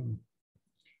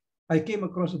 I came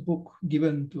across a book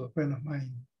given to a friend of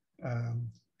mine,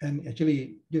 and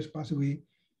actually just passed away.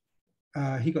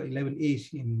 He got 11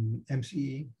 A's in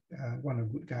MCE, one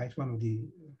of the good guys, one of the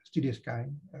studious guy.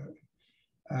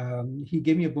 He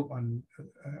gave me a book on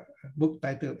a book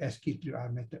titled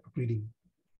SK3R Method of Reading.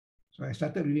 So I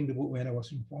started reading the book when I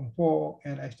was in Form 4,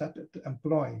 and I started to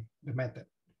employ the method.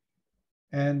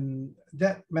 And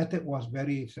that method was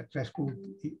very successful.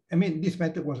 I mean, this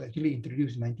method was actually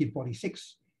introduced in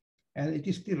 1946, and it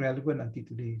is still relevant until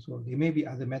today. So there may be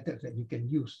other methods that you can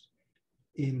use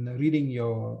in reading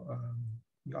your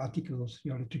articles,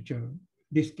 your literature.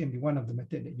 This can be one of the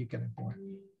methods that you can employ,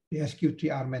 the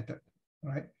SQ3R method,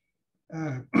 right?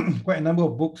 Quite a number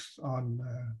of books on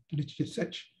literature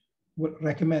search would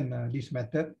recommend this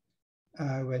method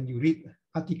when you read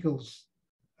articles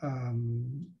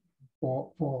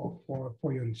for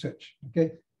your research.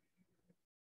 Okay.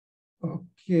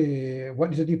 Okay,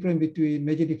 what is the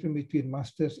major difference between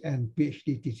master's and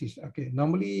PhD thesis? Okay,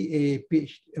 normally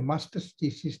a master's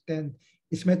thesis then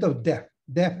is matter of depth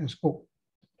and scope.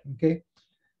 Okay,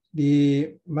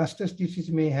 the master's thesis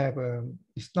may have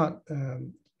it's not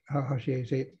how should I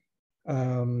say it?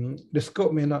 The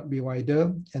scope may not be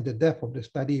wider, and the depth of the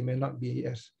study may not be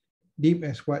as deep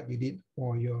as what you did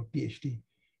for your PhD.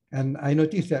 And I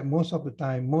noticed that most of the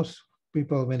time, most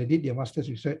people, when they did their master's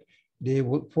research, they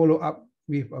would follow up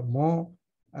with a more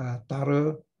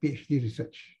thorough PhD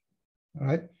research,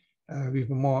 right?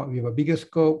 With a bigger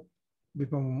scope,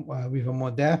 with a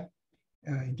more depth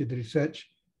into the research,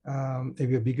 and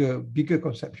with a bigger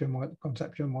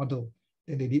conceptual model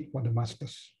than they did for the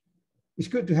masters. It's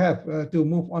good to have to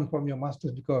move on from your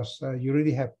masters because you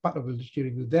already have part of the literature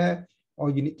review there. All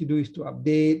you need to do is to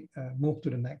update, move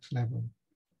to the next level.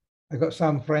 I got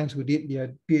some friends who did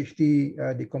their PhD,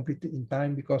 they completed in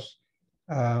time because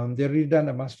they already done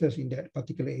a master's in that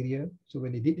particular area. So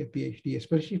when they did their PhD,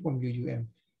 especially from UUM,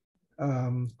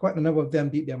 quite a number of them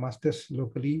did their master's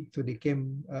locally. So they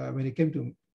came, when they came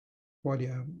to for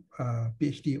their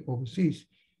PhD overseas,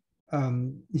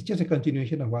 it's just a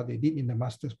continuation of what they did in the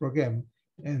master's program.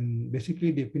 And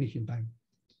basically they finish in time.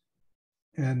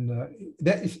 And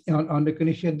that is on the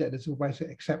condition that the supervisor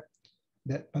accept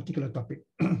that particular topic.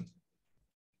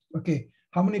 Okay,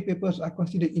 how many papers are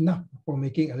considered enough for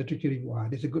making a literature review?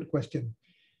 That's a good question.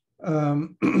 I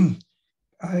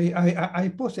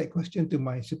posed that question to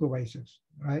my supervisors,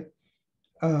 right?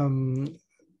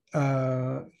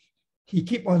 He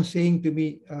keep on saying to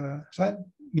me, son,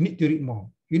 you need to read more.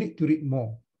 You need to read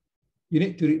more. You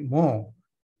need to read more.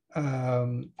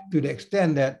 To the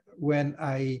extent that when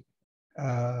I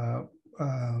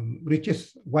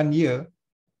reaches 1 year,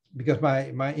 because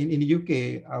in the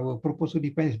UK, our proposal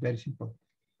defense is very simple.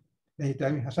 They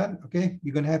tell me, Hassan, okay,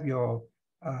 you're going to have your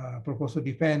proposal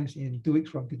defense in 2 weeks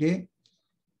from today.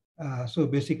 So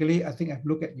basically, I think I've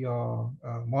looked at your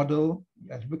model,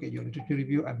 I've looked at your literature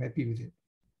review, I'm happy with it.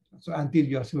 So until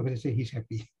your supervisor say he's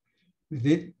happy with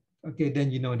it, okay,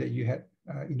 then you know that you had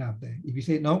enough there. If you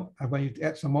say, no, I want you to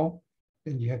add some more,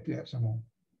 then you have to add some more,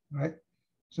 right?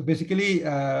 So basically,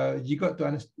 you got to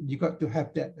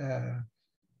have that,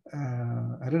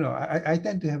 I don't know, I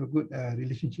tend to have a good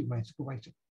relationship with my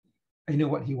supervisor. I know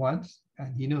what he wants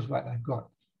and he knows what I've got.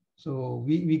 So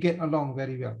we get along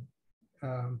very well.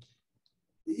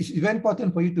 It's very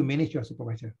important for you to manage your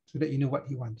supervisor so that you know what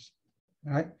he wants,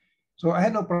 right? So I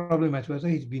had no problem with my supervisor.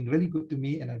 He's been really good to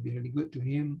me and I've been really good to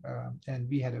him. And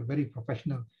we had a very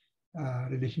professional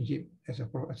relationship as a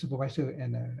supervisor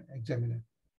and an examiner.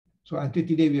 So until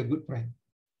today, we are good friends,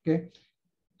 okay?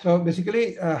 So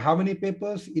basically, how many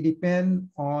papers? It depends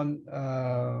on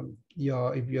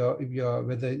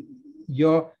whether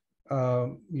your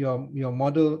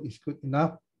model is good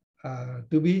enough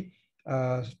to be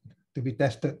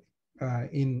tested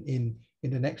in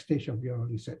the next stage of your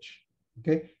research.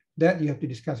 Okay, that you have to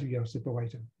discuss with your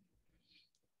supervisor.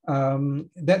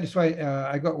 That is why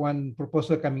I got one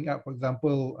proposal coming up. For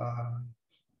example,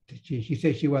 she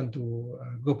said she want to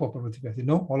go for promotive. I said,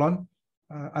 no, hold on,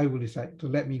 I will decide. So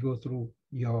let me go through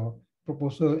your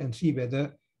proposal and see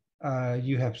whether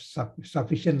you have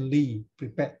sufficiently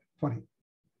prepared for it.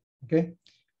 Okay.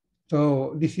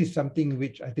 So this is something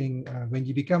which I think when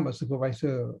you become a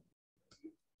supervisor,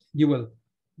 you will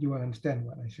understand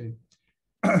what I say.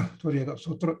 Sorry, I got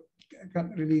sore throat. I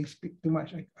can't really speak too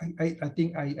much. I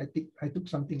think I took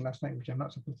something last night which I'm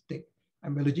not supposed to take.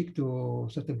 I'm allergic to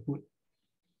certain food.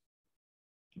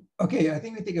 Okay, I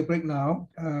think we take a break now.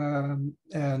 And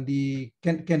can the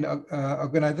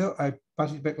organizer, I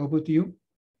pass it back over to you.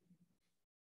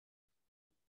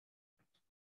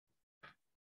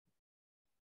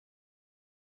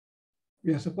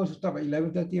 We are supposed to stop at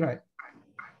 11:30, right?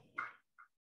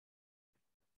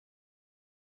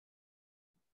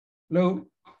 Hello.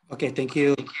 Okay, thank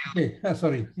you. Okay,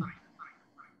 sorry.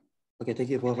 Okay, thank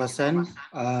you, Prof. Hassan,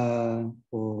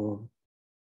 for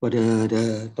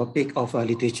the topic of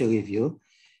literature review.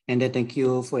 And then thank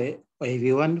you for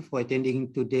everyone for attending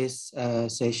today's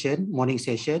morning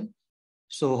session.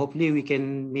 So hopefully we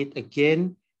can meet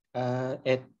again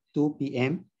at 2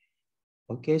 p.m.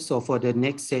 Okay, so for the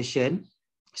next session,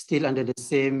 still under the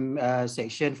same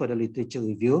section for the literature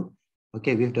review.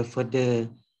 Okay, with the further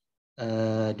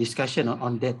discussion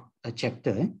on that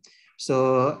chapter.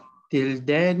 So till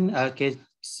then, I can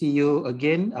see you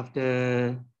again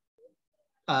after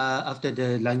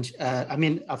the lunch.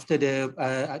 After the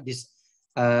this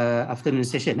afternoon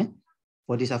session.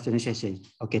 For this afternoon session.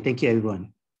 Okay, thank you,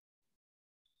 everyone.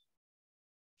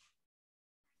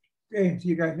 Okay, see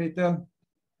you guys later.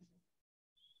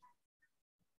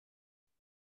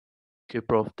 Okay,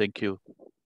 Prof. Thank you.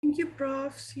 Thank you,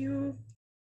 Prof. See you.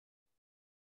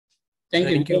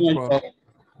 Thank you very much, Prof.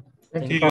 Thank you.